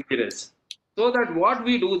 maybe a dangerous. So that what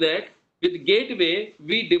we do that with gateway,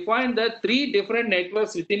 we define the 3 different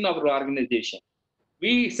networks within our organization.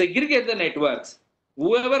 We segregate the networks.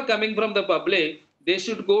 Whoever coming from the public, they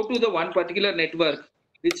should go to the one particular network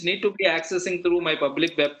which need to be accessing through my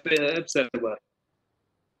public web server.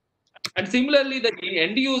 And similarly, the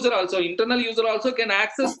end user also, internal user also can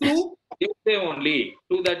access through gateway only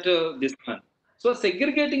to that this one. So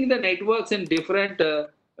segregating the networks in different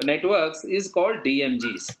networks is called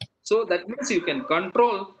DMGs. So that means you can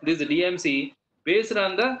control this DMC based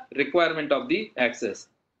on the requirement of the access.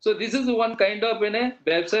 So this is one kind of in a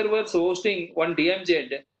web servers hosting one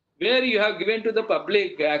DMZ where you have given to the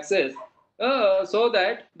public access so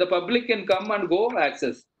that the public can come and go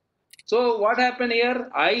access. So what happened here?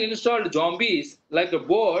 I installed zombies like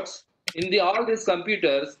bots in all these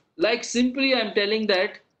computers. Like simply I'm telling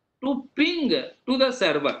that to ping to the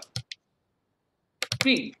server.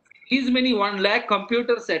 Ping. These many 1 lakh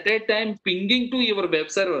computers at a time pinging to your web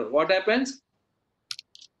server. What happens?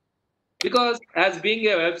 Because as being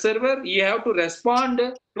a web server, you have to respond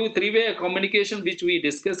to three-way communication, which we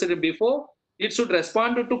discussed before. It should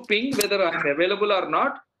respond to ping whether I'm available or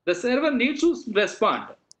not. The server needs to respond.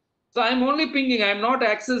 So I'm only pinging, I'm not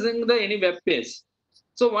accessing the any web page.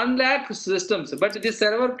 So 1 lakh systems, but the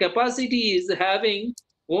server capacity is having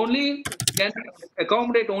only can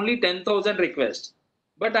accommodate only 10,000 requests.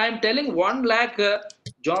 But I'm telling 1 lakh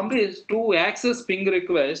zombies to access ping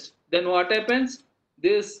request, then what happens?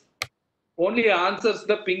 This only answers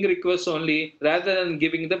the ping request only rather than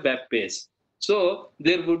giving the web page. So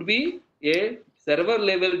there would be a server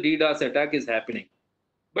level DDoS attack is happening.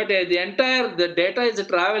 But the data is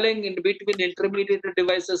traveling in between intermediate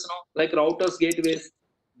devices now, like routers, gateways.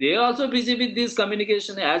 They are also busy with this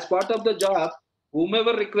communication as part of the job.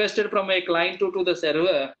 Whomever requested from a client to the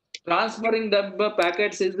server, transferring the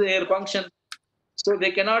packets is their function. So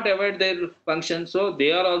they cannot avoid their function. So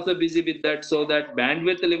they are also busy with that. So that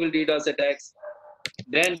bandwidth level DDoS attacks,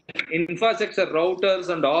 then infrastructure routers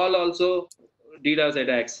and all also DDoS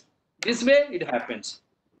attacks. This way it happens.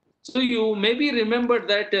 So you maybe remembered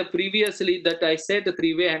that previously that I said the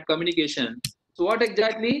three-way and communication. So what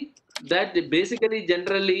exactly? That basically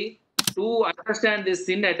generally to understand this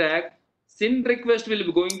SYN attack, SYN request will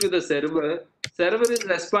be going to the server. Server is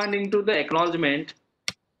responding to the acknowledgement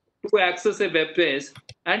to access a web page,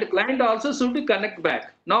 and client also should connect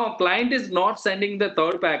back. Now client is not sending the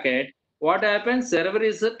third packet. What happens? Server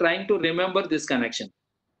is trying to remember this connection.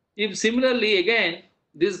 If similarly again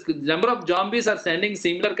this number of zombies are sending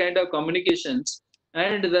similar kind of communications,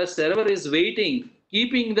 and the server is waiting,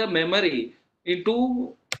 keeping the memory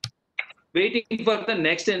into waiting for the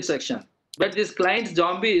next instruction. But these client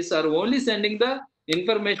zombies are only sending the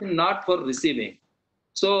information, not for receiving.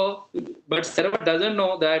 So, but server doesn't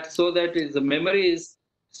know that, so that is the memory is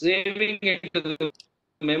saving into the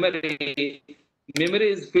memory,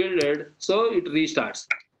 memory is filled, so it restarts.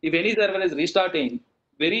 If any server is restarting,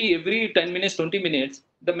 every 10 minutes, 20 minutes,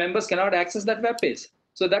 the members cannot access that web page.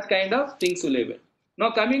 So that kind of things will happen.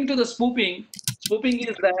 Now coming to the spoofing, spoofing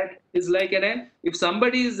is that is like if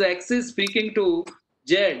somebody is access speaking to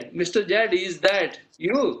Jed, Mr. Jed, is that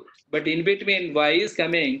you? But in between, Y is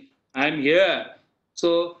coming, I'm here.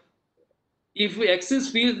 So if Axis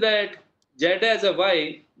feels that Z has a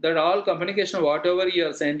Y, that all communication, whatever you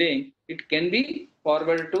are sending, it can be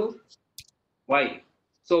forwarded to Y.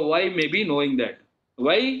 So Y may be knowing that.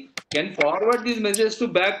 Y can forward these messages to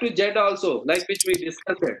back to Z also, like which we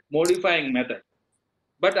discussed, modifying method.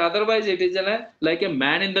 But otherwise, it is like a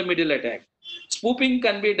man in the middle attack. Spoofing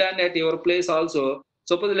can be done at your place also.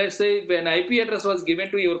 Suppose, let's say, if an IP address was given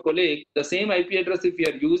to your colleague, the same IP address if you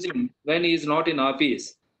are using when he is not in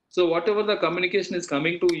office. So whatever the communication is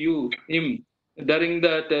coming to you, him during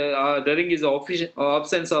his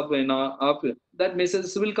absence of that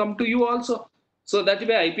message will come to you also. So that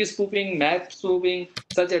way, IP spoofing, map spoofing,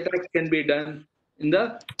 such attacks can be done in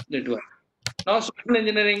the network. Now, social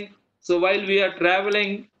engineering. So while we are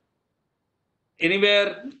traveling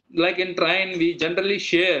anywhere, like in train, we generally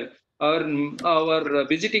share our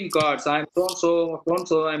visiting cards. I'm so and so, so and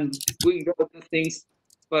so. I'm doing those things.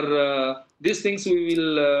 For these things, we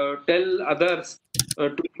will tell others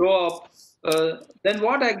to show up. Then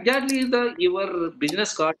what exactly is the your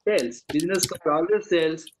business card tells? Business card always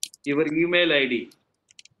tells your email ID.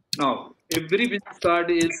 Now, every business card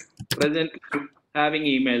is presently having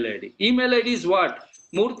email ID. Email ID is what?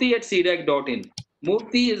 Murthy at cdac.in.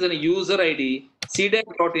 Murthy is a user ID,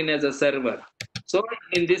 cdac.in as a server. So,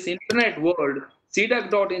 in this internet world,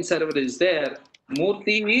 cdac.in server is there.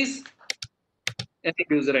 Murthy is a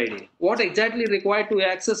user ID. What exactly required to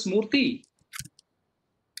access Murthy?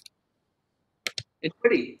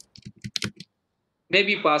 Anybody?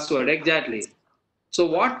 Maybe password, exactly. So,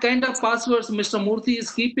 what kind of passwords Mr. Murthy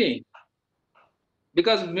is keeping?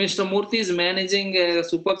 Because Mr. Murthy is managing a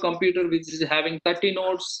supercomputer which is having 30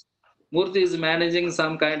 nodes. Murthy is managing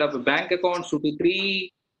some kind of a bank account, 2 to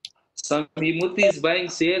 3. Murthy is buying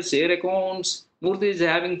share accounts. Murthy is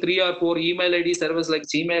having 3 or 4 email ID servers like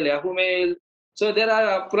Gmail, Yahoo Mail. So there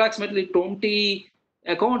are approximately 20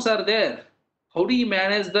 accounts are there. How do you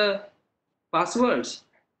manage the passwords?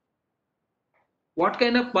 What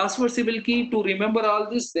kind of passwords he will keep to remember all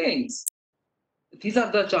these things? These are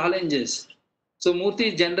the challenges. So Murthy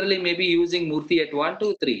is generally maybe using Murthy at 1,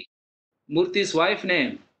 2, 3. Murthy's wife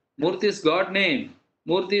name, Murthy's God name,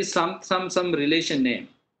 Murthy's some relation name.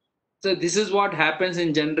 So this is what happens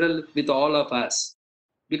in general with all of us,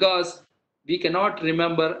 because we cannot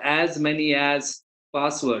remember as many as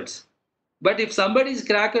passwords. But if somebody is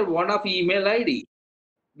cracked one of email ID,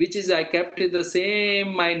 which is I kept it the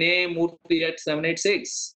same, my name Murthy at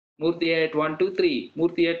 786, Murthy at 123,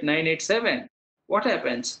 Murthy at 987. What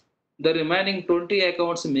happens? The remaining 20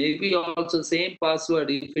 accounts may be also same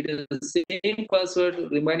password. If it is the same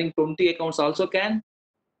password, remaining 20 accounts also can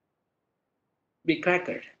be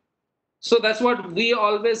cracked. So that's what we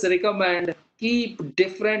always recommend. Keep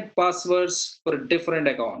different passwords for different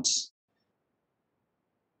accounts.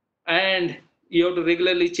 And you have to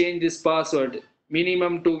regularly change this password,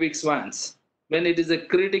 minimum 2 weeks once. When it is a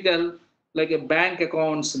critical, like a bank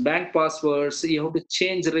accounts, bank passwords, you have to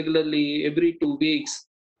change regularly every 2 weeks,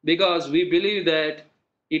 because we believe that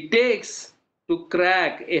it takes to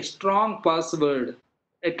crack a strong password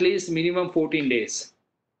at least minimum 14 days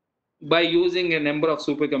by using a number of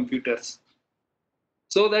supercomputers.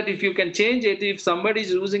 So that if you can change it, if somebody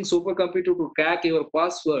is using supercomputer to crack your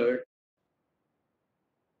password,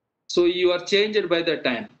 so you are changed by the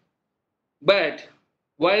time. But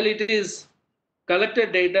while it is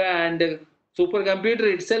collected data and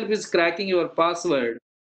supercomputer itself is cracking your password,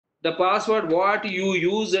 the password what you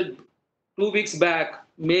used 2 weeks back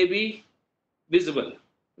may be visible.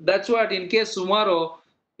 That's what, in case tomorrow,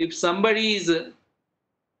 if somebody is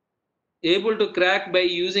able to crack by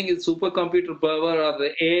using a supercomputer power or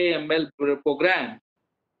the AML program,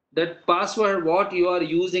 that password what you are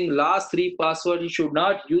using, last three password, you should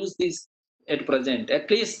not use this at present.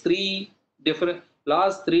 At least three different,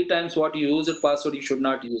 last three times what you use it password, you should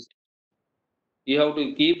not use it. You have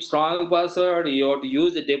to keep strong password. You have to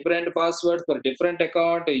use a different password for different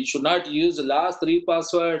account. You should not use the last three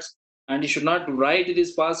passwords, and you should not write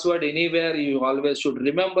this password anywhere. You always should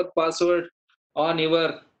remember password on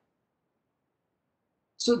your.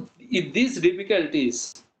 So if these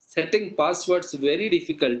difficulties, setting passwords very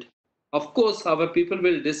difficult. Of course, our people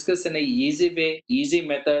will discuss in a easy way, easy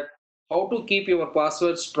method, how to keep your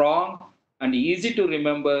password strong and easy to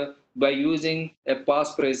remember by using a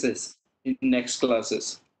passphrases in next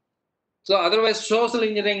classes. So otherwise, social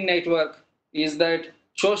engineering network is that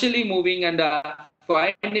socially moving and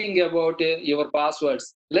finding about your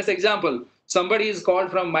passwords. Let's example, somebody is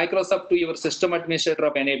called from Microsoft to your system administrator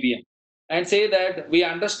of NABM and say that we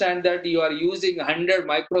understand that you are using 100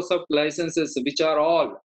 Microsoft licenses, which are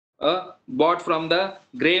all bought from the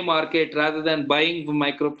gray market rather than buying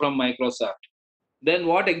from Microsoft. Then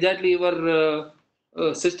what exactly your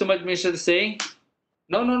system administrator is saying?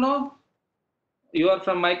 No, no, no, you are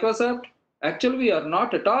from Microsoft. Actually, we are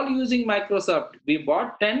not at all using Microsoft. We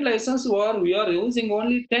bought 10 license, or we are using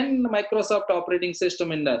only 10 Microsoft operating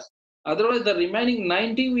system in us. Otherwise, the remaining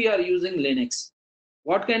 90 we are using Linux.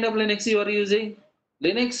 What kind of Linux you are using?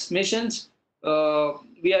 Linux machines.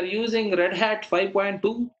 We are using Red Hat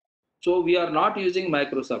 5.2. So we are not using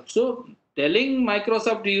Microsoft. So telling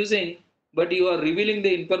Microsoft using, but you are revealing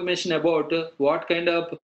the information about what kind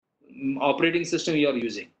of operating system you are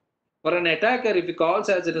using. For an attacker, if he calls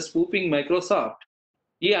as it is spoofing Microsoft,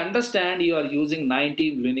 he understand you are using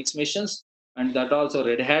 90 Linux machines and that also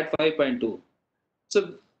Red Hat 5.2.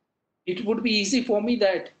 So it would be easy for me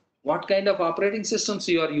that what kind of operating systems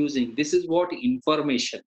you are using. This is what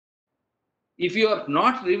information. If you are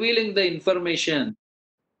not revealing the information,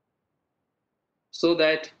 so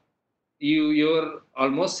that you're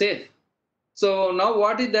almost safe. So now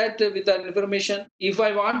what is that with that information? If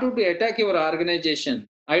I want to attack your organization,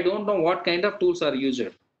 I don't know what kind of tools are used.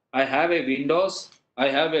 I have a Windows, I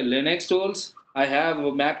have a Linux tools, I have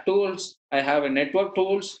Mac tools, I have a network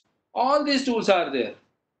tools. All these tools are there.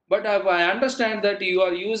 But if I understand that you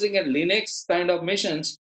are using a Linux kind of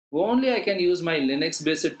machines, only I can use my Linux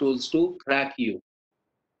based tools to crack you.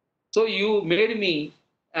 So you made me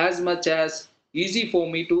as much as easy for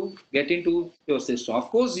me to get into your system. Of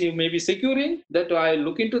course, you may be securing that. I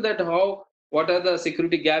look into that how what are the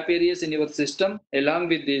security gap areas in your system along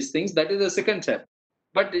with these things. That is the second step.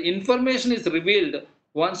 But information is revealed.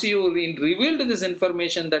 Once you revealed this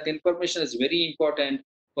information, that information is very important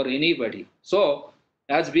for anybody. So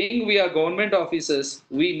as being we are government officers,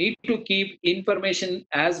 we need to keep information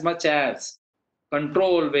as much as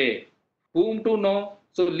control way. Whom to know?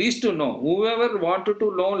 So least to know. Whoever wanted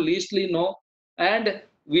to know, leastly know. And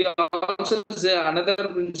we also say another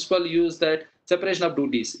principle use that separation of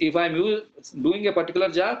duties. If I'm doing a particular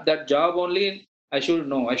job, that job only I should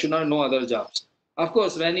know. I should not know other jobs. Of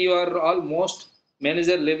course, when you are almost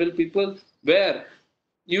manager level people, where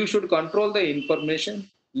you should control the information,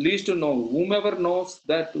 least to know. Whomever knows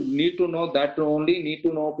that need to know that only need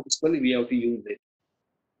to know principle we have to use it.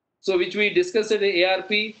 So which we discussed at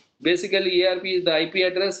ARP. Basically, ARP is the IP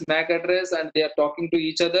address, MAC address, and they are talking to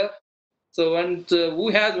each other. So when who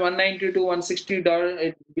has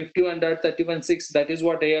 192.160.51.31.6, that is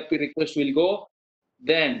what ARP request will go.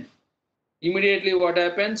 Then immediately what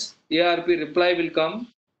happens? ARP reply will come.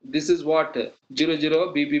 this is what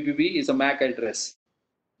 00BBBB is a MAC address.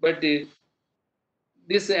 But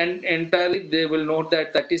this entirely they will note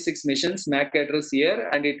that 36 missions MAC address here,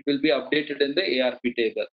 and it will be updated in the ARP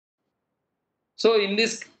table. So in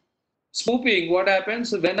this spoofing, what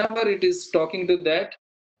happens whenever it is talking to that,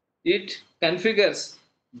 it configures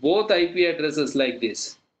both IP addresses like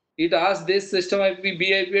this. It asks this system IP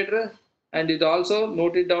address, and it also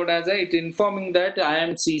note it down as it informing that I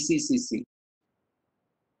am CCCC.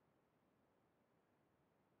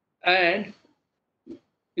 And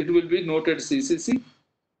it will be noted CCC.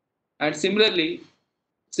 And similarly,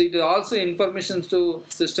 so it is also information to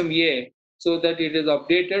system A so that it is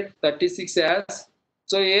updated 36 as.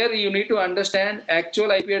 So here you need to understand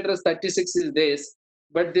actual IP address 36 is this,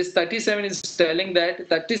 but this 37 is telling that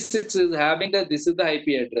 36 is having that this is the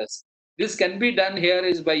IP address. This can be done here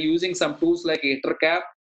is by using some tools like ettercap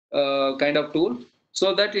kind of tool,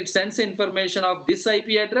 so that it sends information of this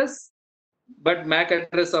IP address, but MAC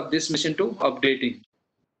address of this machine to updating.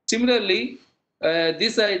 Similarly,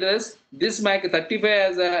 this address, this MAC 35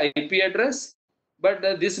 as a IP address, but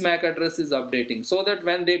this MAC address is updating, so that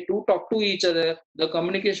when they two talk to each other, the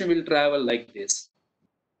communication will travel like this,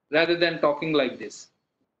 rather than talking like this.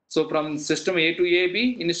 So from system A to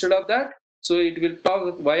AB, instead of that, so it will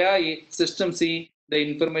talk via system C, the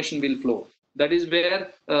information will flow. That is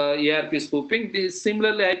where ARP spoofing. This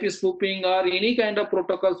similarly IP spoofing or any kind of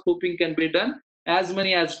protocol spoofing can be done, as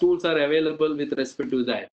many as tools are available with respect to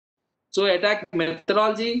that. So attack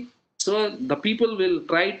methodology, so the people will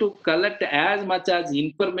try to collect as much as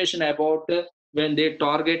information about when they're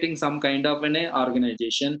targeting some kind of an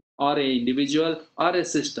organization or a individual or a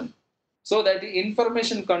system. So that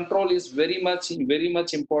information control is very much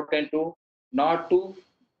important to not to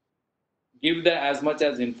give the as much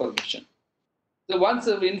as information. So once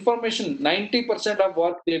the information, 90% of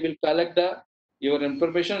work they will collect your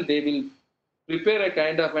information, they will prepare a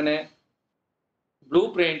kind of an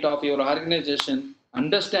blueprint of your organization,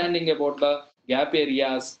 understanding about the gap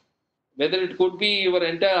areas, whether it could be your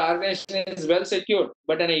entire organization is well secured,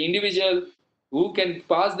 but an individual who can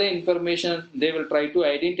pass the information, they will try to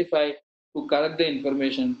identify to collect the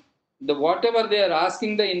information. The whatever they are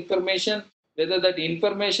asking the information, whether that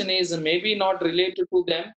information is maybe not related to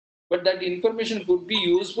them, but that information could be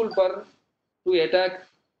useful for to attack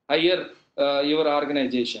higher your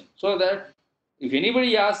organization. So that if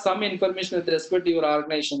anybody asks some information with respect to your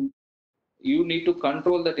organization, you need to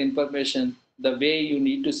control that information the way you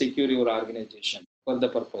need to secure your organization for the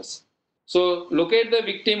purpose. So locate the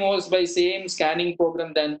victim host by same scanning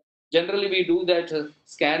program. Then generally we do that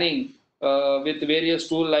scanning with various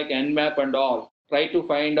tools like Nmap and all. Try to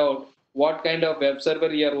find out what kind of web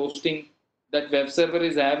server you are hosting. That web server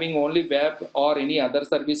is having only web or any other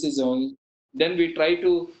services only. Then we try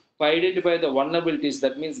to identify the vulnerabilities.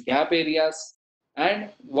 That means gap areas. And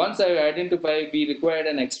once I identify, we require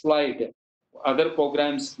an exploit other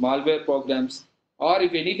programs, malware programs, or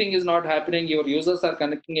if anything is not happening, your users are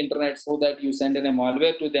connecting internet, so that you send in a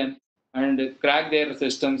malware to them and crack their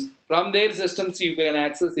systems. From their systems, you can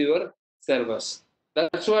access your servers.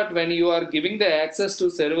 That's what when you are giving the access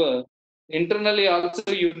to server, internally also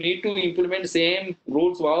you need to implement same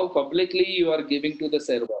rules how publicly you are giving to the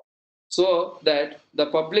server. So that the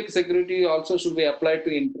public security also should be applied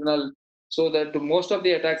to internal, so that most of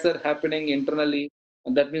the attacks are happening internally,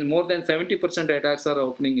 and that means more than 70% attacks are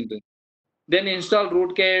opening into. Then install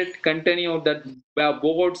rootkit, continue that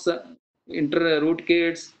boards,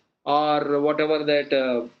 rootkits, or whatever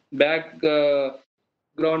that background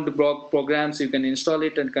programs, you can install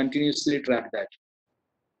it and continuously track that.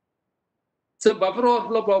 So buffer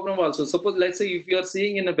overflow problem also. Suppose let's say if you are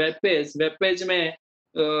seeing in a web page may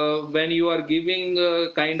when you are giving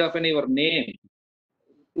kind of your name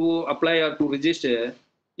to apply or to register,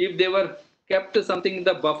 if they were kept something,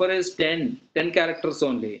 the buffer is 10 characters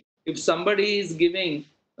only. If somebody is giving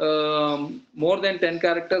more than 10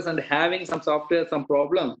 characters and having some software, some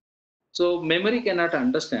problem, so memory cannot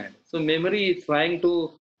understand. So memory is trying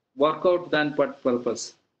to work out that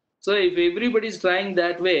purpose. So if everybody is trying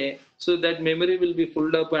that way, so that memory will be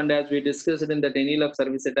filled up, and as we discussed in the Tenilab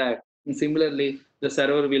service attack, and similarly the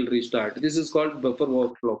server will restart. This is called buffer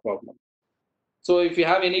overflow problem. So if you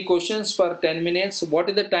have any questions for 10 minutes, what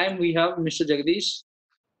is the time we have, Mr. Jagdish?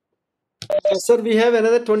 Sir, we have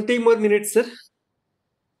another 20 more minutes, sir.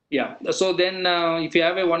 Yeah. So then if you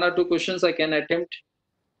have a one or two questions, I can attempt.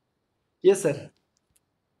 Yes, sir.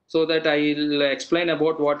 So that I'll explain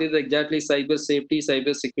about what is exactly cyber safety,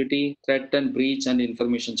 cyber security, threat and breach, and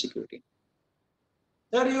information security.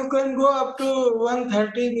 Sir, you can go up to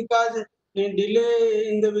 1:30 because the delay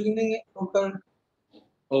in the beginning occurred.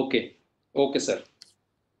 Okay. Okay, sir.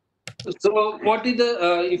 So, what is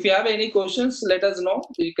the? If you have any questions, let us know.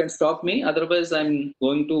 You can stop me. Otherwise, I'm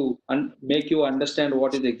going to make you understand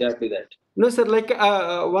what is exactly that. No, sir. Like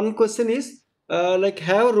one question is, like,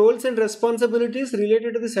 have roles and responsibilities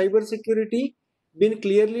related to the cyber security been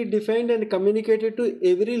clearly defined and communicated to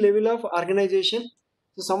every level of organization?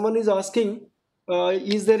 So someone is asking,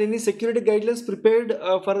 is there any security guidelines prepared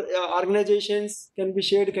for organizations can be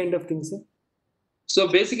shared kind of things? Sir? So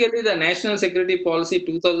basically, the National Security Policy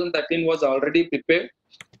 2013 was already prepared.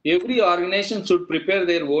 Every organization should prepare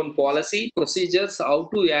their own policy, procedures, how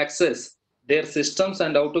to access their systems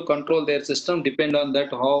and how to control their system depend on that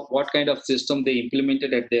how what kind of system they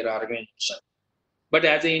implemented at their organization. But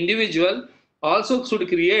as an individual, also should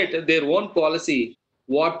create their own policy,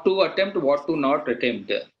 what to attempt, what to not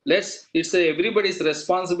attempt. It's everybody's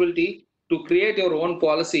responsibility to create your own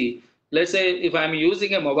policy. Let's say if I'm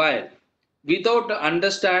using a mobile, without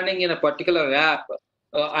understanding in a particular app,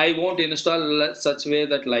 I won't install such way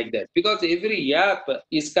that like that, because every app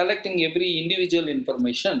is collecting every individual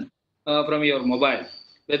information from your mobile,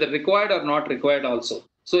 whether required or not required also.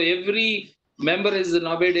 So every member is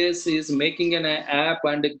nowadays is making an app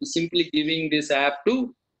and simply giving this app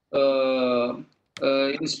to uh,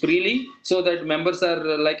 use freely, so that members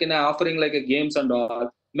are like in offering like a games and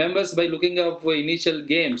all. Members by looking up initial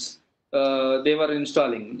games, they were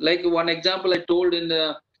installing. Like one example I told in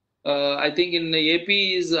I think in AP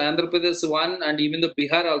is Andhra Pradesh one, and even the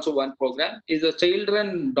Bihar also one program is the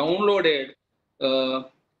children downloaded uh,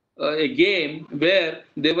 a game where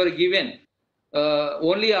they were given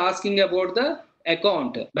only asking about the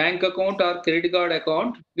account, bank account or credit card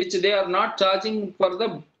account, which they are not charging for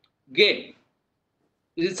the game.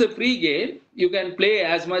 It's a free game. You can play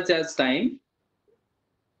as much as time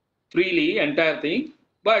freely, entire thing.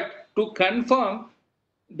 But to confirm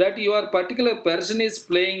that your particular person is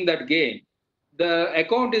playing that game, the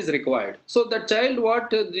account is required. So the child what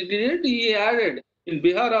did he added in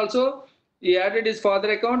Bihar also, he added his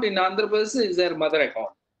father account. In Andhra Pradesh is their mother account.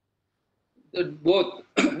 Both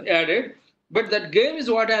added, but that game is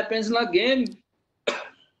what happens now. Game,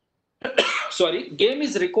 sorry, game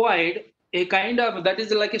is required a kind of that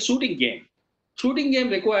is like a shooting game. Shooting game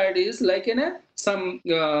required is like in a some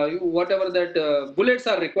whatever that bullets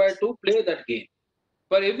are required to play that game.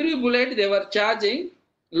 For every bullet, they were charging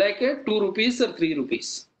like a 2 rupees or 3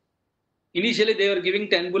 rupees. Initially, they were giving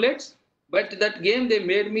 10 bullets, but that game they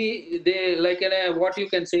made me they like in a, what you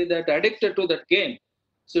can say that addicted to that game.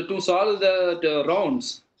 So to solve the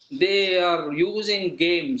rounds, they are using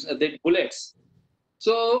games, the bullets.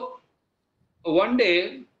 So one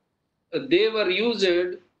day they were used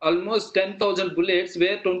almost 10,000 bullets,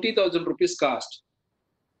 where 20,000 rupees cost.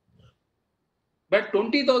 But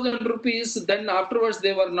 20,000 rupees, then afterwards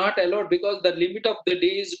they were not allowed, because the limit of the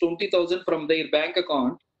day is 20,000 from their bank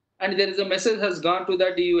account. And there is a message has gone to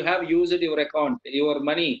that you have used your account, your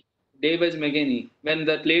money, day by Megani, when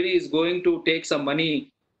that lady is going to take some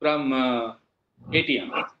money from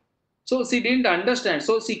ATM. So she didn't understand.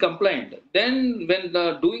 So she complained. Then when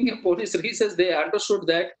doing a police research, they understood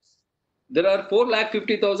that there are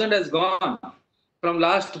 4,50,000 has gone from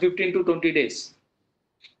last 15 to 20 days,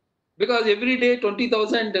 because every day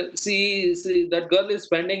 20,000 see that girl is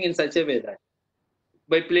spending in such a way that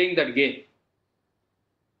by playing that game.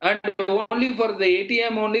 And only for the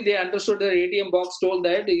ATM only they understood, the ATM box told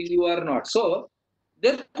that you are not. So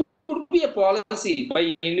there could be a policy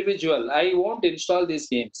by individual, I won't install these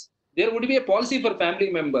games. There would be a policy for family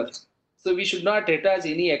members, so we should not attach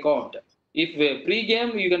any account. If a free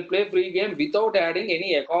game, you can play free game without adding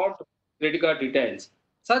any account credit card details.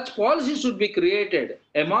 Such policy should be created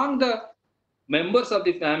among the members of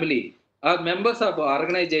the family or members of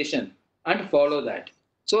organization, and follow that.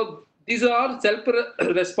 So these are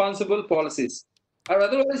self-responsible policies. Or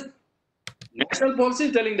otherwise, national policy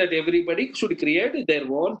is telling that everybody should create their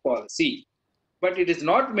own policy, but it is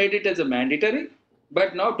not made it as a mandatory.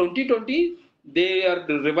 But now 2020, they are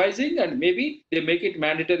revising, and maybe they make it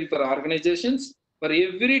mandatory for organizations. For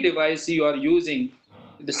every device you are using,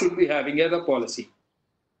 they should be having a policy.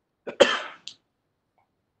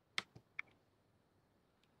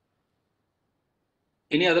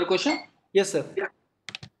 Any other question? Yes, sir.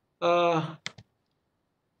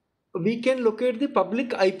 We can locate the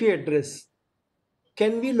public IP address.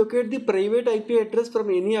 Can we locate the private IP address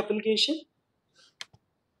from any application?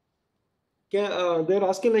 They're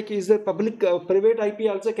asking like, is the public private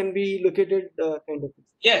IP also can be located kind of thing?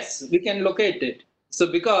 Yes, we can locate it.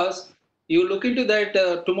 So because you look into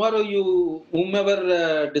that tomorrow, you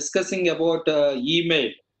whomever discussing about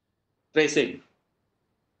email tracing.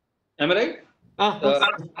 Am I right? Okay.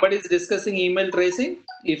 Somebody is discussing email tracing.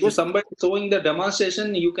 If Yes. somebody is showing the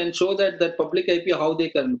demonstration, you can show that public IP, how they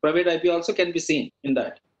can, private IP also can be seen in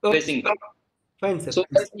that Okay. tracing. Fine, sir. So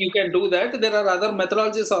that you can do that. There are other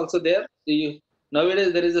methodologies also there.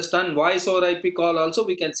 Nowadays there is a stun voice over IP call also.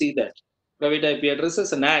 We can see that private IP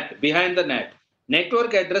addresses, NAT, behind the NAT,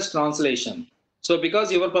 network address translation. So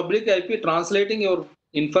because your public IP translating your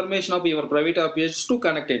information of your private IP to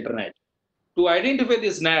connect internet. To identify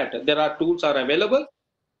this NAT, there are tools are available.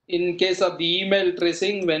 In case of the email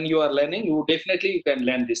tracing, when you are learning, you can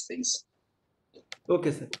learn these things.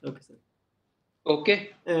 Okay, sir. Okay, sir. Okay.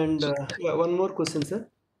 And So yeah, one more question, sir.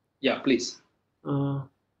 yeah, please.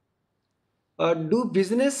 Uh, do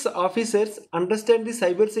business officers understand the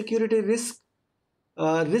cybersecurity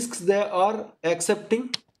risks they are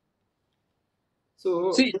accepting?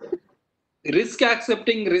 So, See, risk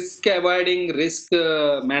accepting, risk avoiding, risk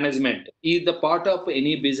management is the part of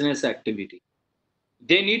any business activity.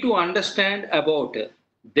 They need to understand about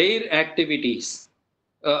their activities,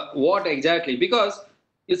 what exactly, because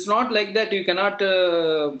it's not like that you cannot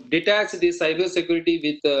detach the cyber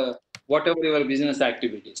security with whatever your business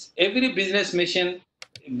activities. Every business mission,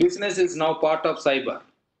 business is now part of cyber.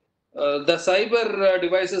 The cyber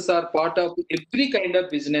devices are part of every kind of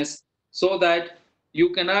business, so that you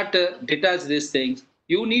cannot detach these things.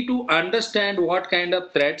 You need to understand what kind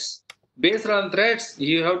of threats. Based on threats,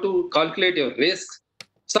 you have to calculate your risks.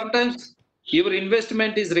 Sometimes your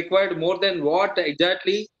investment is required more than what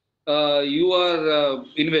exactly you are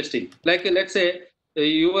investing. Like let's say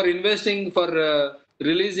you are investing for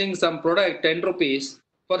releasing some product 10 rupees.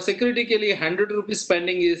 For security, 100 rupees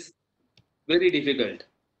spending is very difficult.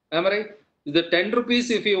 Am I right? The 10 rupees,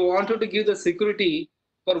 if you wanted to give the security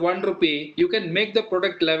for 1 rupee, you can make the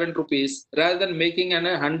product 11 rupees rather than making an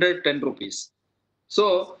 110 rupees.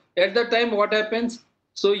 So at that time, what happens?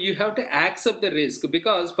 So you have to accept the risk,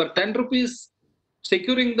 because for 10 rupees,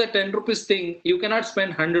 securing the 10 rupees thing, you cannot spend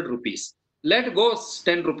 100 rupees. Let go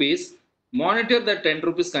 10 rupees, monitor that 10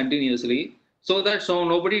 rupees continuously, so that so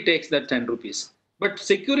nobody takes that 10 rupees. But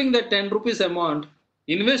securing the 10 rupees amount,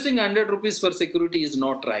 investing 100 rupees for security is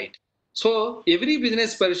not right. So every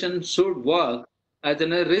business person should work as a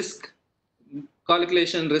risk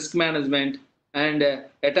calculation, risk management, and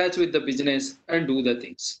attach with the business and do the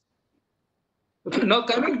things. okay. Now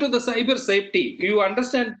coming to the cyber safety, you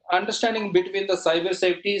understanding between the cyber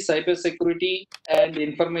safety, cyber security, and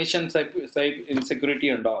information security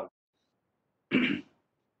and all.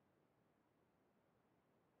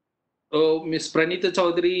 So Ms. Pranita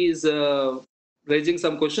Chaudhary is raising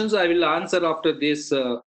some questions. I will answer after this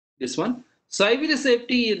one. Cyber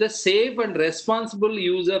safety is the safe and responsible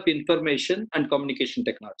use of information and communication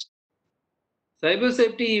technology. Cyber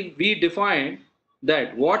safety, we define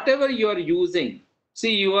that whatever you are using,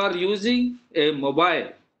 see, you are using a mobile,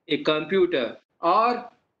 a computer, or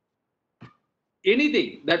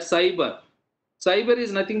anything that's cyber. Cyber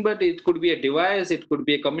is nothing but it could be a device, it could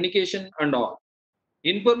be a communication and all.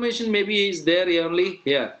 Information maybe is there only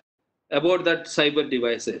here about that cyber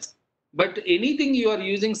devices. But anything you are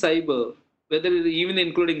using cyber, whether even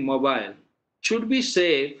including mobile, should be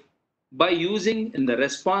safe by using in the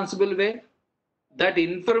responsible way. That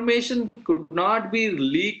information could not be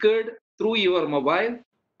leaked through your mobile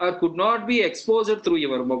or could not be exposed through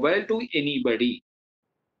your mobile to anybody,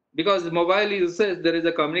 because the mobile uses, there is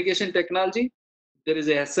a communication technology, there is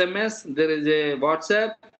a SMS, there is a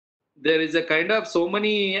WhatsApp, there is a kind of so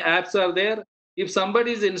many apps are there. If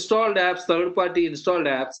somebody is installed apps, third party installed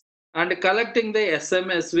apps, and collecting the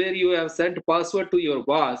SMS where you have sent password to your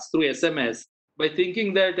boss through SMS, by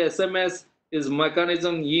thinking that SMS is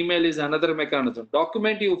mechanism, email is another mechanism,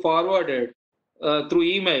 document you forwarded through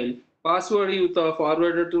email, password you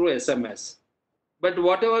forwarded through SMS. But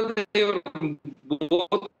whatever your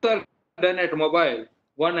both are done at mobile,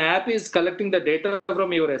 one app is collecting the data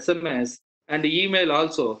from your SMS and email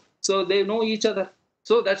also. So they know each other.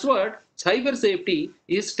 So that's what cyber safety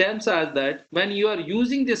is terms as, that when you are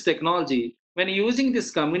using this technology, when using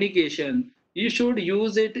this communication, you should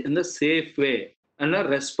use it in the safe way and a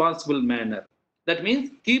responsible manner. That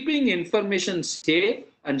means keeping information safe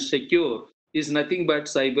and secure is nothing but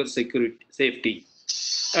cyber security safety.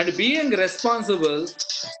 And being responsible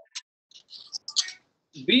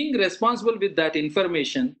with that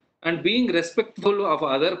information and being respectful of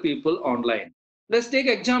other people online. Let's take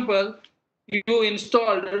example, you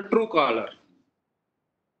installed Truecaller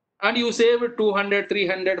and you saved 200,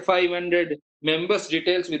 300, 500 members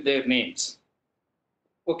details with their names.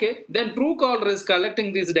 Okay, then Truecaller is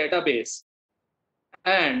collecting this database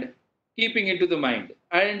and keeping it to the mind.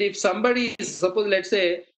 And if somebody is, suppose let's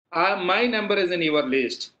say my number is in your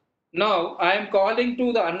list, Now I am calling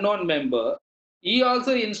to the unknown member. He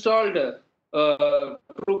also installed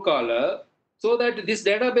Truecaller, so that this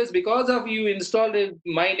database, because of you installed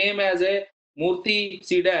my name as a Murthy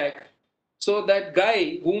CDAC, so that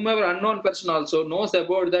guy, whomever unknown person also knows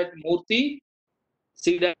about that Murthy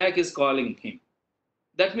CDAC is calling him.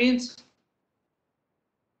 That means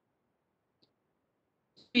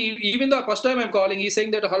even the first time I'm calling, he's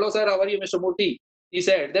saying that, hello sir, how are you, Mr. Murthy? He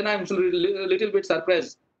said, then I'm a little bit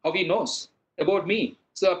surprised how he knows about me.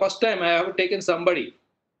 So first time I have taken somebody,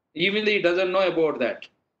 even though he doesn't know about that.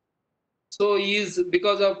 So he is,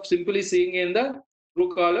 because of simply seeing in the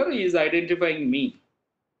Truecaller, he is identifying me.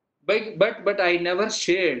 But I never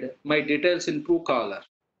shared my details in Truecaller.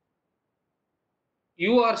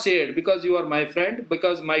 You are shared because you are my friend,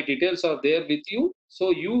 because my details are there with you.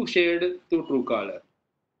 So you shared to Truecaller.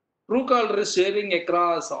 Truecaller is sharing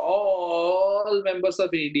across all members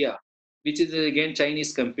of India, which is again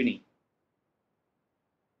Chinese company.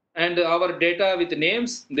 And our data with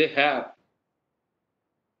names they have.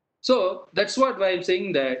 So that's what I'm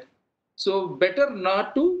saying that. So better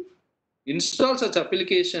not to install such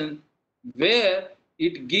application where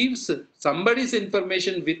it gives somebody's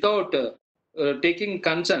information without taking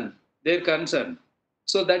consent, their consent.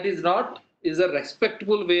 So that is not is a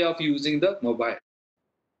respectable way of using the mobile.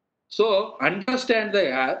 So understand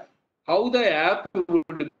the app, how the app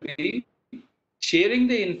would be sharing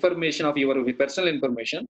the information of your personal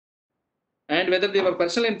information, and whether your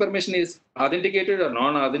personal information is authenticated or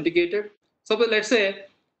non-authenticated. Suppose let's say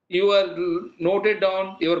you are noted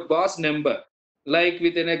down your boss number like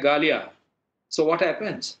within a Galia. So what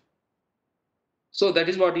happens? So that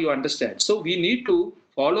is what you understand. So we need to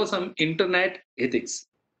follow some internet ethics.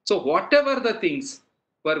 So whatever the things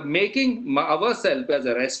for making ourselves as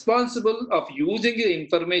a responsible of using the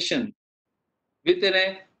information within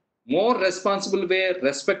a more responsible way,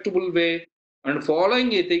 respectable way, and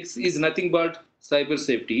following ethics is nothing but cyber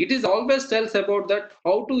safety. It is always tells about that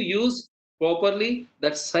how to use properly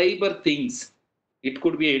that cyber things. It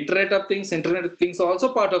could be internet of things. Internet of things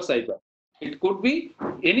also part of cyber. It could be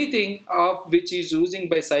anything of which is using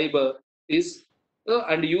by cyber is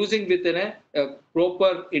and using within a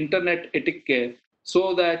proper internet etiquette,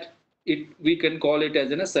 so that it we can call it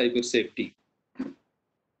as a cyber safety.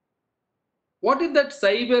 What is that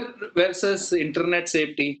cyber versus internet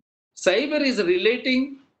safety? Cyber is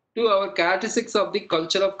relating to our characteristics of the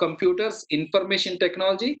culture of computers, information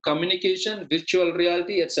technology, communication, virtual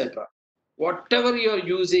reality, etc. Whatever you are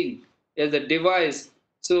using as a device.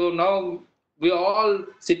 So now we are all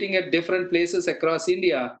sitting at different places across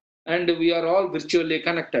India and we are all virtually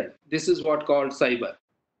connected. This is what called cyber.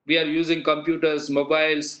 We are using computers,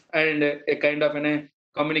 mobiles, and a kind of a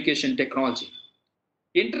communication technology.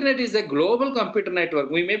 Internet is a global computer network.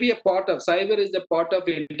 We may be a part of cyber is a part of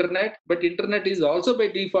internet, but internet is also by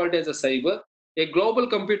default as a cyber, a global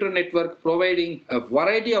computer network providing a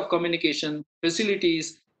variety of communication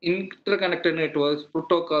facilities, interconnected networks,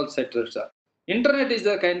 protocols, etc. Internet is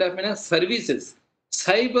a kind of services,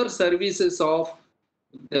 cyber services of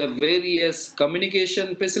the various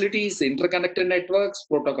communication facilities, interconnected networks,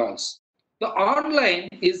 protocols. The online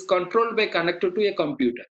is controlled by connected to a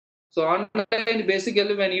computer. So online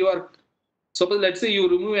basically when you are, suppose let's say you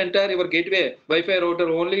remove entire your gateway, Wi-Fi router,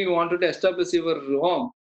 only you wanted to establish your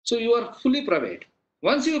home. So you are fully private.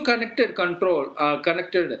 Once you connected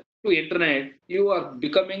to internet, you are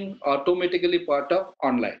becoming automatically part of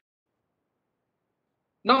online.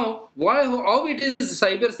 Now, how it is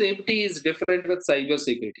cyber safety is different with cyber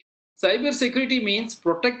security. Cyber security means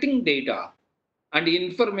protecting data and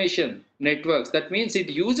information networks. That means it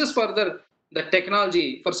uses further the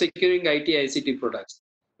technology for securing IT ICT products.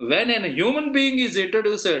 When a human being is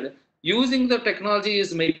introduced, using the technology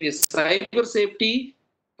is maybe cyber safety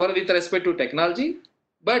for with respect to technology.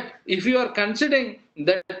 But if you are considering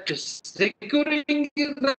that securing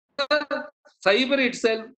the cyber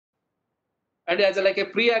itself and as like a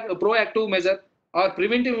proactive measure or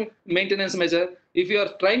preventive maintenance measure, if you are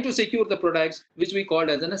trying to secure the products, which we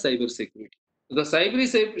call as a cyber security. The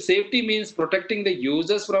cyber safety means protecting the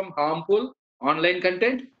users from harmful online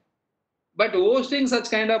content, but hosting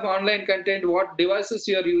such kind of online content, what devices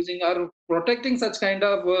you are using, or protecting such kind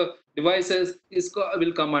of devices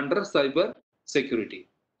will come under cyber security.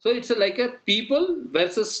 So it's like a people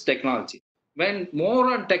versus technology. When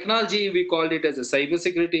more on technology, we called it as a cyber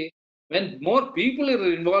security. When more people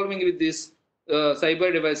are involving with this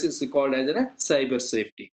cyber devices, we called as a cyber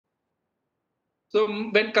safety. So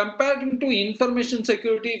when comparing to information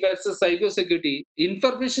security versus cyber security,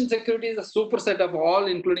 information security is a superset of all,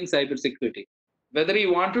 including cyber security. Whether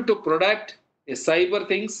you wanted to product a cyber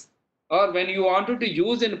things or when you wanted to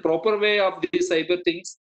use in proper way of these cyber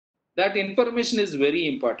things, that information is very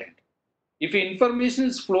important. If information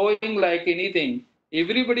is flowing like anything,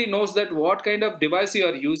 everybody knows that what kind of device you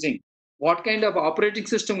are using, what kind of operating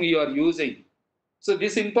system you are using. So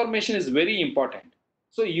this information is very important.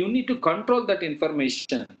 So you need to control that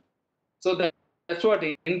information. So that's what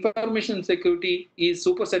information security is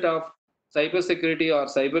superset of cyber security or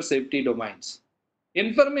cyber safety domains.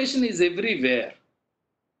 Information is everywhere.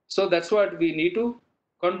 So that's what we need to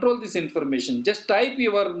control this information. Just type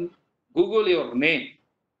your Google your name.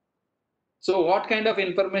 So what kind of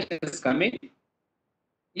information is coming?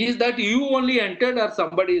 Is that you only entered or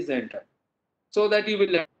somebody is entered? So that you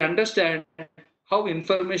will understand how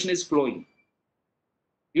information is flowing.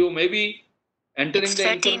 You may be entering It's the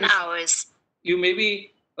 13 information. hours. You may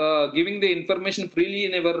be giving the information freely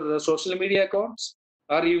in our social media accounts,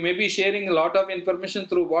 or you may be sharing a lot of information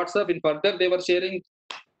through WhatsApp. In further, they were sharing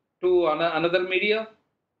to another media,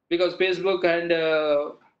 because Facebook and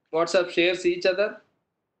WhatsApp shares each other.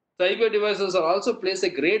 Cyber devices are also plays a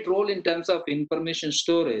great role in terms of information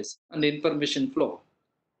storage and information flow.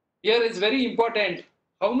 Here is very important.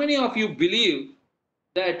 How many of you believe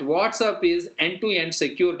that WhatsApp is end-to-end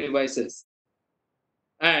secure devices?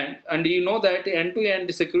 And you know that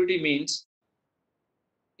end-to-end security means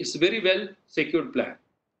it's very well secured plan.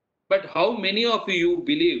 But how many of you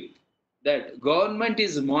believe that government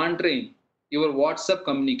is monitoring your WhatsApp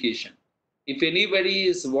communication? If anybody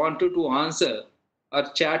is wanted to answer or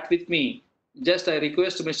chat with me, just I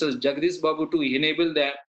request Mr. Jagdish Babu to enable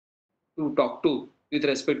them to talk to with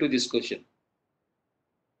respect to this question.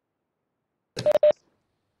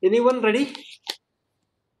 Anyone ready?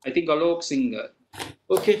 I think Alok Singh.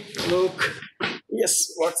 Okay, look.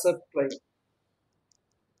 Yes, WhatsApp private.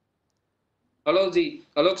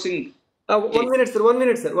 Alok Singh. 1 minute, sir. 1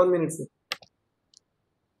 minute, sir. 1 minute, sir.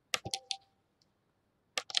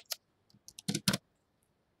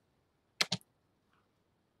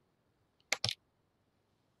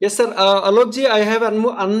 Yes, sir. Alok ji, I have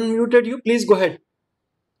unmuted you. Please go ahead.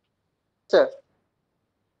 Sir,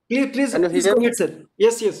 Please can you go hear me? ahead, sir.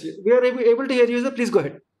 Yes, yes. We are able to hear you, sir. Please go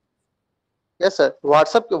ahead. Yes, sir.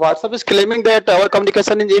 WhatsApp is claiming that our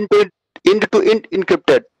communication is end-to-end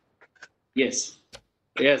encrypted. Yes.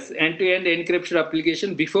 Yes, end-to-end encryption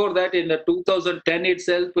application. Before that, in the 2010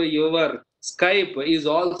 itself, your Skype is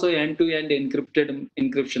also end-to-end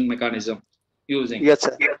encryption mechanism using. Yes,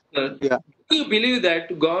 sir. Yeah. Do you believe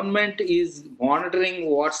that government is monitoring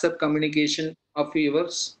WhatsApp communication of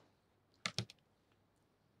yours?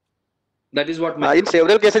 That is what In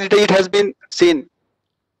several cases, it has been seen.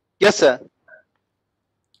 Yes, sir.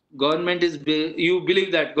 government is. You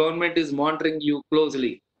believe that government is monitoring you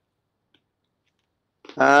closely?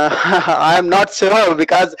 I am not sure,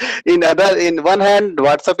 because in one hand,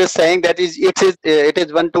 WhatsApp is saying that it is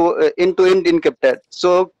end-to-end encrypted.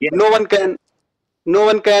 So Yes. no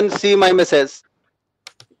one can see my message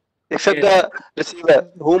except Yes. the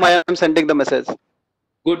receiver whom I am sending the message.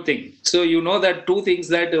 Good thing. So you know that two things,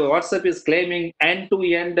 that WhatsApp is claiming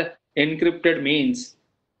end-to-end encrypted means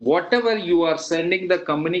whatever you are sending the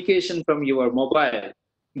communication from your mobile,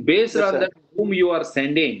 based Yes, on sir. that whom you are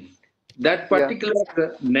sending, that Yeah.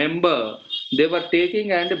 particular number they were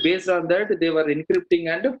taking, and based on that they were encrypting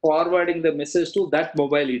and forwarding the message to that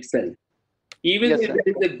mobile itself. Even Yes, if sir. it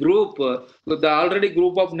is a group, the already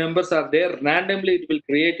group of numbers are there, randomly it will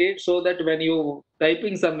create it, so that when you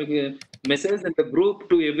typing some message in the group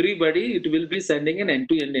to everybody, it will be sending an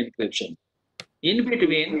end-to-end encryption. In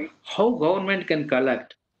between, how government can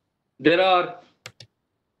collect? There are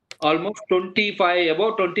almost 25,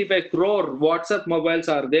 about 25 crore WhatsApp mobiles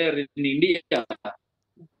are there in India.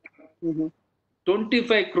 Mm-hmm.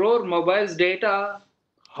 25 crore mobiles data,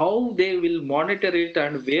 how they will monitor it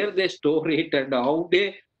and where they store it and how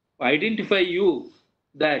they identify you,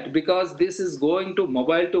 that because this is going to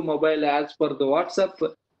mobile, as per the WhatsApp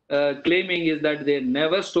claiming is that they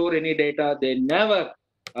never store any data, they never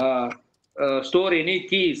uh, store any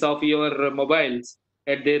keys of your mobiles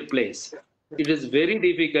at their place. It is very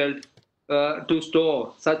difficult to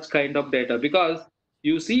store such kind of data, because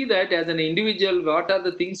you see that as an individual what are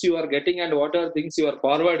the things you are getting and what are things you are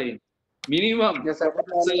forwarding. Minimum Yes, sir. Good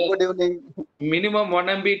morning. Good evening. minimum 1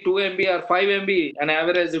 MB, 2 MB or 5 MB, an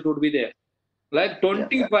average it would be there. Like Yeah.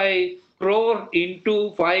 25 crore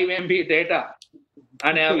into 5 MB data,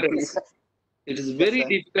 an average. It is Yes, very sir.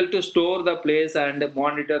 difficult to store the place and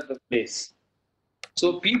monitor the place.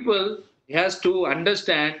 So people has to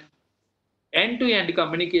understand end-to-end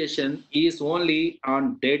communication is only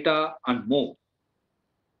on data and move.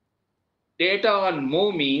 Data on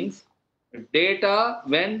move means data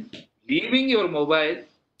when leaving your mobile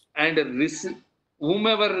and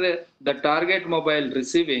whomever the target mobile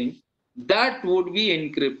receiving, that would be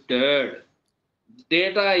encrypted.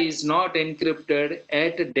 Data is not encrypted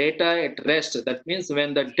at data at rest. That means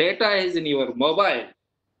when the data is in your mobile,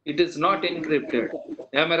 it is not encrypted.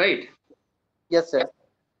 Am I right? Yes, sir.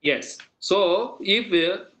 Yes. So if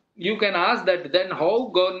you can ask that, then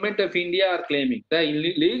how government of India are claiming the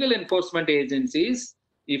legal enforcement agencies,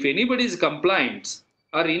 if anybody is compliant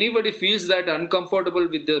or anybody feels that uncomfortable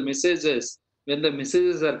with the messages, when the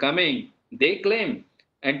messages are coming, they claim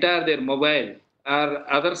entire their mobile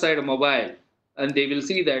or other side mobile, and they will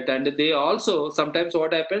see that. And they also sometimes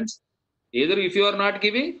what happens, either if you are not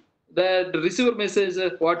giving the receiver message,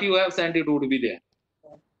 what you have sent, it would be there.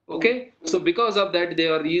 Okay, so because of that, they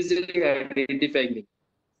are easily identifying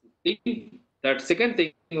thing. That second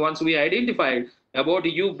thing, once we identified about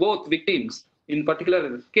you both victims in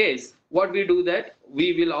particular case, what we do that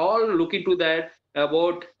we will all look into that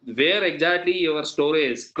about where exactly your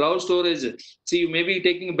storage, cloud storage. See, you may be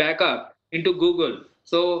taking backup into Google.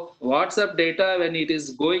 So WhatsApp data when it is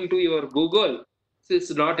going to your Google,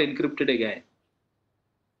 it's not encrypted again.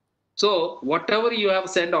 So whatever you have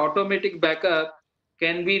sent automatic backup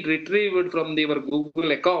can be retrieved from your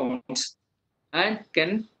Google accounts and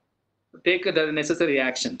can take the necessary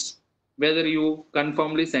actions, whether you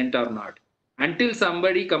conformly sent or not. Until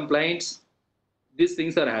somebody complains, these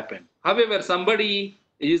things are happen. However, somebody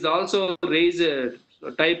is also raised a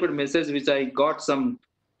typed message which I got some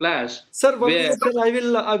flash Sir, one where minute,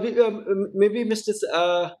 sir. Maybe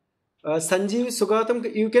Mr. Sanjeev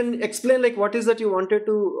Sugatam, you can explain like what is that you wanted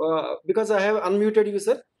to, because I have unmuted you,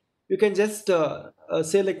 sir. You can just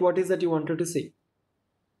say like what is that you wanted to say.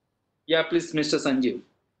 yeah, please, Mr. Sanjeev.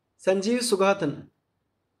 Sanjeev Sugatan,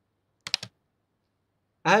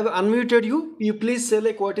 I have unmuted you. You please say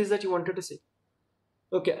like what is that you wanted to say.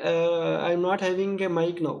 Okay, I'm not having a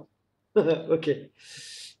mic now. Okay,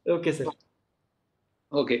 okay, sir.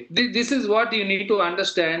 Okay, this is what you need to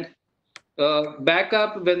understand.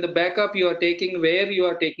 Backup, when the backup you are taking, where you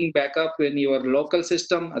are taking backup in your local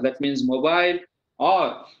system, that means mobile,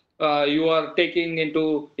 or you are taking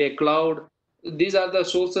into a cloud. These are the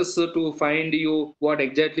sources to find you what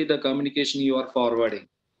exactly the communication you are forwarding.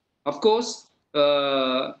 Of course,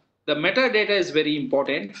 the metadata is very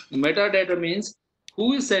important. Metadata means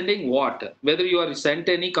who is sending what. Whether you are sent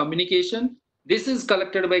any communication, this is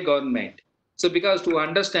collected by government. So because to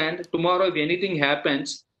understand tomorrow if anything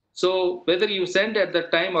happens, so whether you send at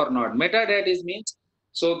that time or not, metadata is means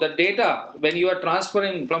so the data when you are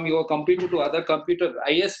transferring from your computer to other computer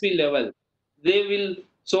ISP level, they will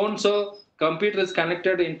so and so computer is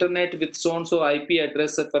connected to internet with so and so IP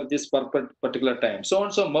address for this particular time. So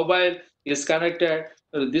and so mobile is connected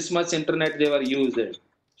this much internet they were used.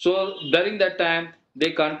 So during that time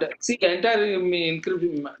they can't see entire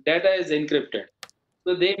data is encrypted.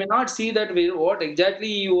 So they may not see that what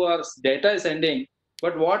exactly your data is sending,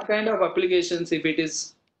 but what kind of applications, if it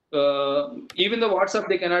is even the WhatsApp,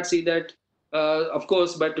 they cannot see that, of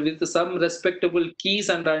course, but with some respectable keys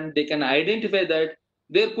and they can identify that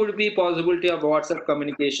there could be possibility of WhatsApp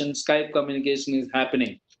communication, Skype communication is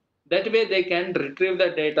happening. That way they can retrieve the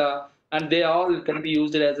data and they all can be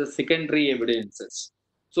used as a secondary evidences.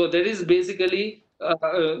 So that is basically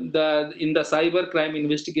the in the cyber crime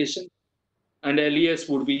investigation and LES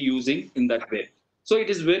would be using in that way. So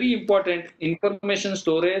it is very important information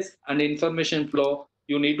storage and information flow.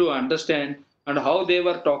 You need to understand and how they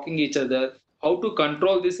were talking each other, how to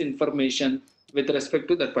control this information with respect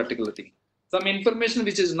to that particular thing. Some information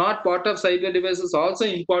which is not part of cyber device is also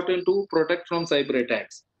important to protect from cyber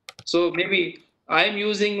attacks. So maybe I am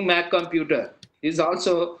using Mac computer is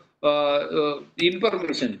also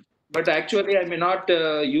information, but actually I may not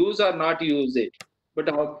use or not use it.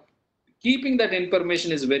 But keeping that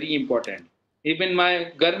information is very important. Even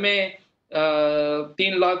my घर में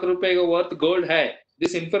 3 लाख रुपए का worth gold है,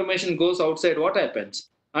 this information goes outside, what happens?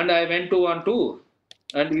 And I went to on tour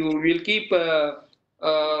and you will keep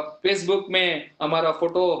Facebook में हमारा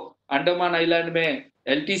photo Andaman island में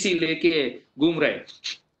LTC लेके घूम रहे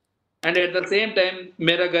and at the same time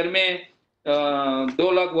मेरा घर में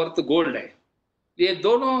 2 लाख वर्थ गोल्ड है. ये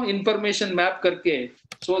दोनों information मैप करके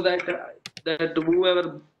so that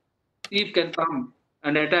whoever thief can come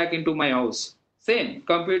and attack into my house. Same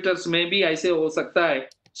computers maybe I say हो सकता है.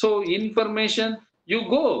 So information you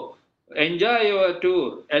go enjoy your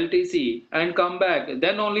tour LTC and come back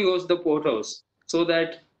then only host the photos. So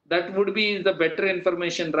that would be the better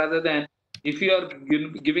information rather than if you are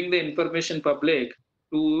giving the information public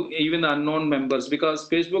to even unknown members because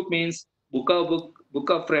Facebook means book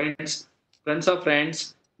of friends of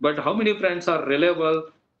friends, but how many friends are reliable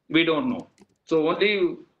we don't know. So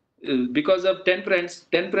only because of 10 friends,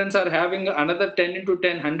 10 friends are having another 10 into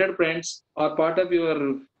 10, 100 friends are part of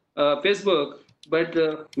your Facebook, but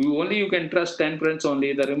only you can trust 10 friends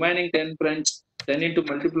only. The remaining 10 friends, 10 into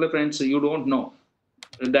multiple friends, you don't know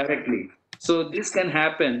directly. So this can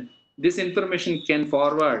happen. This information can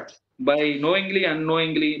forward by knowingly,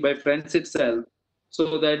 unknowingly, by friends itself.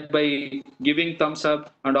 So that by giving thumbs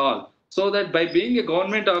up and all. So that by being a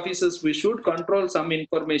government officers, we should control some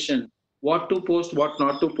information, what to post, what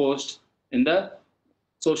not to post in the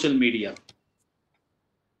social media.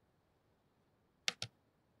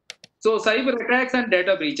 So cyber attacks and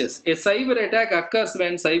data breaches. A cyber attack occurs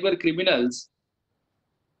when cyber criminals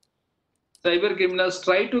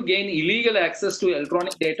try to gain illegal access to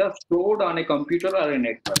electronic data stored on a computer or a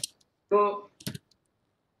network. So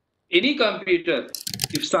any computer,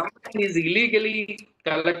 if someone is illegally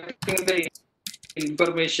collecting the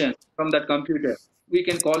information from that computer, we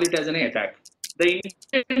can call it as an attack. The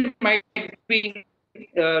intent might be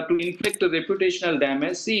to inflict reputational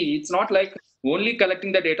damage. See, it's not like only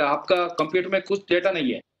collecting the data. आपका computer में कुछ data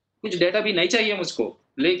नहीं है, कुछ data भी नहीं चाहिए मुझको,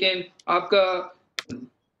 लेकिन आपका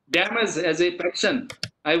damage as a person.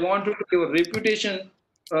 I want to your reputation,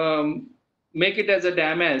 make it as a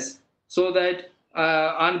damage, so that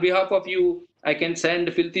on behalf of you, I can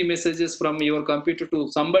send filthy messages from your computer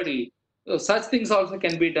to somebody. So such things also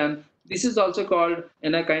can be done. This is also called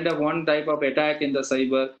in a kind of one type of attack in the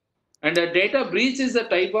cyber. And a data breach is a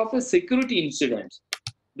type of a security incident.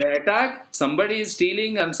 The attack, somebody is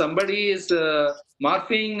stealing and somebody is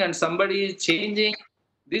morphing and somebody is changing.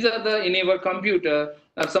 These are the in your computer,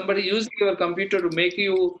 or somebody using your computer to make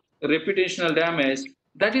you reputational damage.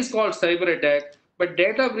 That is called cyber attack. But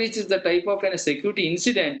data breach is the type of a security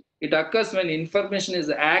incident. It occurs when information is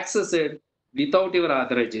accessed without your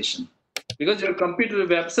authorization. Because your computer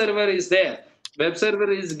web server is there. Web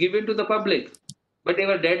server is given to the public. But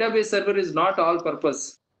your database server is not all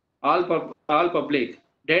purpose, all public.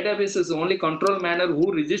 Database is only control manner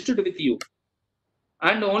who registered with you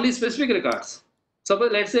and only specific records.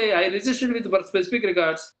 Suppose let's say I registered with specific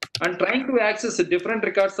records and trying to access different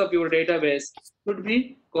records of your database could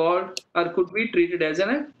be called or could be treated as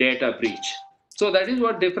a data breach. So that is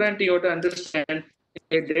what different you have to understand.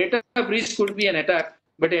 A data breach could be an attack,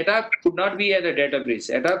 but attack could not be as a data breach.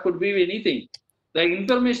 Attack could be anything. The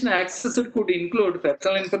information accessed could include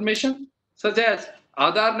personal information such as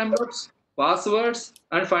Aadhaar numbers, passwords,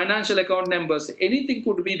 and financial account numbers. Anything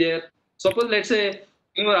could be there. Suppose let's say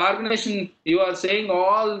in your organization you are saying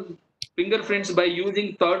all fingerprints by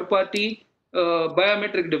using third-party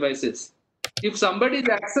biometric devices. If somebody is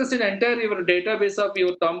accessed entire your database of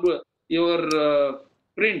your thumb, your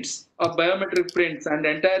prints of biometric prints and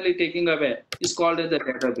entirely taking away is called as a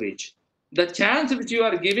data breach. The chance which you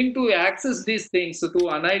are giving to access these things to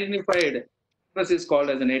unidentified is called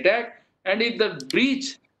as an attack. And if the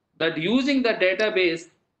breach that using the database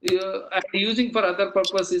and using for other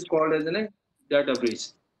purpose is called as a data breach.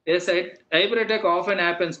 A cyber attack often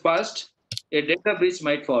happens first, a data breach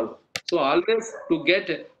might follow. So always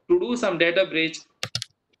to do some data breach,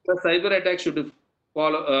 the cyber attack should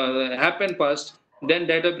happen first, then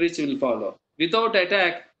data breach will follow. Without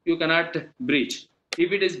attack, you cannot breach.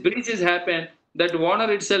 If it is breaches happen, that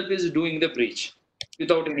owner itself is doing the breach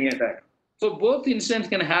without any attack. So both incidents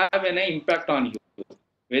can have an impact on you.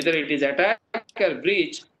 Whether it is attack or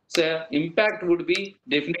breach, so impact would be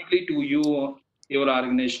definitely to you, your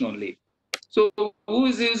organization only. So who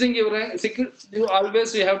is using your security? You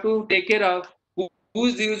have to take care of who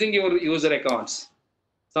is using your user accounts.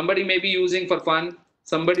 Somebody may be using for fun,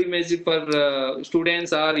 somebody may use for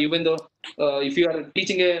students, or even though if you are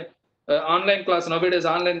teaching a online class, nowadays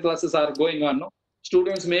online classes are going on, no?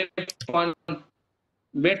 Students may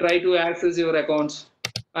try to access your accounts,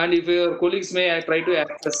 and if your colleagues may try to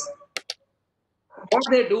access, what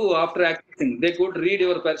they do after accessing, they could read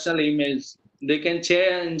your personal emails, they can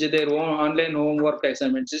change their own online homework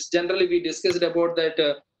assignments. It's generally we discussed about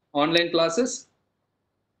that online classes.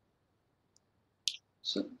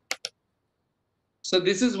 So So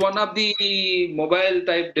this is one of the mobile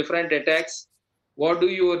type different attacks. What do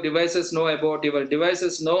your devices know about? Your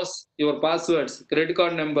devices knows your passwords, credit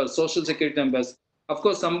card numbers, social security numbers. Of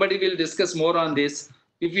course, somebody will discuss more on this.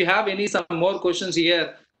 If you have any some more questions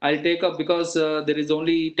here, I'll take up because there is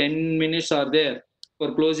only 10 minutes are there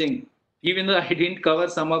for closing. Even though I didn't cover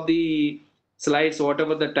some of the slides,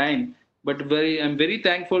 whatever the time, but I'm very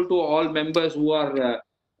thankful to all members who are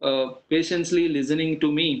patiently listening to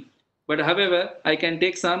me. But however, I can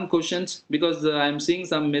take some questions because I'm seeing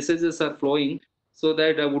some messages are flowing, so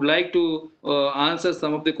that I would like to answer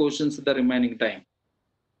some of the questions in the remaining time.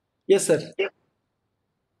 Yes, sir.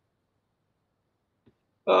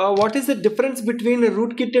 What is the difference between a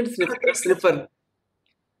rootkit and sniffer?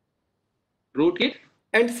 Rootkit.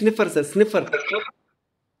 And sniffer, sir. Sniffer.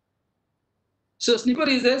 So sniffer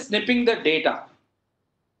is a snipping the data.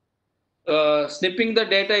 Snipping the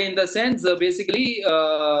data in the sense basically,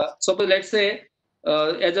 suppose let's say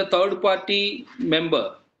as a third party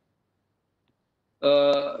member,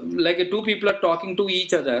 like two people are talking to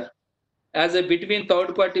each other. As a between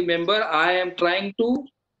third party member, I am trying to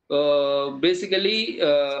basically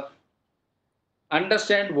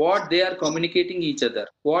understand what they are communicating each other,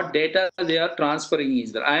 what data they are transferring each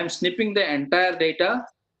other. I am snipping the entire data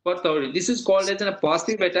for third. This is called as a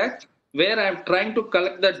passive attack, where I am trying to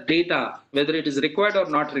collect the data, whether it is required or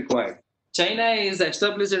not required. China is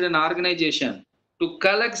established an organization to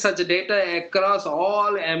collect such data across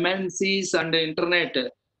all MNCs and the internet,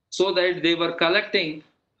 so that they were collecting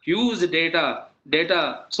huge data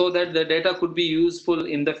so that the data could be useful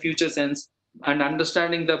in the future sense, and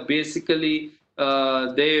understanding the basically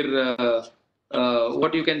their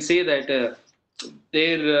what you can say that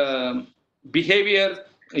their behavior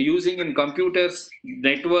using in computers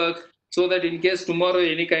network, so that in case tomorrow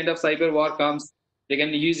any kind of cyber war comes, they can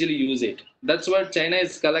easily use it. That's what China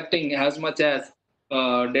is collecting as much as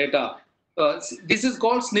data. This is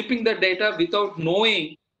called snipping the data without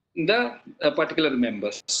knowing the particular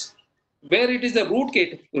members. Where it is a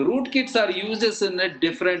rootkits are used in a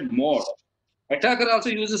different mode. Attacker also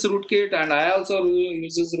uses rootkit, and I also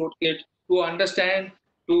uses rootkit to understand,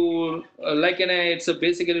 to like it's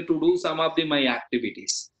basically to do some of my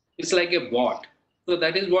activities. It's like a bot. So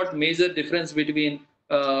that is what major difference between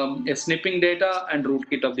a snipping data and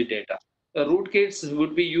rootkit of the data. Rootkits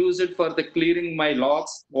would be used for the clearing my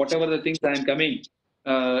logs, whatever the things I am coming.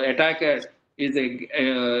 Attacker is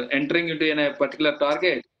entering into a particular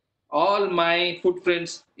target. All my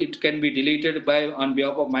footprints, it can be deleted by on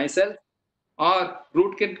behalf of myself, or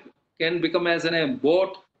root can become as a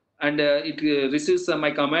bot, and it receives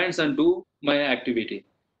my commands and do my activity.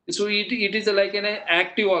 So it is like an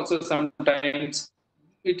active also. Sometimes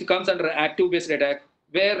it comes under active based attack,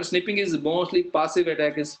 where snipping is mostly passive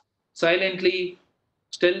attack, is silently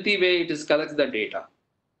stealthy way it is collects the data.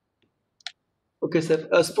 Okay, sir.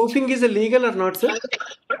 Spoofing is illegal or not, sir?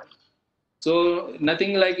 So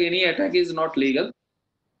nothing like any attack is not legal.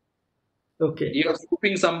 Okay. You are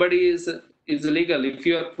spoofing somebody is legal. If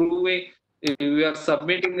you are proving, if you are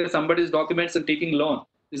submitting somebody's documents and taking loan,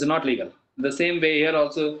 is not legal. The same way here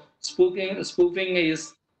also, spoofing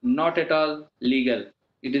is not at all legal.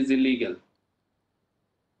 It is illegal.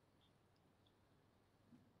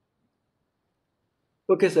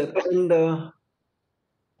 Okay, sir. And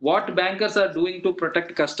What bankers are doing to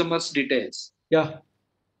protect customers' details? yeah.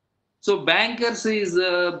 So bankers is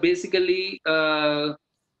basically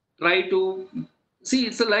try to see.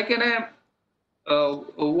 It's like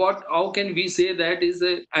what? How can we say that is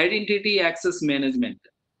identity access management,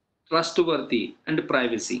 trustworthy, and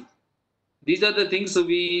privacy. These are the things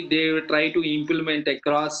they try to implement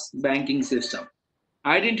across banking system.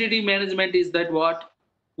 Identity management is that what?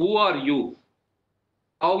 Who are you?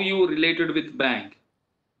 How you related with bank?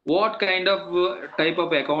 What kind of type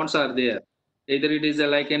of accounts are there? Either it is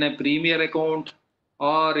like in a premier account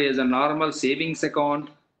or is a normal savings account.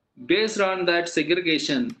 Based on that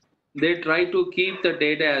segregation, they try to keep the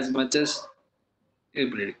data as much as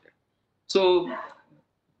predicted. So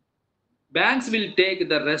banks will take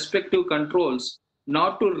the respective controls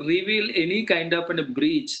not to reveal any kind of a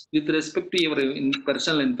breach with respect to your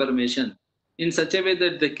personal information, in such a way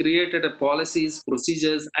that they created a policies,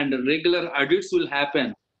 procedures, and regular audits will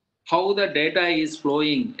happen. How the data is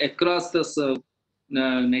flowing across the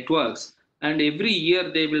networks, and every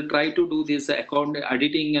year they will try to do this account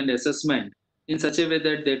auditing and assessment in such a way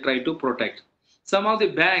that they try to protect. Some of the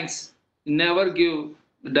banks never give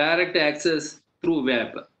direct access through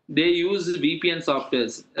web. They use VPN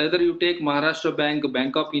softwares. Either you take Maharashtra Bank,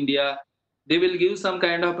 Bank of India, they will give some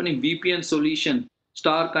kind of a VPN solution,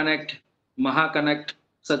 Star Connect, Maha Connect,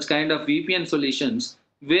 such kind of VPN solutions,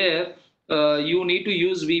 where you need to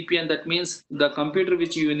use VPN. That means the computer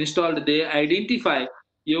which you installed, they identify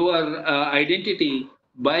your identity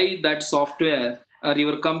by that software or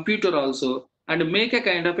your computer also, and make a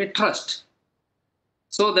kind of a trust,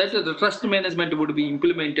 so that the trust management would be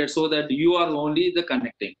implemented, so that you are only the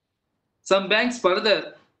connecting. Some banks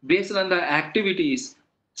further, based on the activities,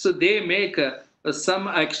 so they make some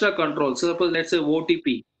extra control. So suppose let's say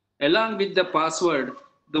OTP, along with the password,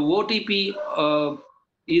 the OTP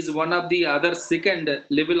is one of the other second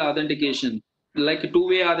level authentication, like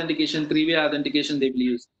two-way authentication, three-way authentication they will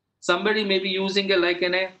use. Somebody may be using like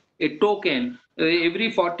a token.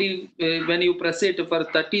 Every 40, when you press it for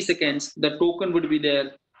 30 seconds, the token would be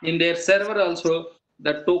there. In their server also,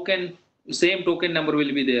 the token, same token number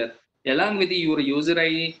will be there. Along with your user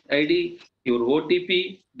ID, your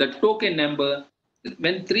OTP, the token number.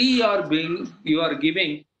 When three are being you are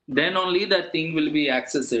giving, then only that thing will be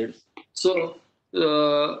accessed. So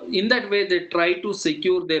in that way, they try to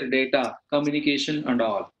secure their data, communication, and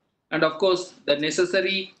all. And of course, the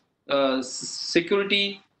necessary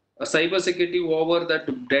security, cyber security over that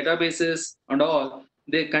databases and all,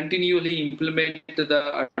 they continually implement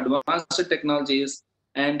the advanced technologies,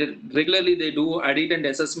 and regularly they do audit and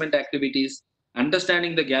assessment activities,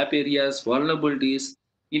 understanding the gap areas, vulnerabilities.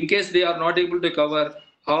 In case they are not able to cover,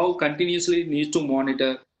 how continuously needs to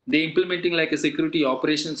monitor. They implementing like a security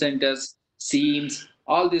operation centers, SIEMs,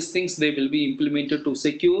 all these things they will be implemented to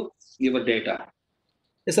secure your data.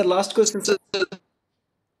 Yes, sir. Last question, sir.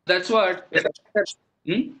 That's what.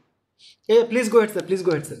 Hmm? Yeah, please go ahead, sir. Please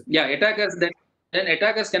go ahead, sir. Yeah, attackers then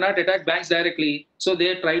attackers cannot attack banks directly, so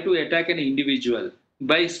they try to attack an individual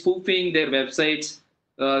by spoofing their websites.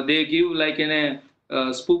 They give like in a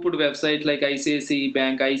spoofed website like ICICI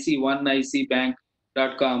Bank, IC1,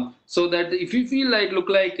 ICBank.com, so that if you feel like look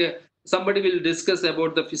like somebody will discuss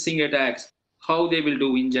about the phishing attacks, how they will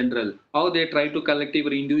do in general, how they try to collect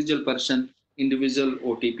your individual person, individual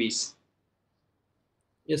OTPs.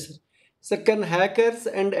 Yes, sir. So can hackers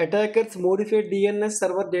and attackers modify DNS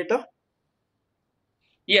server data?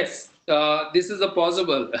 Yes, this is a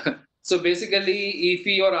possible. So basically, if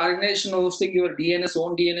your organization hosting your own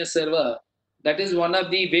DNS server, that is one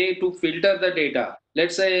of the way to filter the data.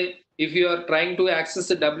 Let's say if you are trying to access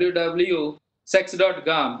the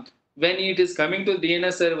www.sex.com, when it is coming to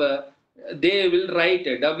DNS server, they will write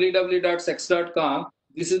www.sex.com.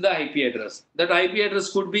 This is the IP address. That IP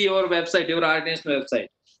address could be your website, your organization website.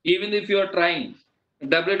 Even if you are trying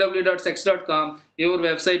www.sex.com, your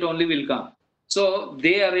website only will come. So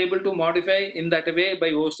they are able to modify in that way by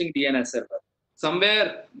hosting DNS server.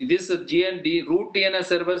 Somewhere this GND root DNS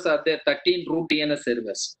servers are there, 13 root DNS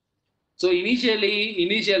servers. So initial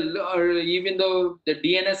or even though the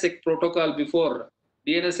DNSSEC protocol before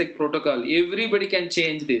DNSSEC protocol, everybody can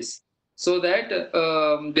change this, so that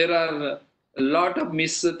there are a lot of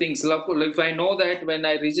miss things. Like if I know that when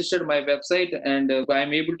I registered my website and I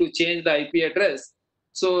am able to change the IP address,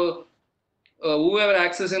 so whoever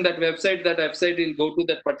accessing that website will go to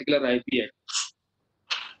that particular IP address.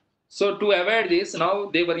 So to avoid this, now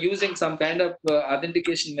they were using some kind of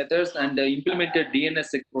authentication methods and implemented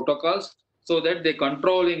DNSSEC protocols, so that they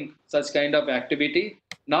controlling such kind of activity.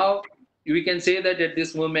 Now we can say that at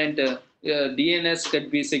this moment DNS can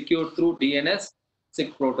be secured through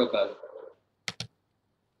DNSSEC protocol.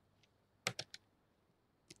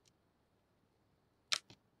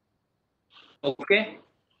 Okay.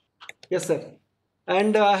 Yes, sir.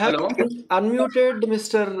 And I have Hello. unmuted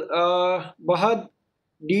Mr. Bahad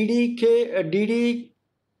DDKS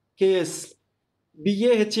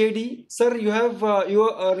BAHAD. Sir, you have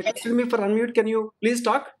requested me for unmute. Can you please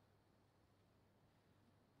talk?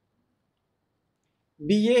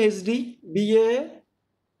 BAHD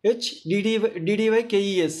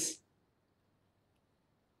BAHDDYKES.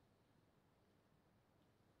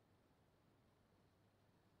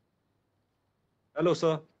 Hello,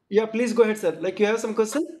 sir. Yeah, please go ahead, sir. Like you have some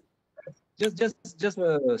question? Just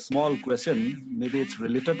a small question. Maybe it's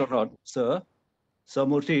related or not, sir. Sir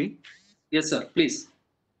Murthy. Yes, sir. Please.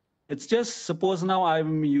 It's just suppose now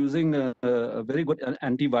I'm using a very good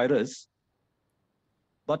antivirus,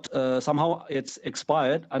 but somehow it's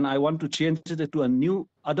expired, and I want to change it to a new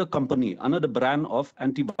other company, another brand of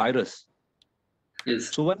antivirus.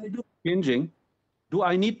 Yes. So when I do changing, do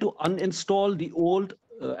I need to uninstall the old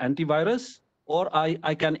antivirus, or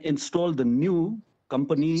I can install the new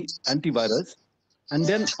company antivirus and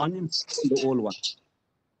then uninstall the old one?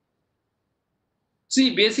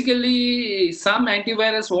 See, basically, some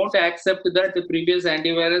antivirus won't accept that the previous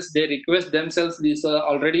antivirus. They request themselves this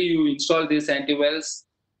already you install this antivirus,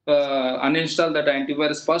 uninstall that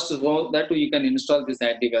antivirus first, so that you can install this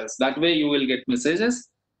antivirus. That way, you will get messages.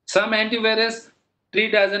 Some antivirus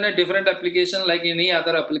treat as in a different application, like any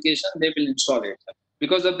other application. They will install it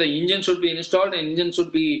because of the engine should be installed. Engine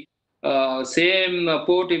should be same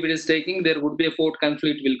port. If it is taking, there would be a port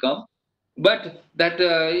conflict will come. But that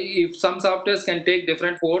if some softwares can take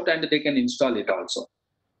different port and they can install it also.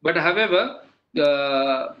 But however,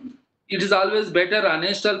 it is always better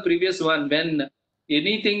uninstall previous one. When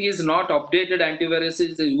anything is not updated, antivirus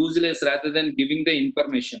is useless rather than giving the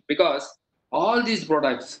information, because all these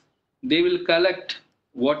products, they will collect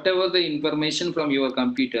whatever the information from your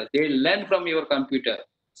computer. They learn from your computer.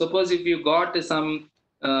 Suppose if you got some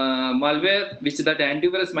malware which that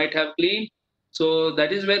antivirus might have cleaned. So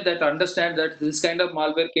that is where that understand that this kind of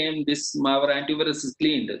malware came, this our antivirus is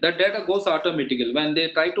cleaned. That data goes automatically. When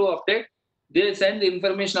they try to update, they send the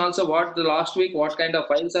information also what the last week, what kind of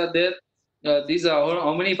files are there. These are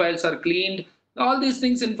how many files are cleaned. All these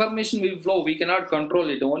things, information will flow. We cannot control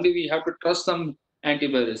it. Only we have to trust some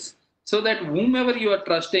antivirus. So that whomever you are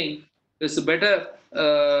trusting is better.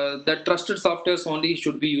 That trusted softwares only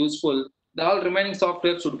should be useful. The all remaining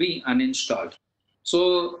software should be uninstalled.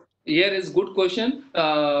 So here is good question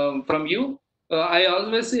from you. I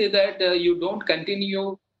always say that you don't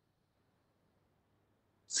continue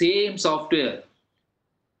same software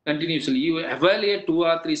continuously. You evaluate 2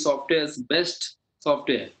 or 3 softwares, best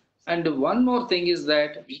software. And one more thing is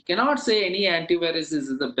that we cannot say any antivirus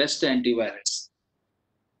is the best antivirus.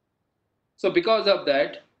 So because of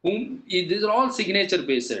that, these are all signature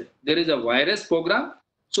based. There is a virus program.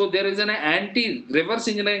 So there is an anti-reverse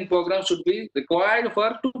engineering program should be required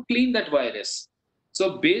for to clean that virus.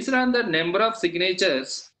 So based on the number of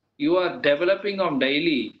signatures you are developing on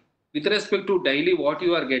daily, with respect to daily what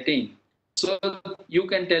you are getting, so you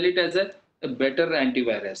can tell it as a better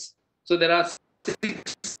antivirus. So there are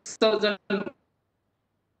 6,000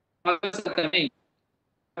 viruses are coming.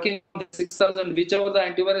 Working on 6,000, whichever the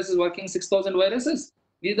antivirus is working 6,000 viruses,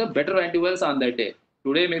 these are better antivirus on that day.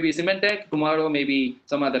 Today maybe Symantec, tomorrow maybe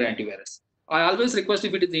some other antivirus. I always request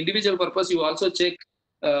if it is individual purpose, you also check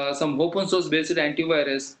some open source based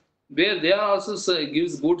antivirus where they are also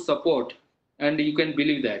gives good support and you can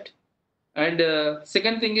believe that. And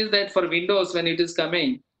second thing is that for Windows when it is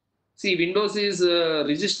coming, see Windows is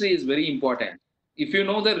registry is very important. If you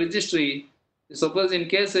know the registry, suppose in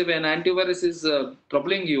case if an antivirus is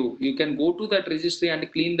troubling you, you can go to that registry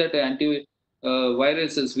and clean that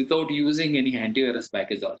viruses without using any antivirus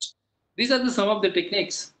package also. These are some of the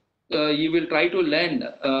techniques you will try to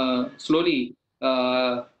learn slowly.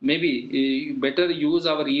 Maybe you better use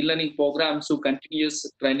our e-learning programs to continuous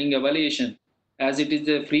training evaluation as it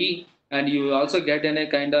is free, and you also get in a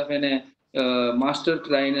kind of in a master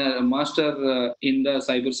trainer, master in the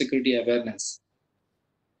cybersecurity awareness.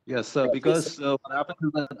 Yes, sir, because what happens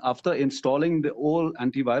is that after installing the old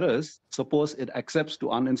antivirus, suppose it accepts to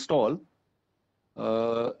uninstall,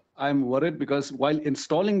 I'm worried because while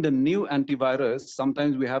installing the new antivirus,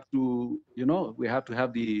 sometimes we have to, we have to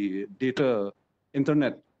have the data,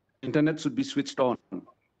 internet should be switched on.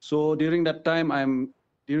 So during that time when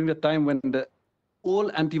the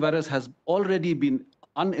old antivirus has already been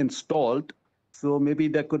uninstalled, so maybe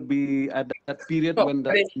there could be at that period No, when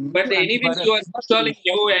the but anyways, you are installing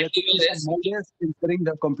new antivirus. Entering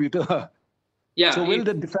the computer. Yeah, so will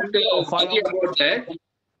the defender or worry about that.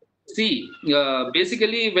 See,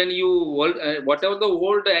 basically, when you whatever the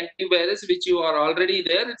old antivirus which you are already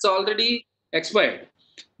there, it's already expired.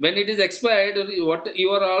 When it is expired, what you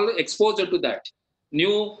are all exposed to that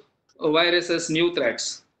new viruses, new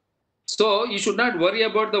threats. So you should not worry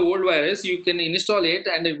about the old virus. You can install it,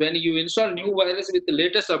 and when you install new virus with the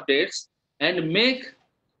latest updates, and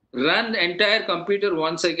run entire computer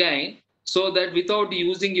once again, so that without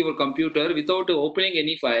using your computer, without opening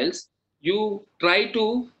any files, you try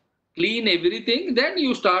to clean everything, then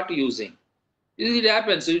you start using. It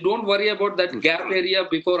happens. So you don't worry about that gap area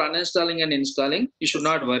before uninstalling and installing. You should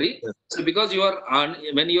not worry. So because you are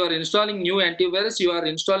when you are installing new antivirus, you are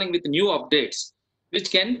installing with new updates, which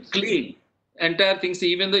can clean entire things.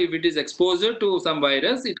 Even though if it is exposed to some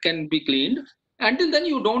virus, it can be cleaned. Until then,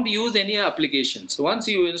 you don't use any applications. Once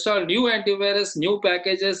you install new antivirus, new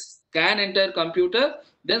packages, scan entire computer,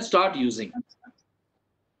 then start using.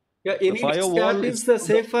 Yeah, any desk app is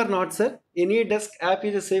safe or not, sir? Any desk app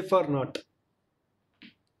is safe or not?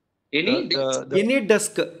 Any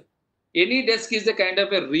desk. Any desk is a kind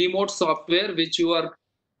of a remote software which you are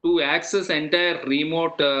to access entire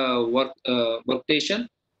remote workstation.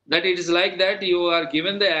 That it is like that you are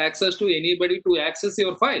given the access to anybody to access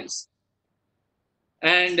your files,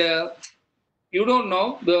 and you don't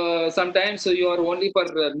know. Sometimes you are only for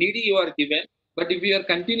needy you are given, but if you are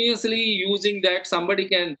continuously using that, somebody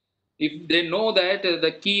can, if they know that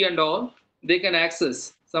the key and all, they can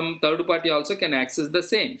access. Some third party also can access the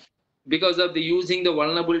same because of the using the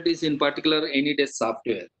vulnerabilities in particular any desk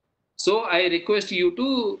software. So I request you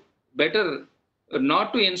to better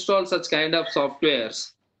not to install such kind of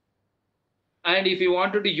softwares. And if you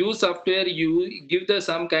wanted to use software, you give the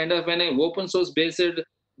some kind of an open source based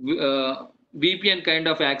VPN kind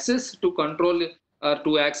of access to control or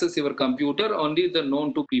to access your computer, only the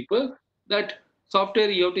known to people. That software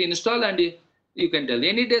you have to install, and you can tell.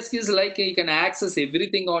 Any desk is like you can access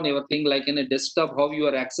everything on your thing, like in a desktop, how you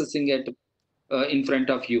are accessing it in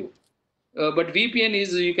front of you. But VPN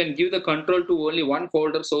is you can give the control to only one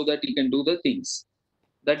folder so that you can do the things.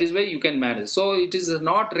 That is why you can manage. So it is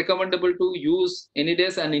not recommendable to use any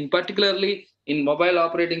days, and in particularly in mobile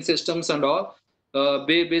operating systems and all.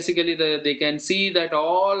 Basically, they can see that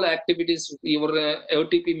all activities, your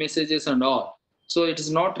OTP messages and all. So it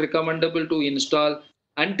is not recommendable to install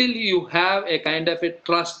until you have a kind of a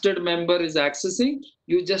trusted member is accessing.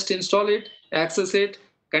 You just install it, access it,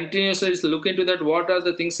 continuously look into that. What are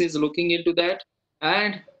the things is looking into that,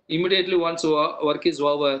 and immediately once work is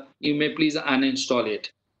over, you may please uninstall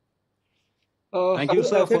it. Thank How you,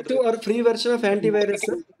 sir, for effective or free version of antivirus,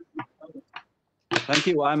 sir? Thank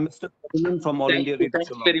you. I'm Mr. Pradyuman from All India Radio Thank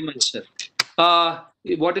you Ceylon. very much, sir.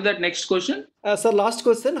 What is that next question? Sir, last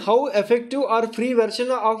question. How effective are free versions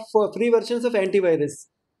of antivirus?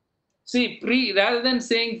 See, rather than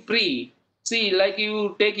saying free, see, like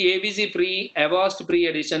you take ABC free, Avast free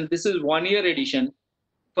edition. This is 1 year edition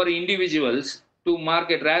for individuals to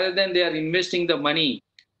market. Rather than they are investing the money,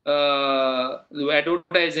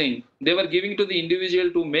 advertising, they were giving to the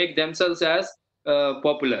individual to make themselves as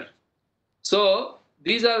popular. So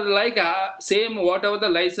these are like same whatever the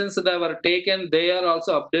license that were taken, they are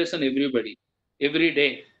also updates on everybody every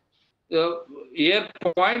day. Your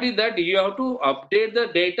point is that you have to update the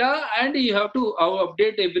data and you have to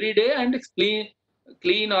update every day and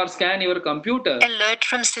clean or scan your computer. Alert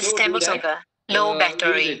from system server. Low Use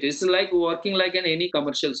battery. it. It's like working like any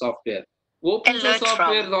commercial software. Open source Alert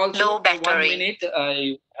software from also. low 1 battery. minute,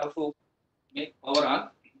 I have to make power on.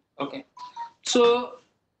 Okay. So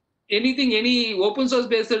any open source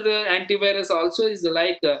based antivirus also is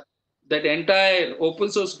like that entire open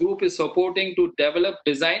source group is supporting to develop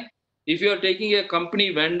design. If you are taking a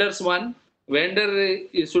company vendors one, vendor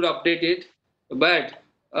should update it. But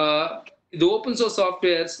the open source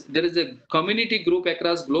softwares, there is a community group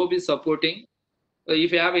across globe is supporting.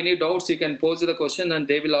 If you have any doubts, you can pose the question and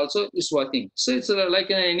they will also is working. So it's like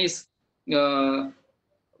any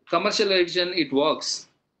commercial edition, it works.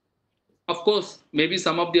 Of course, maybe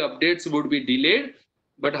some of the updates would be delayed,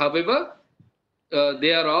 but however,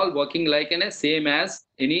 they are all working like in a same as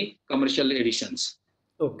any commercial editions.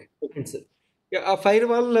 Okay, sir. Yeah,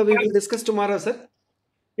 firewall we will discuss tomorrow, sir.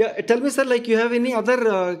 Yeah, tell me, sir, like you have any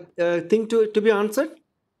other thing to be answered?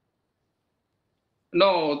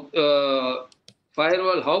 No,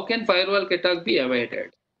 firewall. How can firewall attack be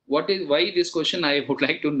avoided? Why this question? I would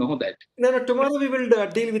like to know that. No, tomorrow we will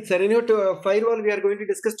deal with, sir. Anyhow, firewall we are going to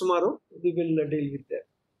discuss tomorrow. We will deal with that.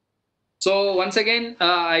 So once again,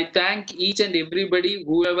 I thank each and everybody,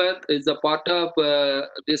 whoever is a part of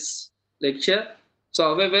this lecture.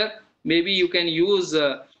 So however, maybe you can use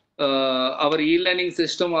our e-learning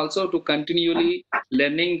system also to continually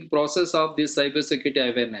learning process of this cybersecurity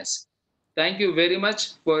awareness. Thank you very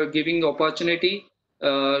much for giving opportunity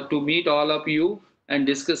to meet all of you and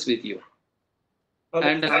discuss with you.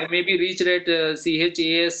 And I may be reached at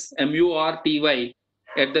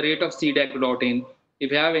chasmurty@cdac.in.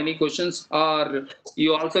 If you have any questions, or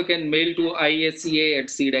you also can mail to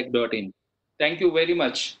ISEA@cdac.in. Thank you very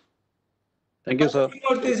much. Thank you, sir. Thank you,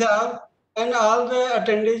 Murthy sir, and all the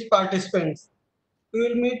attendees participants. We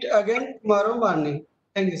will meet again tomorrow morning.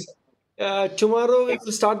 Thank you, sir. Tomorrow we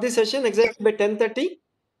will start the session exactly by 10:30,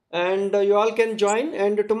 and you all can join.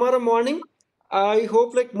 And tomorrow morning, I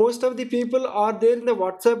hope like most of the people are there in the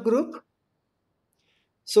WhatsApp group.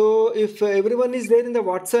 So if everyone is there in the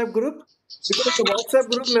WhatsApp group, because the WhatsApp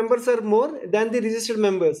group members are more than the registered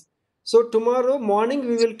members. So tomorrow morning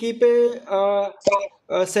we will keep a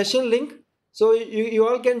session link. So you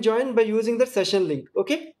all can join by using the session link.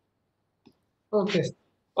 Okay. Okay.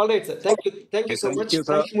 All right, sir. Thank you. Thank you so Thank much. you,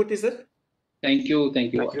 sir. Thank you, Murthy, sir. Thank you.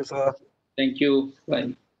 Thank you. Thank you, sir. Thank you.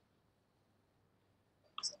 Bye.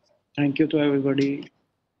 Thank you to everybody.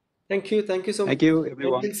 Thank you. Thank you so much. Thank you, And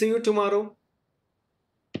everyone. we'll see you tomorrow.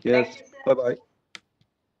 Yes. Bye-bye.